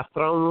into thy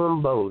throne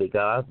room boldly,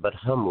 God, but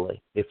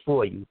humbly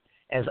before you,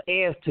 as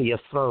heirs to your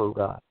throne,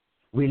 God.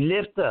 We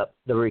lift up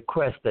the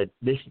request that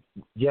this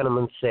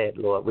gentleman said,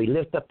 Lord. We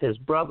lift up his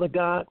brother,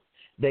 God,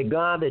 that,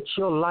 God, that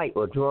your light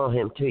will draw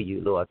him to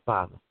you, Lord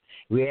Father.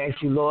 We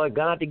ask you, Lord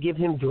God, to give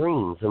him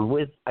dreams and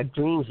with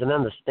dreams and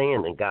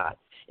understanding, God,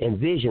 and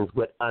visions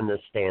with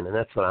understanding.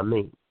 That's what I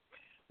mean.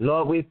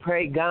 Lord, we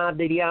pray, God,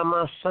 that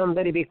my son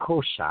that he be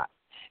koshat.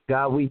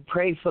 God, we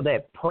pray for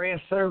that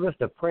prayer service,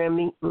 the prayer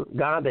meeting,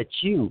 God, that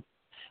you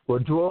will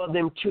draw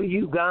them to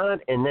you, God,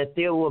 and that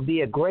there will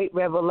be a great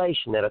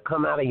revelation that will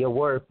come out of your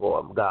word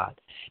for them, God.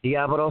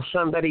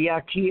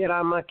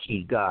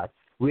 God.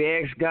 We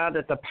ask, God,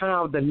 that the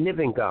power of the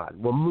living God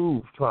will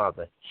move,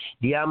 Father.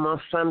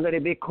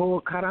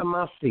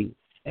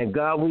 And,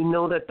 God, we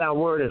know that thy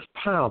word is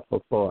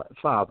powerful,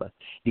 Father.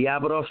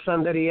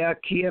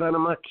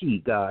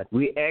 God.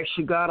 We ask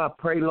you, God, I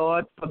pray,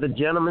 Lord, for the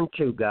gentleman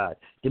too, God,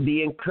 to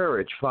be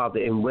encouraged, Father,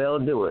 in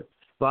well-doing.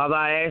 Father,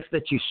 I ask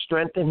that you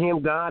strengthen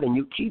him, God, and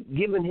you keep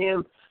giving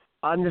him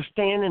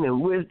understanding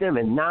and wisdom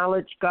and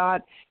knowledge,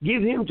 God.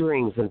 Give him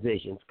dreams and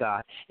visions,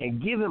 God,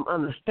 and give him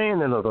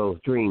understanding of those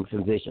dreams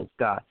and visions,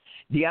 God.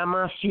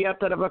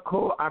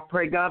 I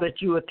pray, God,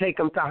 that you will take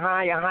him to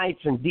higher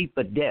heights and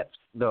deeper depths,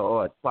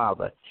 Lord,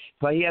 Father.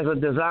 For he has a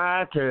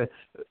desire to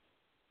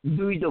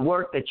do the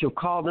work that you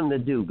called him to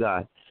do,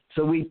 God.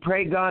 So we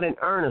pray, God, in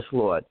earnest,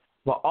 Lord,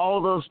 for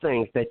all those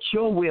things, that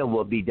your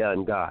will be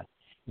done, God.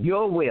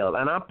 Your will.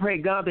 And I pray,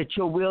 God, that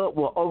your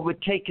will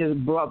overtake his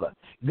brother,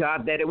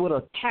 God, that it will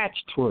attach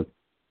to him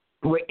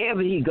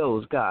wherever he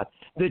goes, God,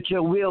 that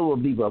your will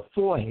be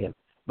before him,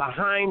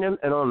 behind him,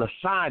 and on the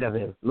side of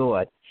him,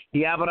 Lord.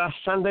 God, I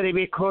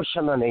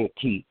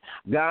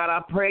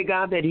pray,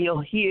 God, that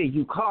he'll hear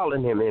you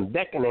calling him and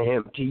beckoning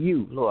him to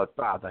you, Lord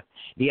Father.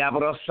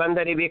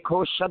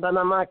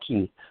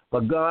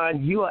 But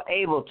God, you are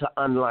able to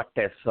unlock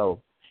that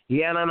soul.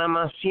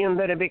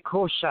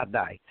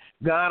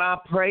 God, I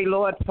pray,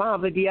 Lord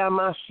Father,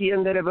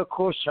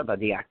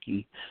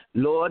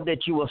 Lord,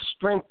 that you will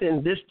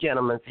strengthen this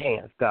gentleman's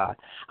hands, God.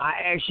 I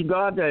ask you,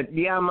 God, that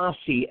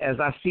as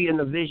I see in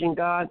the vision,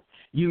 God,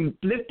 you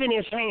lifting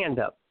his hand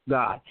up,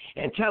 God,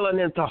 and telling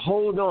him to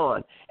hold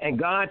on. And,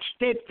 God,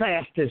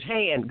 steadfast his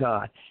hand,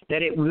 God,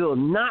 that it will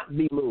not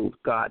be moved,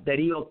 God, that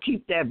he'll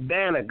keep that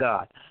banner,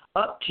 God,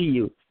 up to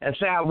you and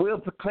say, I will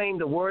proclaim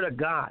the word of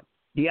God.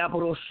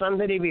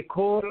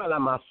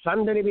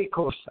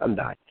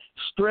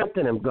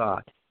 Strengthen him,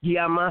 God.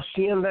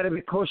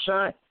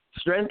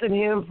 Strengthen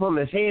him from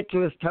his head to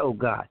his toe,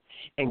 God.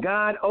 And,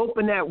 God,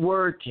 open that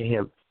word to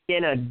him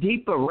in a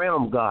deeper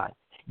realm, God.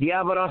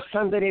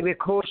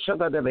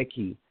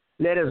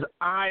 Let his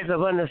eyes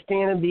of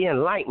understanding be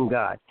enlightened,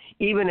 God,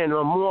 even in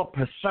a more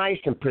precise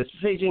and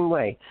precision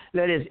way.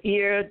 Let his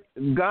ear,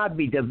 God,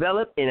 be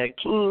developed in a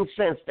keen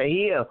sense to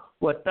hear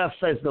what thus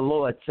says the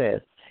Lord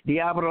says. And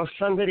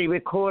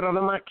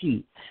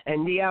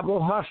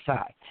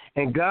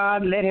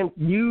God, let him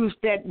use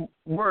that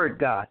word,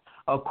 God,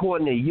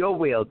 according to your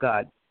will,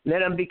 God.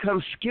 Let him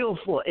become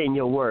skillful in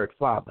your word,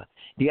 Father.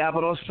 In the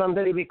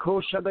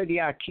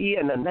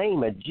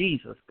name of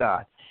Jesus,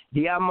 God.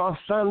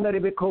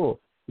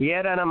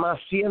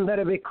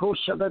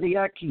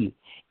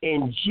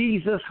 In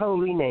Jesus'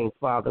 holy name,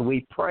 Father,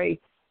 we pray,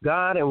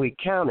 God, and we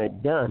count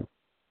it done.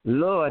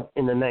 Lord,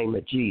 in the name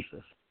of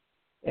Jesus.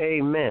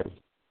 Amen.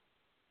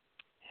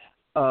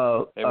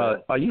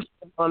 Amen. Are you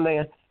still on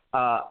there?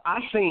 I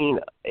seen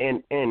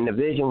in the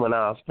vision when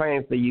I was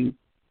praying for you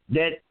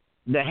that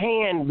the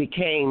hand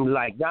became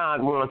like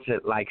God wants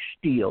it, like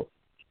steel.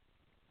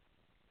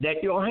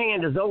 That your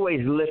hand is always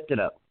lifted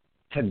up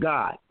to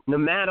God. No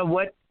matter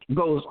what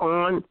goes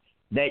on,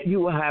 that you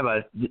will have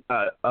a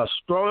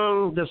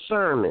strong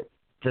discernment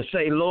to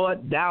say,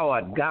 Lord, thou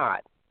art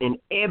God in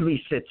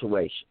every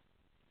situation,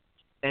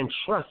 and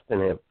trust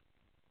in him.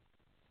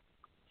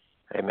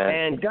 Amen.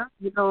 And God,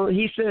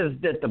 he says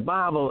that the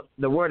Bible,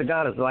 the word of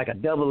God, is like a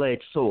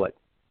double-edged sword,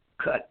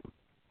 cut.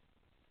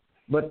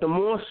 But the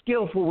more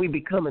skillful we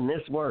become in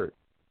this word,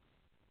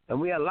 and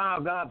we allow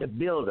God to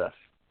build us,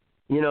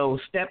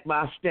 step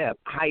by step,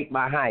 height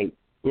by height,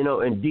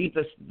 in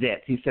deepest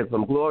depth. He said,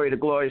 from glory to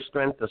glory,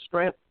 strength to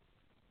strength.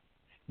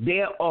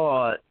 There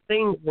are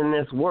things in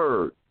this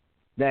word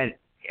that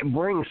it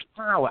brings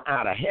power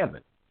out of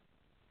heaven,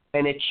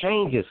 and it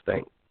changes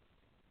things.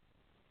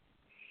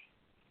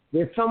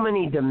 There's so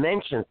many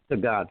dimensions to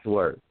God's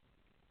word.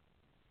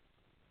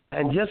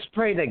 And just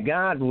pray that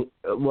God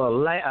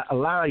will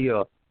allow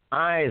your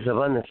eyes of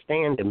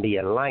understanding to be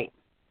enlightened.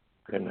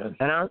 Amen.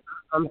 And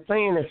I'm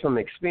saying this from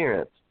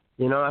experience.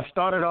 I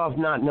started off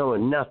not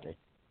knowing nothing,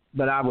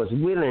 but I was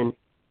willing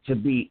to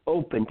be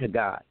open to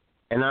God.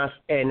 And I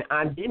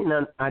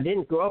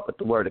didn't grow up with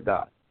the word of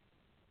God,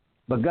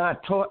 but God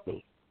taught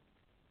me.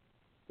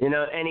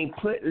 And he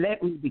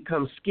let me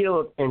become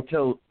skilled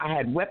until I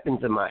had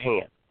weapons in my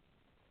hand.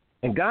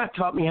 And God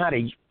taught me how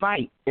to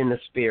fight in the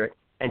spirit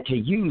and to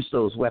use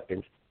those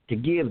weapons to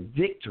give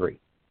victory.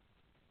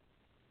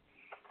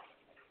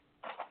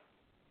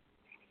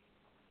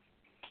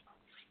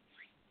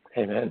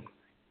 Amen.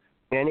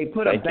 And he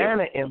put a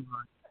banner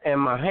in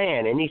my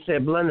hand, and he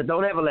said, Belinda,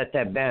 don't ever let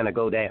that banner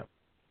go down.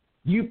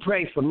 You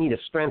pray for me to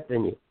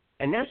strengthen you.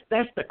 And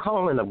that's the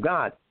calling of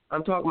God.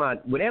 I'm talking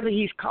about whatever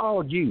he's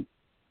called you.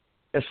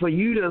 It's for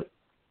you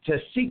to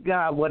seek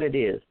God what it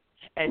is.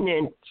 And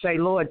then say,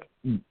 Lord,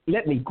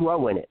 let me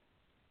grow in it.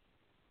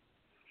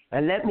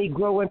 And let me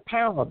grow in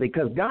power,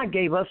 because God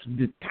gave us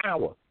the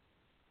power.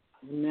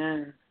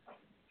 Amen.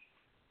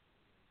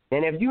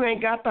 And if you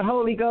ain't got the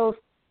Holy Ghost,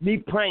 be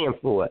praying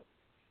for it.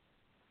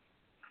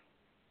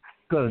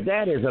 Because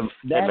that is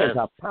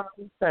a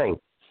powerful thing.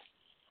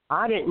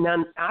 I didn't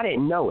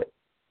know it.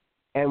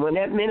 And when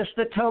that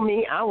minister told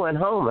me, I went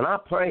home and I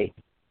prayed.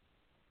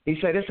 He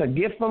said, it's a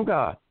gift from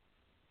God.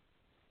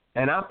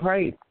 And I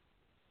prayed.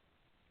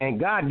 And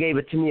God gave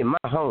it to me in my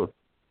home.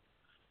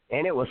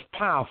 And it was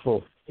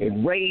powerful.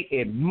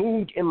 It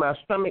moved in my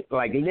stomach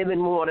like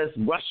living waters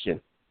rushing.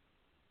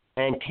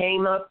 And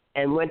came up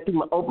and went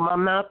through opened my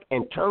mouth,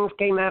 and tongues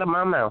came out of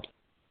my mouth.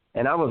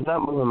 And I was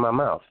not moving my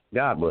mouth.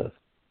 God was.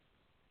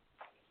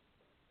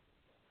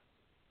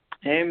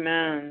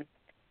 Amen.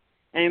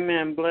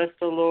 Amen. Bless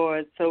the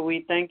Lord. So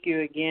we thank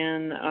you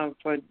again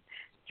for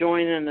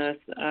joining us,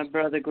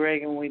 Brother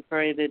Greg, and we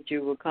pray that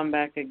you will come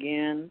back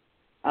again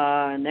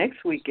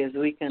next week as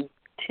we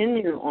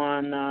continue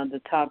on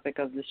the topic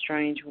of the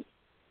strange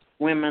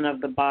women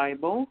of the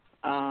Bible.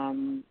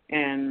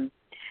 And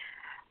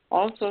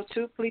also,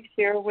 too, please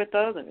share with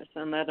others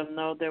and let them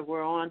know that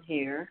we're on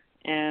here.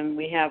 And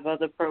we have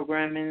other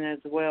programming as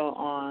well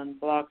on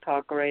Blog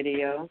Talk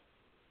Radio,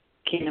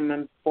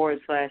 Kingdom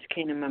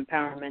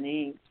Empowerment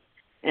Inc.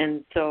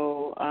 And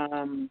so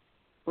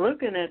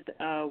looking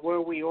at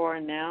where we are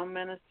now,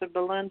 Minister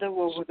Belinda,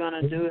 what we're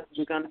going to do is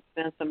we're going to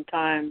spend some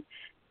time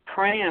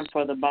praying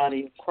for the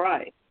body of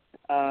Christ.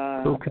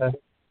 Okay.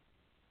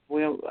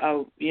 We'll,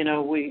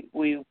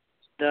 we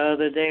the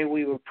other day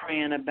we were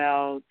praying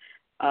about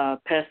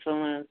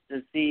pestilence,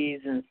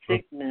 disease, and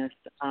sickness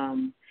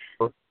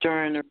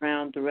stirring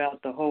around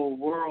throughout the whole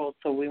world.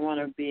 So we want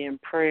to be in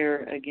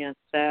prayer against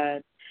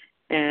that.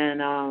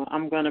 And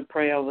I'm going to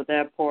pray over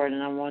that part,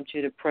 and I want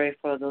you to pray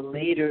for the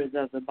leaders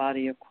of the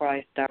body of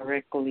Christ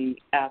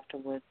directly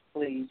afterwards,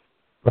 please.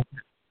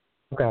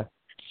 Okay.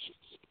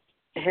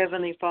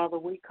 Heavenly Father,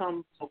 we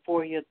come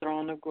before your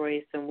throne of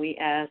grace, and we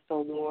ask,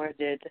 oh Lord,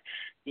 that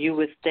you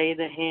would stay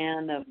the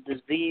hand of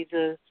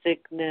diseases,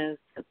 sickness,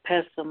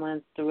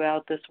 pestilence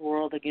throughout this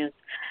world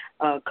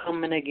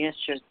coming against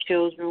your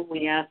children.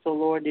 We ask, oh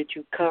Lord, that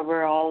you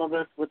cover all of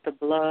us with the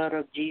blood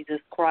of Jesus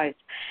Christ,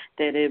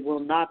 that it will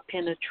not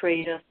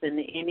penetrate us in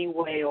any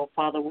way. Oh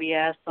Father, we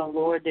ask, oh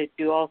Lord, that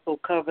you also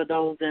cover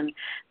those in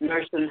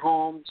nursing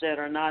homes that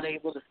are not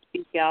able to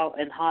speak out,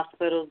 and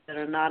hospitals that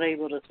are not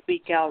able to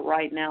speak out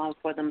right now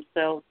for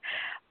themselves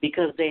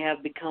because they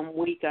have become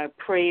weak. I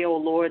pray, oh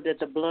Lord, that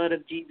the blood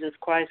of Jesus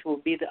Christ will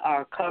be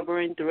our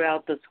covering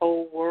throughout this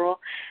whole world.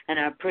 And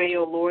I pray,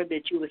 oh Lord,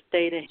 that you would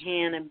stay the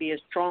hand and be a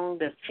strong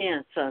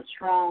defense, a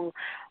strong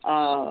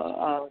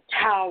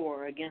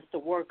tower against the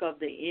work of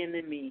the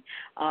enemy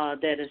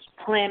that is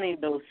planting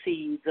those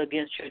seeds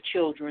against your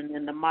children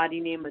in the mighty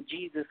name of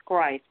Jesus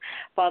Christ.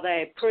 Father,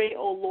 I pray,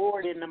 oh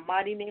Lord, in the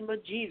mighty name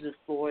of Jesus,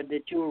 Lord,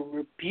 that you will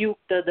rebuke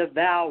the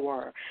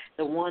devourer,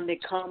 the one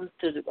that comes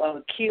to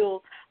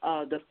kill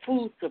the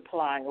food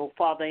supply, oh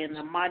Father, in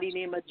the mighty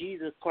name of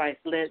Jesus Christ.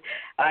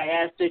 I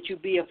ask that you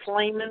be a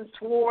flaming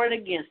sword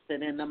against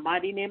it in the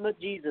mighty name of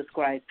Jesus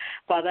Christ.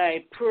 Father,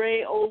 I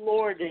pray, oh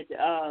Lord,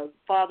 that,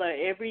 Father,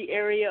 every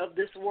area of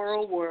this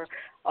world where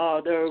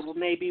there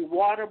may be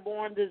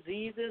waterborne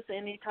diseases,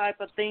 any type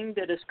of thing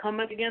that is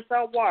coming against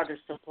our water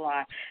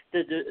supply,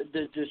 to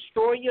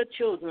destroy your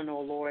children,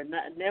 oh Lord.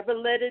 Never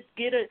let it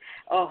get a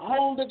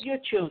hold of your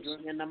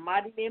children in the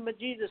mighty name of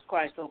Jesus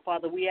Christ. Oh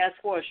Father, we ask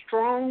for a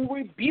strong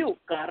rebuke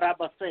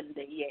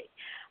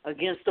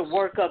against the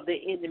work of the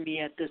enemy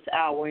at this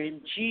hour.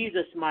 In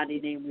Jesus' mighty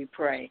name we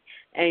pray.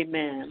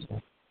 Amen.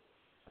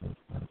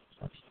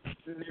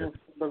 Minister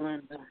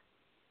Belinda.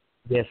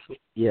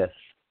 Yes.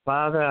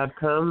 Father, I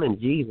come in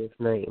Jesus'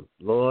 name,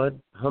 Lord,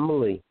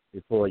 humbly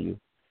before you.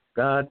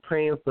 God,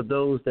 praying for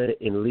those that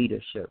are in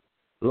leadership.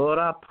 Lord,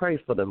 I pray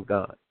for them,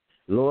 God.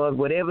 Lord,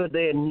 whatever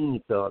their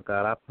needs are,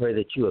 God, I pray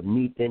that you will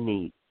meet their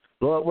needs.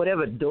 Lord,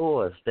 whatever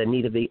doors that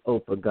need to be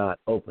open, God,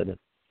 open them.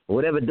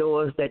 Whatever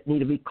doors that need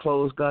to be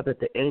closed, God, that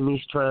the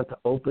enemy's trying to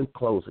open,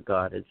 close it,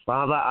 God. And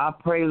Father, I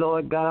pray,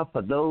 Lord God,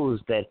 for those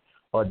that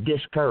are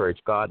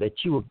discouraged, God, that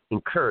you will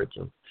encourage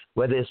them,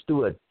 whether it's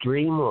through a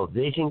dream or a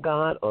vision,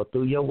 God, or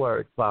through your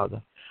word,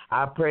 Father.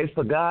 I pray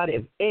for, God,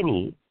 if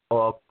any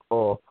are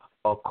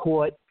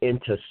caught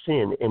into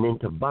sin and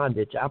into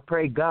bondage, I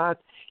pray, God,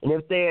 and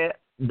if they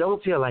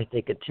don't feel like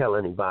they could tell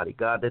anybody,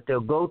 God, that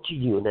they'll go to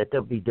you and that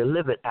they'll be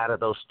delivered out of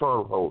those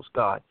strongholds,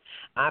 God.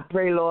 I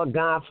pray, Lord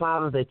God,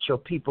 Father, that your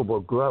people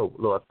will grow,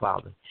 Lord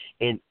Father,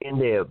 in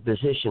their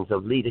positions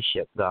of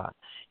leadership, God.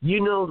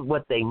 You know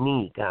what they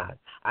need, God.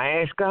 I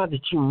ask, God,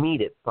 that you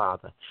meet it,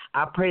 Father.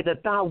 I pray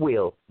that thy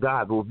will,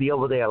 God, will be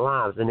over their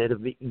lives and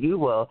that you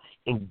will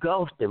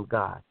engulf them,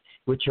 God,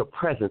 with your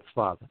presence,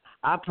 Father.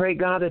 I pray,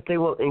 God, that they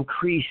will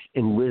increase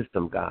in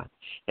wisdom, God.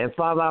 And,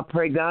 Father, I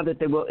pray, God, that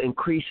they will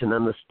increase in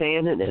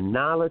understanding and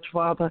knowledge,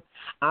 Father.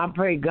 I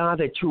pray, God,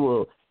 that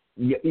you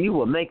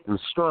will make them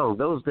strong.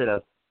 Those that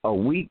are are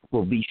weak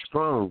will be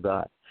strong,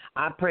 God.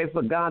 I pray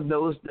for, God,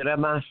 those that are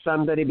my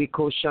son, that it be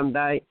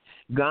Koshandai,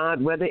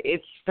 God, whether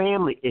it's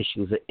family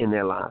issues in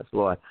their lives,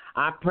 Lord.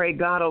 I pray,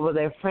 God, over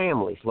their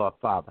families, Lord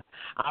Father.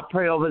 I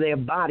pray over their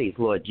bodies,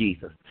 Lord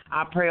Jesus.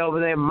 I pray over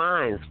their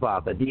minds,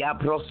 Father.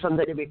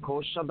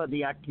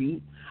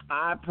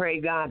 I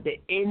pray, God, that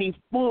any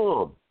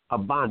form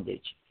of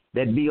bondage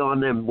that be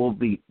on them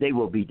they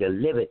will be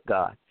delivered,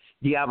 God.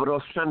 God,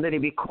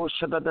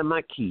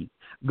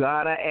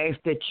 I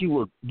ask that you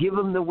will give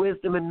them the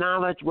wisdom and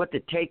knowledge what to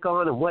take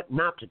on and what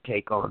not to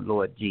take on,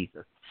 Lord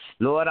Jesus.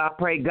 Lord, I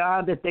pray,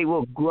 God, that they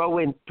will grow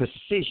in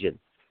precision,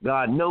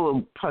 God,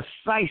 knowing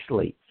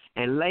precisely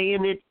and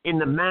laying it in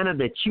the manner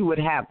that you would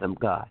have them,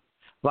 God.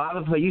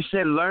 Father, for you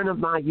said, learn of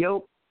my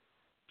yoke,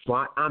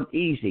 so I'm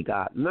easy,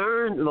 God.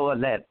 Learn,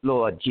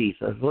 Lord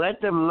Jesus.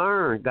 Let them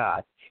learn,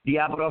 God.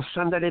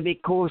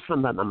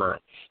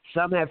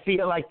 Some have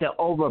feel like they're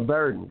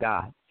overburdened,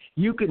 God.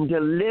 You can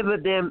deliver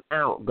them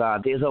out,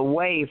 God. There's a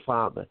way,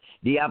 Father.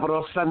 And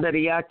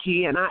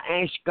I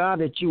ask, God,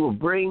 that you will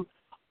bring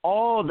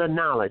all the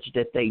knowledge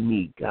that they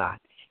need, God.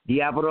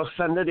 I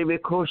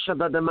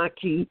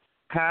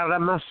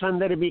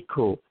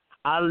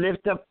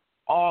lift up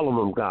all of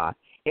them, God.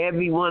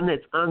 Everyone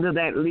that's under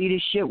that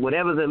leadership,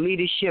 whatever the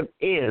leadership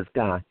is,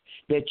 God,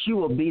 that you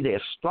will be their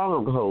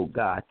stronghold,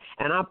 God.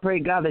 And I pray,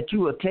 God, that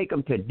you will take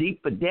them to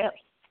deeper depths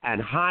and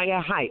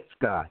higher heights,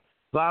 God.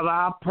 Father,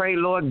 I pray,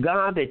 Lord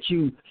God, that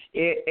you,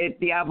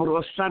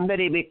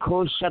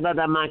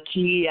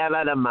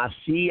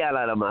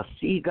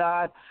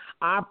 God,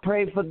 I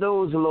pray for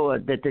those,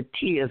 Lord, that the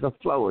tears are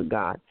flowing,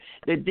 God,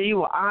 that you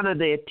will honor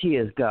their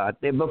tears, God.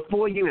 They're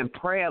before you in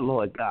prayer,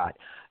 Lord God.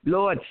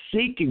 Lord,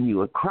 seeking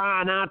you and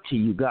crying out to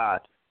you,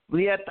 God, for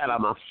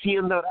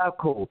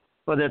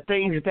the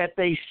things that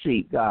they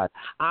seek, God.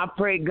 I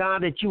pray,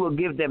 God, that you will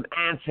give them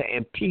answer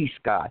and peace,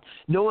 God,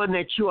 knowing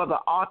that you are the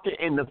author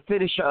and the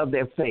finisher of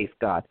their faith,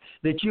 God,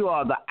 that you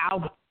are the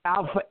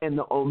Alpha and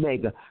the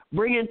Omega.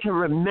 Bring into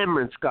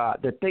remembrance, God,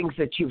 the things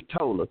that you've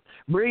told us.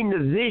 Bring the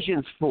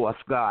visions forth,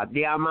 God,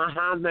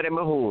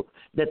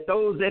 that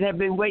those that have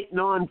been waiting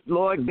on,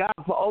 Lord God,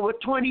 for over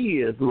 20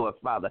 years, Lord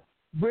Father,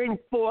 bring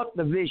forth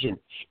the vision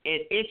in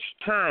its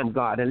time,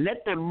 God, and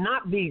let them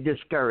not be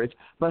discouraged,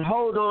 but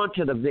hold on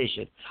to the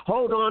vision.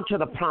 Hold on to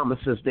the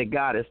promises that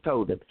God has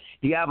told them.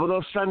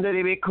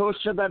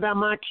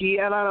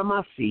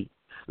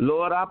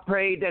 Lord, I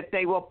pray that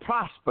they will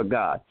prosper,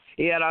 God.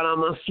 And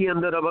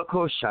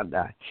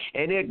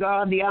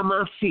God,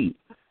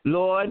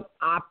 Lord,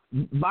 I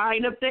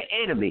bind up the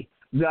enemy.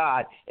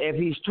 God, if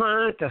he's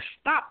trying to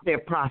stop their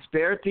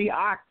prosperity,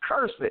 I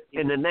curse it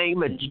in the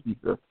name of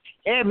Jesus.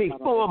 Every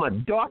form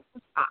of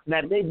darkness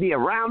that may be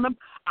around them,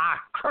 I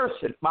curse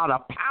it by the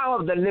power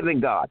of the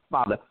living God,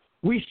 Father.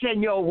 We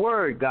send your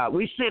word, God.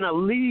 We send a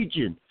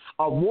legion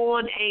of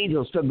warring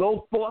angels to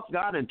go forth,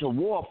 God, and to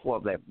war for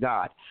them,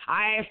 God.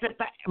 I ask that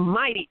the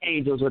mighty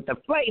angels with the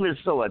flaming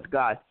swords,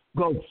 God,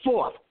 go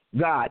forth,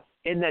 God,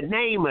 in the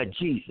name of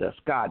Jesus,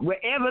 God,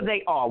 wherever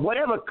they are,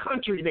 whatever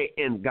country they're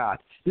in, God,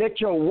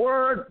 let your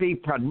word be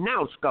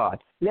pronounced,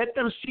 God. Let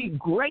them see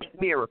great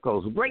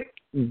miracles, great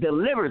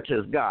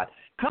deliverances, God,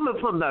 coming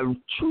from the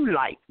true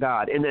light,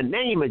 God, in the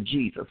name of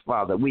Jesus,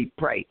 Father, we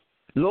pray.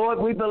 Lord,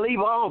 we believe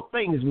all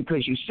things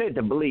because you said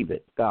to believe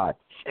it, God,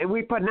 and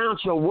we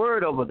pronounce your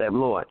word over them,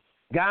 Lord.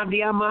 God,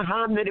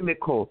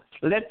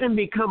 let them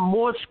become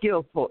more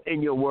skillful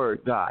in your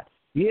word, God.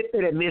 Let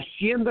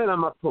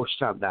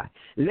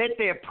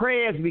their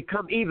prayers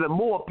become even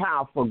more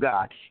powerful,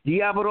 God.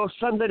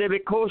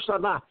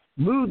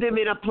 Move them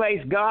in a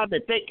place, God,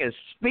 that they can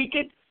speak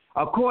it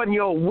according to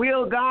your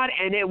will, God,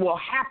 and it will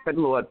happen,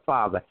 Lord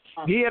Father.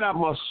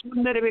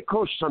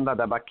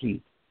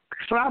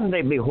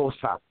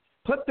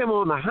 Put them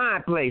on the high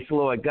place,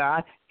 Lord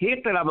God,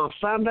 and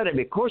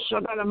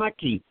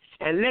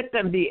let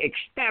them be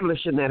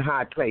established in that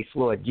high place,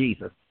 Lord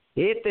Jesus.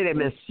 And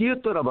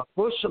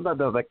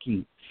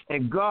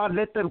God,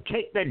 let them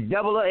take that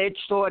double-edged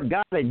sword,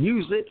 God, and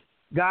use it,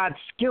 God,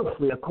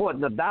 skillfully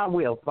according to thy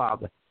will,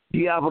 Father.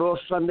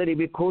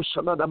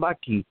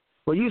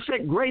 For you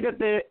said greater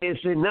there is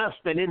in us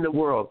than in the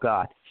world,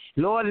 God.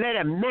 Lord, let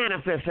it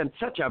manifest in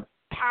such a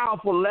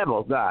powerful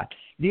level, God.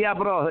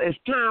 It's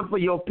time for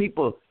your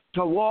people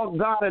to walk,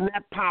 God, in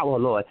that power,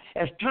 Lord.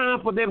 It's time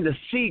for them to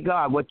see,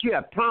 God, what you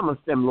have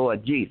promised them,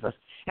 Lord Jesus.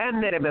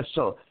 And let it be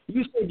so.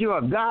 You said you are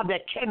a God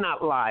that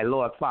cannot lie,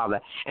 Lord Father.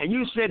 And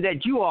you said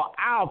that you are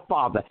our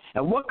Father.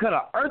 And what could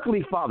an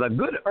earthly father,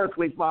 good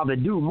earthly father,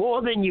 do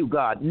more than you,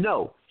 God?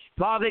 No.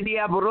 Father,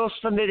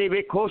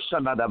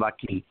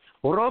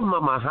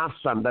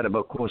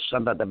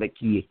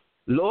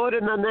 Lord,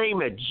 in the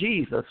name of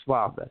Jesus,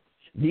 Father,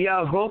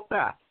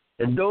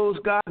 and those,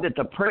 God, that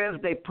the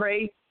prayers they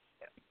pray,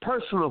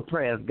 personal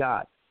prayers,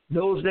 God,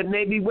 those that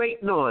may be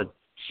waiting on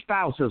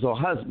spouses or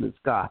husbands,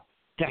 God,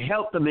 to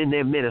help them in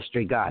their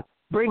ministry, God.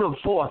 Bring them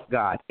forth,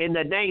 God, in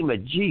the name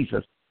of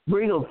Jesus.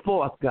 Bring them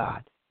forth,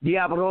 God.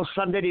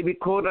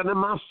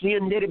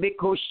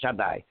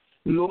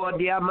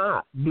 Lord,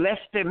 bless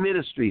their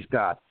ministries,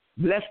 God.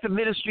 Bless the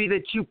ministry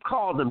that you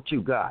called them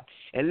to, God.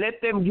 And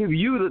let them give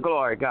you the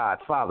glory, God,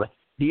 Father.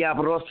 And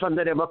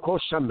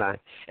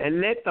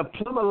let the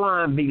plumber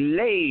line be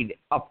laid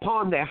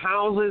upon their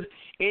houses,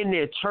 in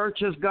their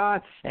churches,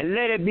 God. And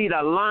let it be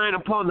the line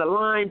upon the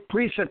line,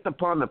 precept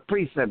upon the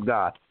precept,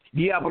 God.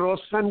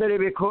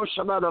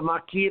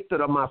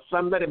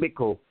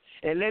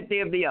 And let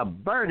there be a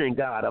burning,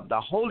 God, of the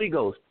Holy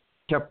Ghost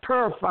to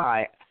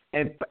purify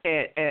and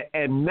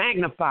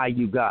magnify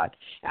you, God.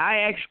 I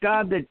ask,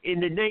 God, that in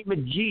the name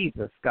of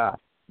Jesus, God,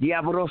 in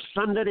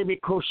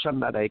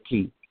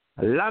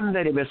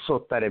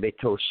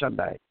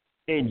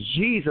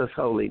Jesus'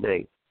 holy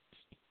name,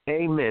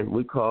 amen.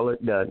 We call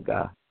it done,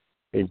 God.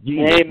 In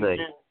Jesus' name.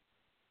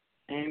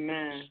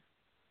 Amen.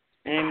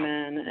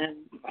 Amen.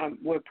 And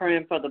we're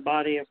praying for the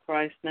body of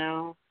Christ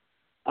now.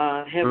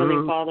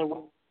 Heavenly Father,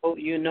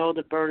 you know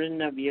the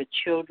burden of your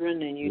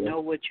children, and you know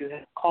what you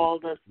have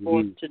called us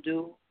forth to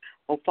do.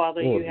 Oh,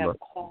 Father, you have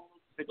called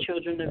your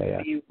children to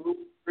be rulers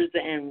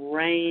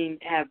and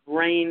have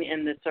reign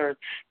in this earth.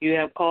 You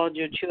have called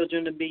your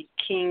children to be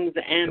kings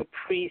and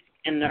priests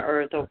in the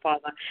earth, oh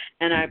Father.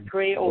 And I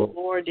pray, oh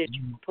Lord, that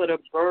you put a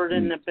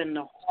burden up in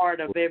the heart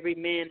of every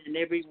man and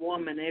every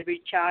woman,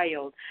 every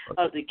child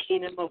of the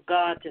kingdom of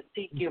God to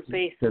seek your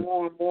face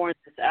more and more in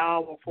this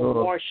hour for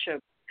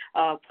worship.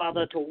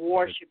 Father, to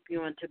worship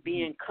you and to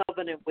be in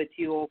covenant with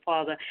you, oh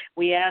Father.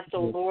 We ask,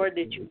 oh Lord,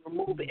 that you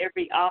remove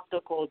every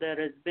obstacle that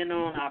has been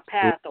on our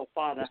path, oh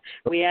Father.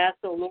 We ask,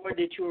 oh Lord,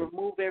 that you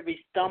remove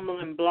every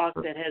stumbling block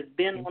that has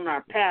been on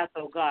our path,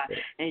 oh God.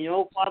 And,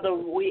 oh Father,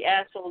 we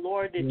ask, oh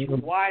Lord, that you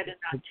widen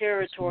our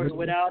territory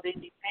without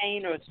any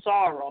pain or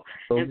sorrow.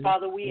 And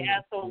Father, we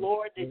ask, oh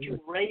Lord, that you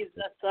raise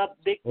us up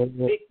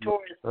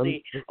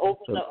victoriously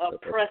over the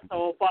oppressor,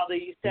 oh Father.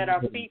 You said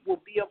our feet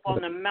will be up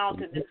on the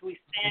mountain as we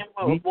stand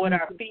with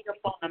our feet up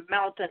on the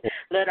mountain.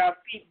 Let our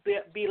feet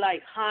be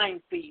like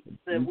hind feet,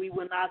 that we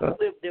will not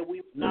slip, that we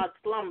will not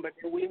slumber,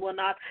 that we will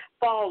not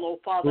fall, oh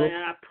Father.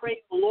 And I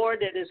pray, Lord,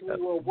 that as we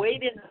were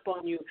waiting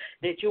upon you,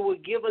 that you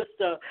would give us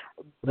the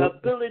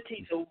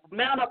ability to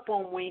mount up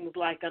on wings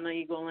like an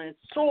eagle and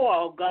soar,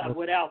 oh God,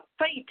 without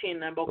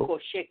fainting.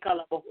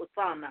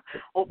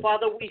 Oh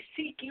Father, we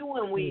seek you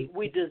and we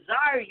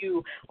desire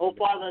you, oh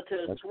Father,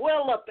 to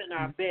swell up in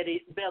our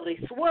belly,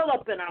 swell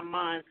up in our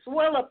mind,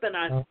 swell up in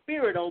our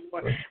spirit, oh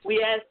Lord.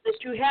 We ask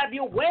that you have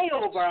your way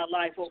over our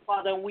life, oh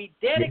Father, and we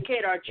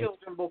dedicate our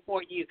children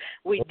before you.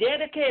 We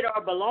dedicate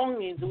our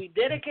belongings. We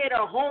dedicate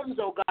our homes,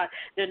 oh God,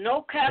 that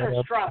no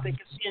catastrophic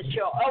event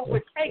shall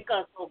overtake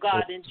us, oh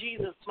God, in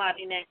Jesus'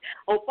 mighty name.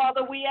 Oh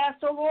Father, we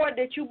ask, oh Lord,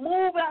 that you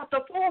move out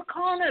the four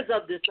corners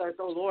of this earth,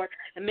 oh Lord,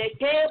 and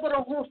make able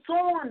to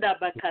husonda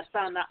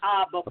bakasana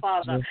Abba,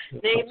 Father.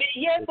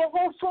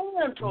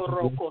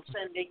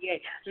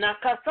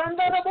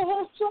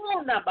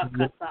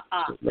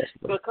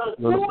 Because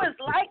who is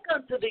like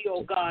unto thee,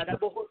 O God?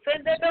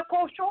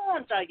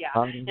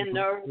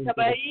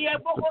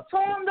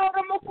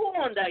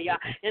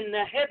 In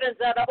the heavens,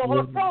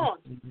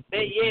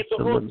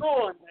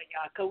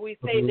 because we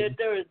say that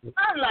there is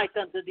none like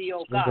unto thee,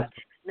 O God.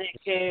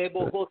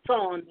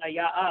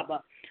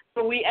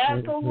 So we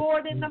ask, O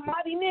Lord, in the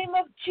mighty name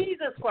of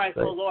Jesus Christ,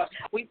 O Lord,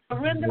 we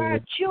surrender our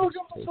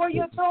children before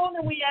your throne,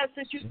 and we ask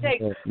that you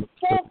take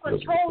full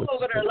control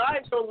over their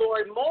lives, O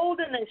Lord,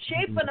 molding and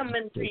shaping them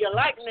into your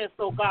likeness,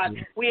 O God.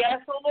 We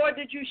ask, O Lord,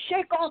 that you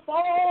shake off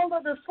all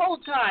of the soul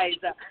ties,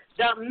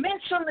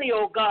 dimensionally,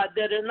 O God,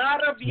 that are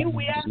not of you.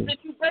 We ask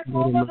that you break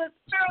all of the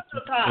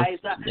spiritual ties,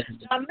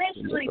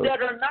 dimensionally,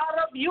 that are not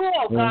of you,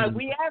 O God.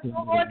 We ask,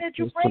 O Lord, that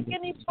you break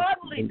any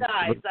bodily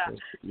ties.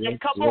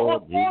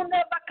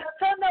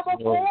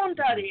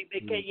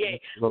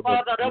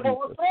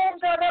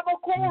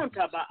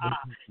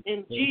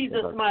 In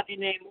Jesus' mighty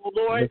name, O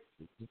Lord.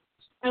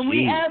 And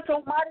we ask,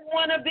 Almighty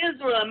One of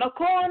Israel,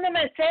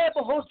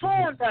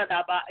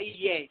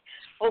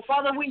 oh,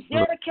 Father, we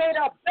dedicate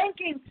our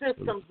banking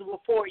systems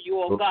before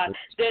you, oh God.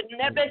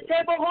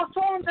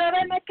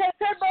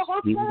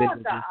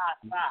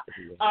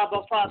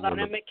 Abba, Father,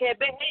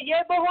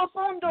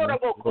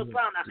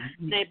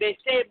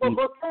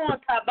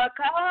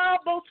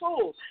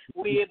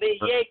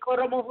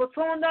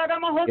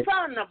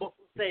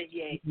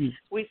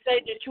 we say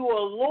that you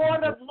are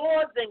Lord of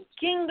Lords and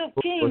King of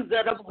Kings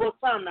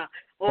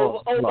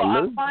over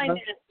our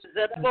finances.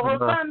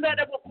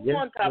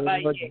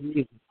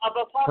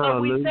 Abba, Father,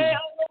 we say,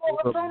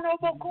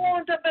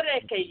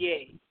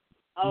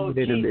 oh,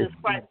 Jesus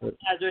Christ of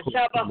Nazareth,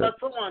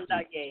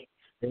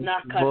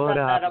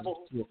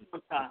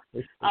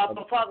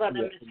 Abba, Father,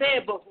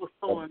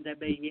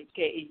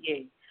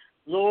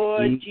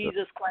 Lord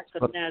Jesus Christ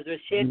of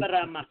Nazareth,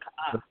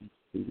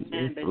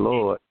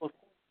 Lord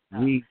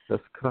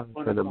Jesus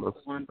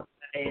Christ.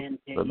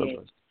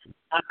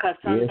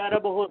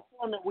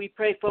 We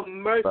pray for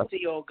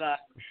mercy, oh God,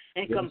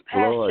 and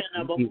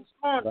compassion.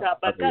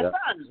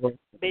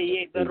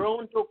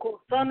 Those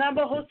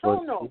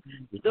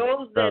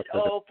that,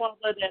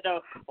 Father, that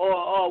are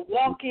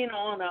walking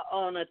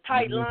on a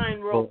tight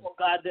line rope, oh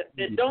God,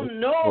 that don't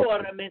know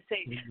what I may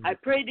say. I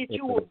pray that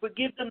you will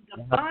give them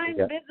divine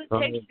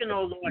visitation,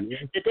 oh Lord,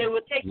 that they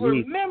will take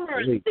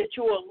remembrance that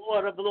you are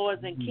Lord of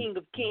Lords and King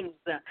of Kings.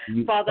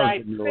 Father, I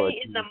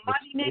pray in the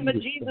mighty name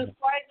of Jesus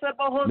Christ,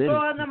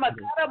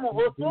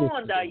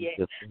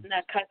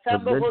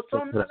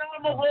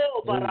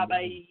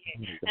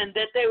 and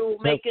that they will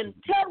make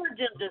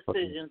intelligent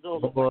decisions, oh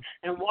Lord,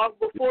 and walk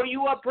before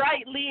you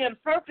uprightly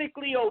and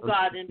perfectly, oh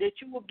God, and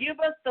that you will give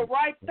us the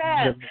right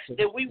path,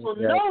 that we will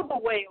know the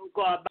way, oh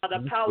God, by the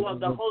power of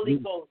the Holy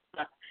Ghost.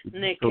 That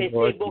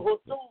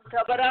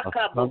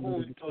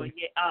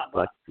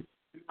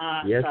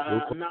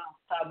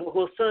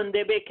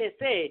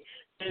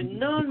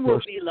none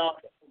will be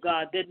lost, oh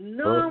God, that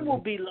none will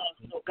be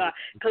lost, oh God,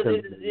 because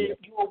it is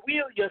your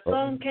will. Your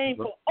Son came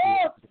for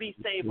all to be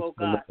saved, oh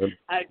God.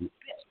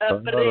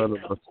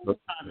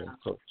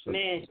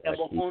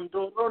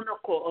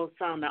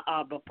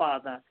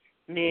 Father.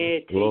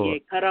 This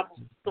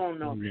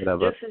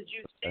is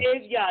you,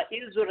 Savior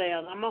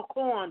Israel.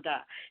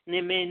 Amakonda.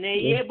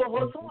 Nemene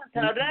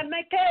yebohosonta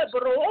remeke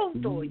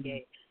bronto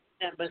ye.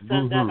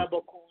 Nebasanda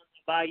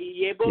I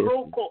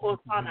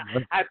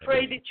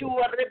pray that you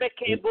are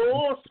Rebecca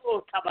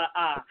Boso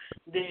Tabaa.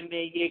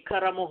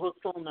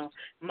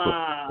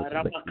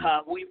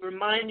 We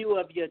remind you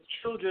of your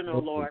children, O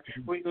Lord.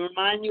 We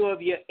remind you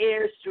of your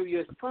heirs through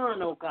your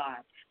Son, O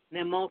God.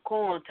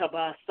 Nemokon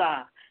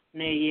Tabasa.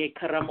 That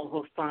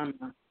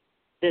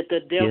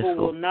the devil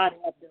will not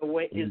have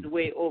his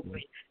way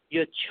over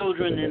your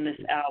children in this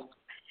hour.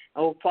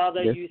 Oh,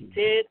 Father, you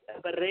said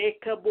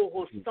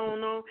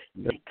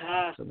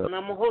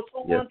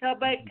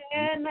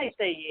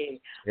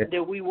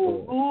that we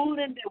will rule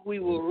and that we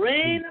will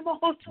reign.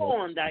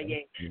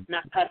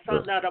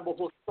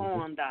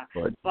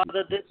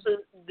 Father, this is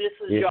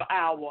your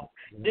hour.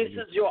 This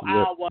is your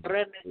hour.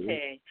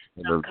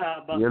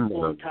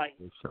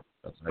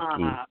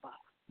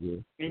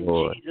 In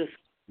Jesus'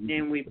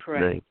 name we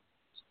pray.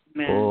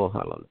 Amen. Oh,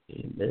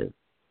 hallelujah.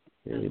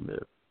 Amen.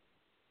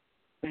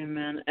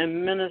 Amen.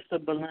 And Minister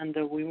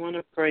Belinda, we want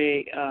to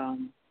pray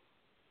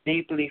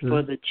deeply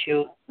for the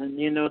children.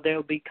 You know,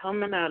 they'll be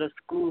coming out of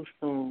school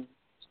soon.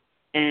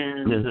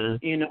 And,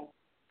 you know,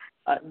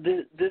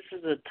 this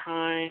is a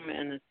time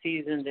and a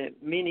season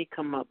that many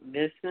come up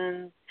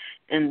missing.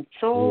 And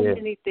so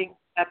many things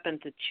happen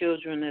to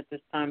children at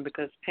this time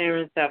because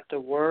parents have to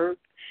work.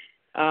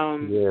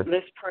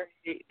 Let's pray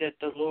that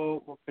the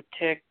Lord will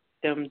protect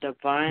them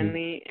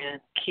divinely and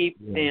keep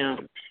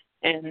them,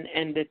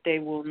 and that they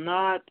will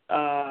not,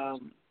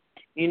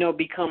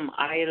 become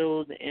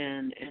idled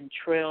and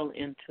trail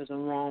into the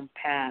wrong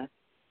path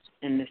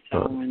in this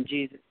hour in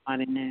Jesus'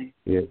 mighty name.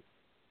 Yes.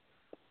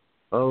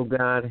 Oh,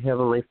 God,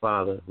 Heavenly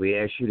Father, we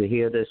ask you to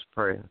hear this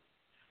prayer.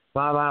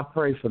 Father, I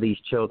pray for these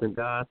children,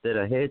 God, that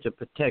a hedge of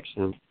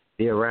protection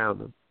be around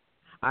them.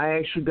 I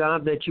ask you,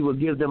 God, that you will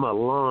give them an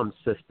alarm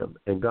system,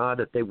 and, God,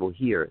 that they will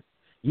hear it.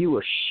 You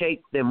will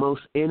shake their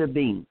most inner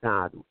being,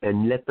 God,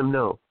 and let them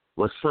know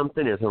when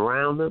something is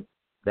around them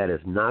that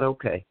is not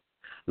okay.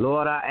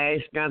 Lord, I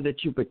ask, God,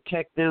 that you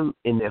protect them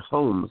in their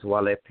homes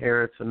while their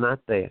parents are not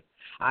there.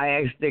 I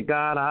ask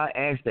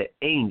that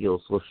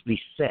angels will be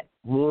set,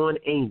 warring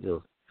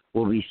angels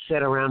will be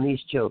set around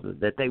these children,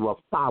 that they will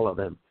follow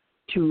them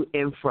to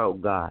and fro,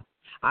 God.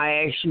 I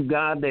ask you,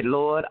 God, that,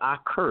 Lord, I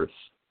curse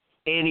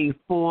any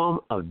form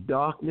of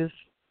darkness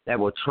that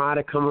will try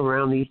to come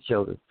around these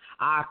children.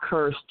 I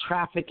curse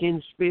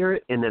trafficking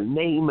spirit in the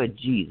name of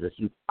Jesus,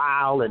 you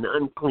foul and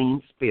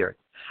unclean spirit.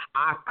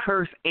 I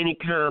curse any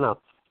kind of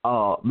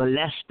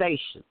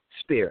molestation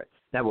spirit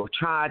that will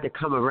try to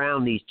come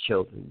around these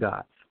children,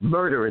 God.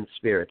 Murdering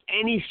spirit.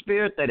 Any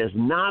spirit that is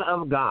not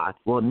of God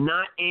will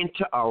not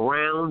enter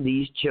around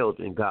these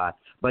children, God.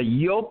 But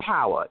your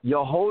power,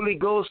 your Holy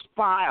Ghost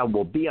fire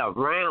will be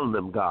around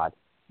them, God.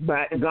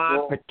 But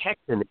God,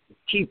 protecting them,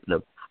 keep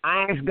them.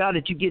 I ask, God,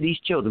 that you give these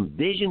children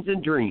visions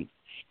and dreams.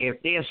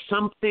 If there's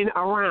something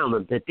around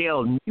them, that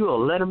you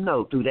will let them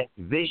know through that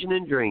vision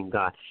and dream,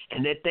 God,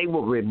 and that they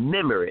will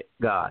remember it,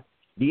 God.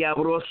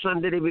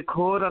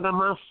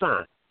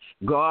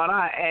 God,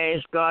 I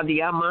ask, God,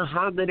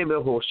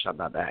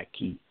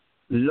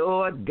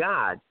 Lord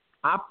God,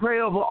 I pray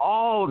over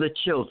all the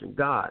children,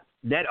 God,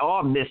 that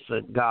are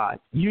missing, God.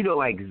 You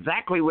know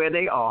exactly where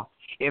they are.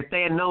 If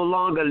they are no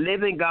longer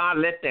living, God,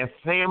 let their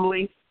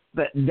family,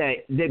 but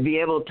they be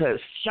able to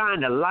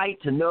shine the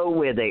light to know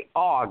where they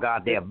are,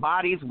 God, their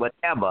bodies,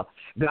 whatever,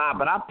 God.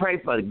 But I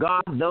pray for,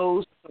 God,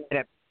 those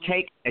that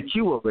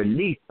you will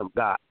release them,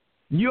 God.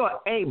 You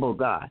are able,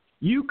 God.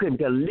 You can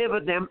deliver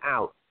them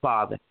out,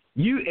 Father.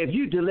 If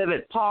you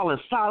delivered Paul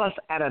and Silas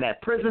out of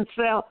that prison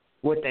cell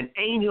with an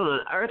angel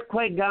and an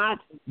earthquake, God,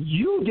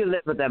 you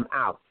deliver them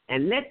out.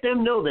 And let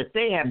them know that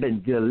they have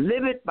been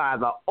delivered by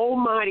the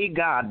Almighty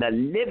God. The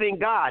living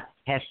God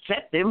has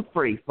set them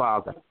free,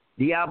 Father.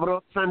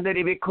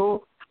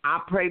 I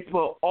pray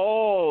for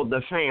all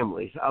the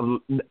families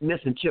of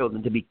missing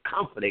children to be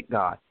comforted,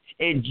 God.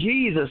 In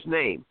Jesus'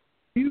 name,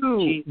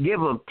 you give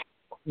them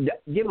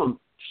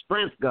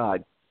strength,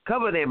 God.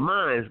 Cover their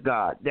minds,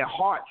 God, their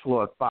hearts,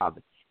 Lord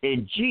Father.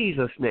 In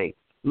Jesus' name.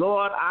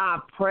 Lord, I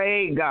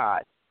pray,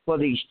 God, for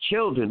these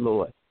children,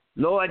 Lord.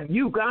 Lord,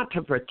 you got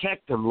to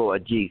protect them,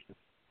 Lord Jesus.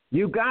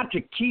 You got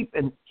to keep,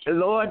 and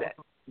Lord,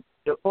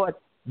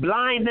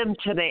 blind them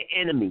to their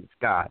enemies,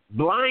 God.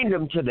 Blind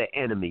them to their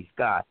enemies,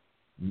 God.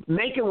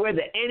 Make it where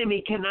the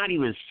enemy cannot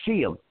even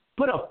see them.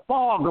 Put a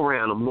fog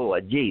around them,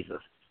 Lord Jesus.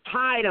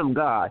 Hide them,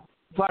 God.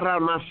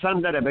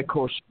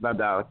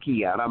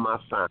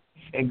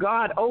 And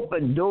God,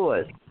 open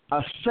doors,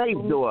 a safe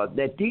door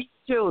that these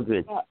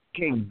children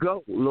can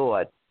go,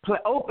 Lord.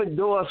 Open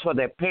doors for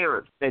their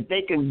parents that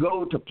they can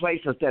go to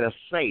places that are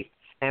safe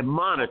and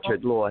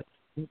monitored, Lord.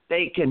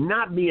 They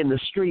cannot be in the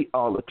street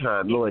all the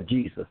time, Lord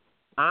Jesus.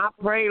 I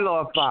pray,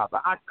 Lord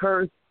Father, I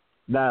curse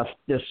the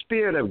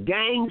spirit of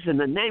gangs in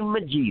the name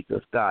of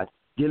Jesus, God.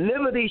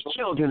 Deliver these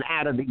children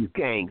out of these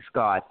gangs,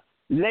 God.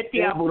 Let the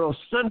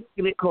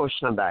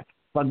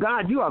For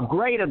God, you are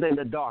greater than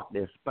the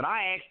darkness. But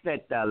I ask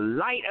that the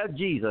light of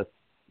Jesus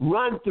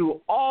run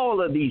through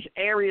all of these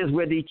areas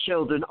where these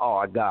children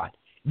are, God.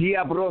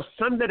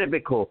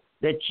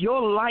 That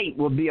your light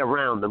will be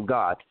around them,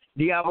 God.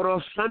 And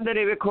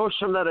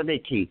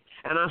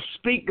I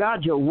speak,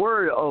 God, your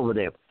word over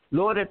them.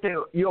 Lord, that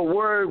your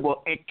word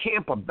will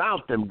encamp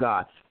about them,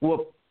 God,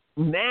 will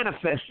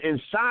manifest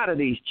inside of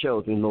these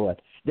children,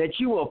 Lord, that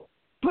you will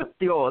put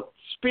your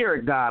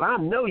spirit, God. I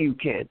know you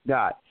can,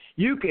 God.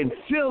 You can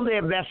fill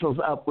their vessels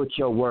up with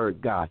your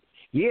word, God.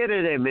 In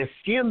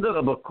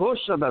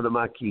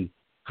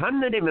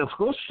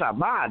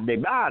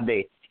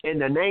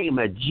the name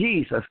of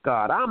Jesus,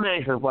 God, I'm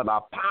asking for the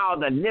power of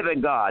the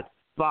living God,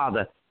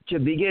 Father, to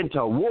begin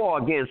to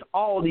war against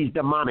all these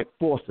demonic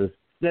forces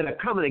that are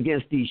coming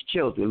against these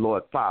children,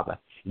 Lord Father.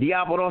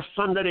 God,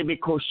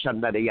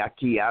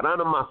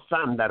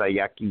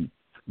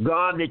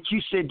 that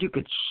you said you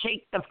could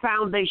shake the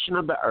foundation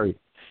of the earth.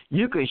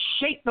 You can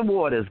shake the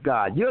waters,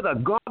 God. You're the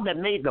God that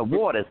made the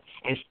waters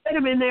and set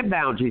them in their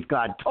boundaries,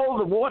 God.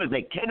 Told the waters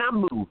they cannot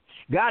move.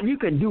 God, you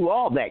can do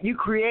all that. You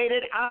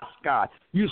created us, God. You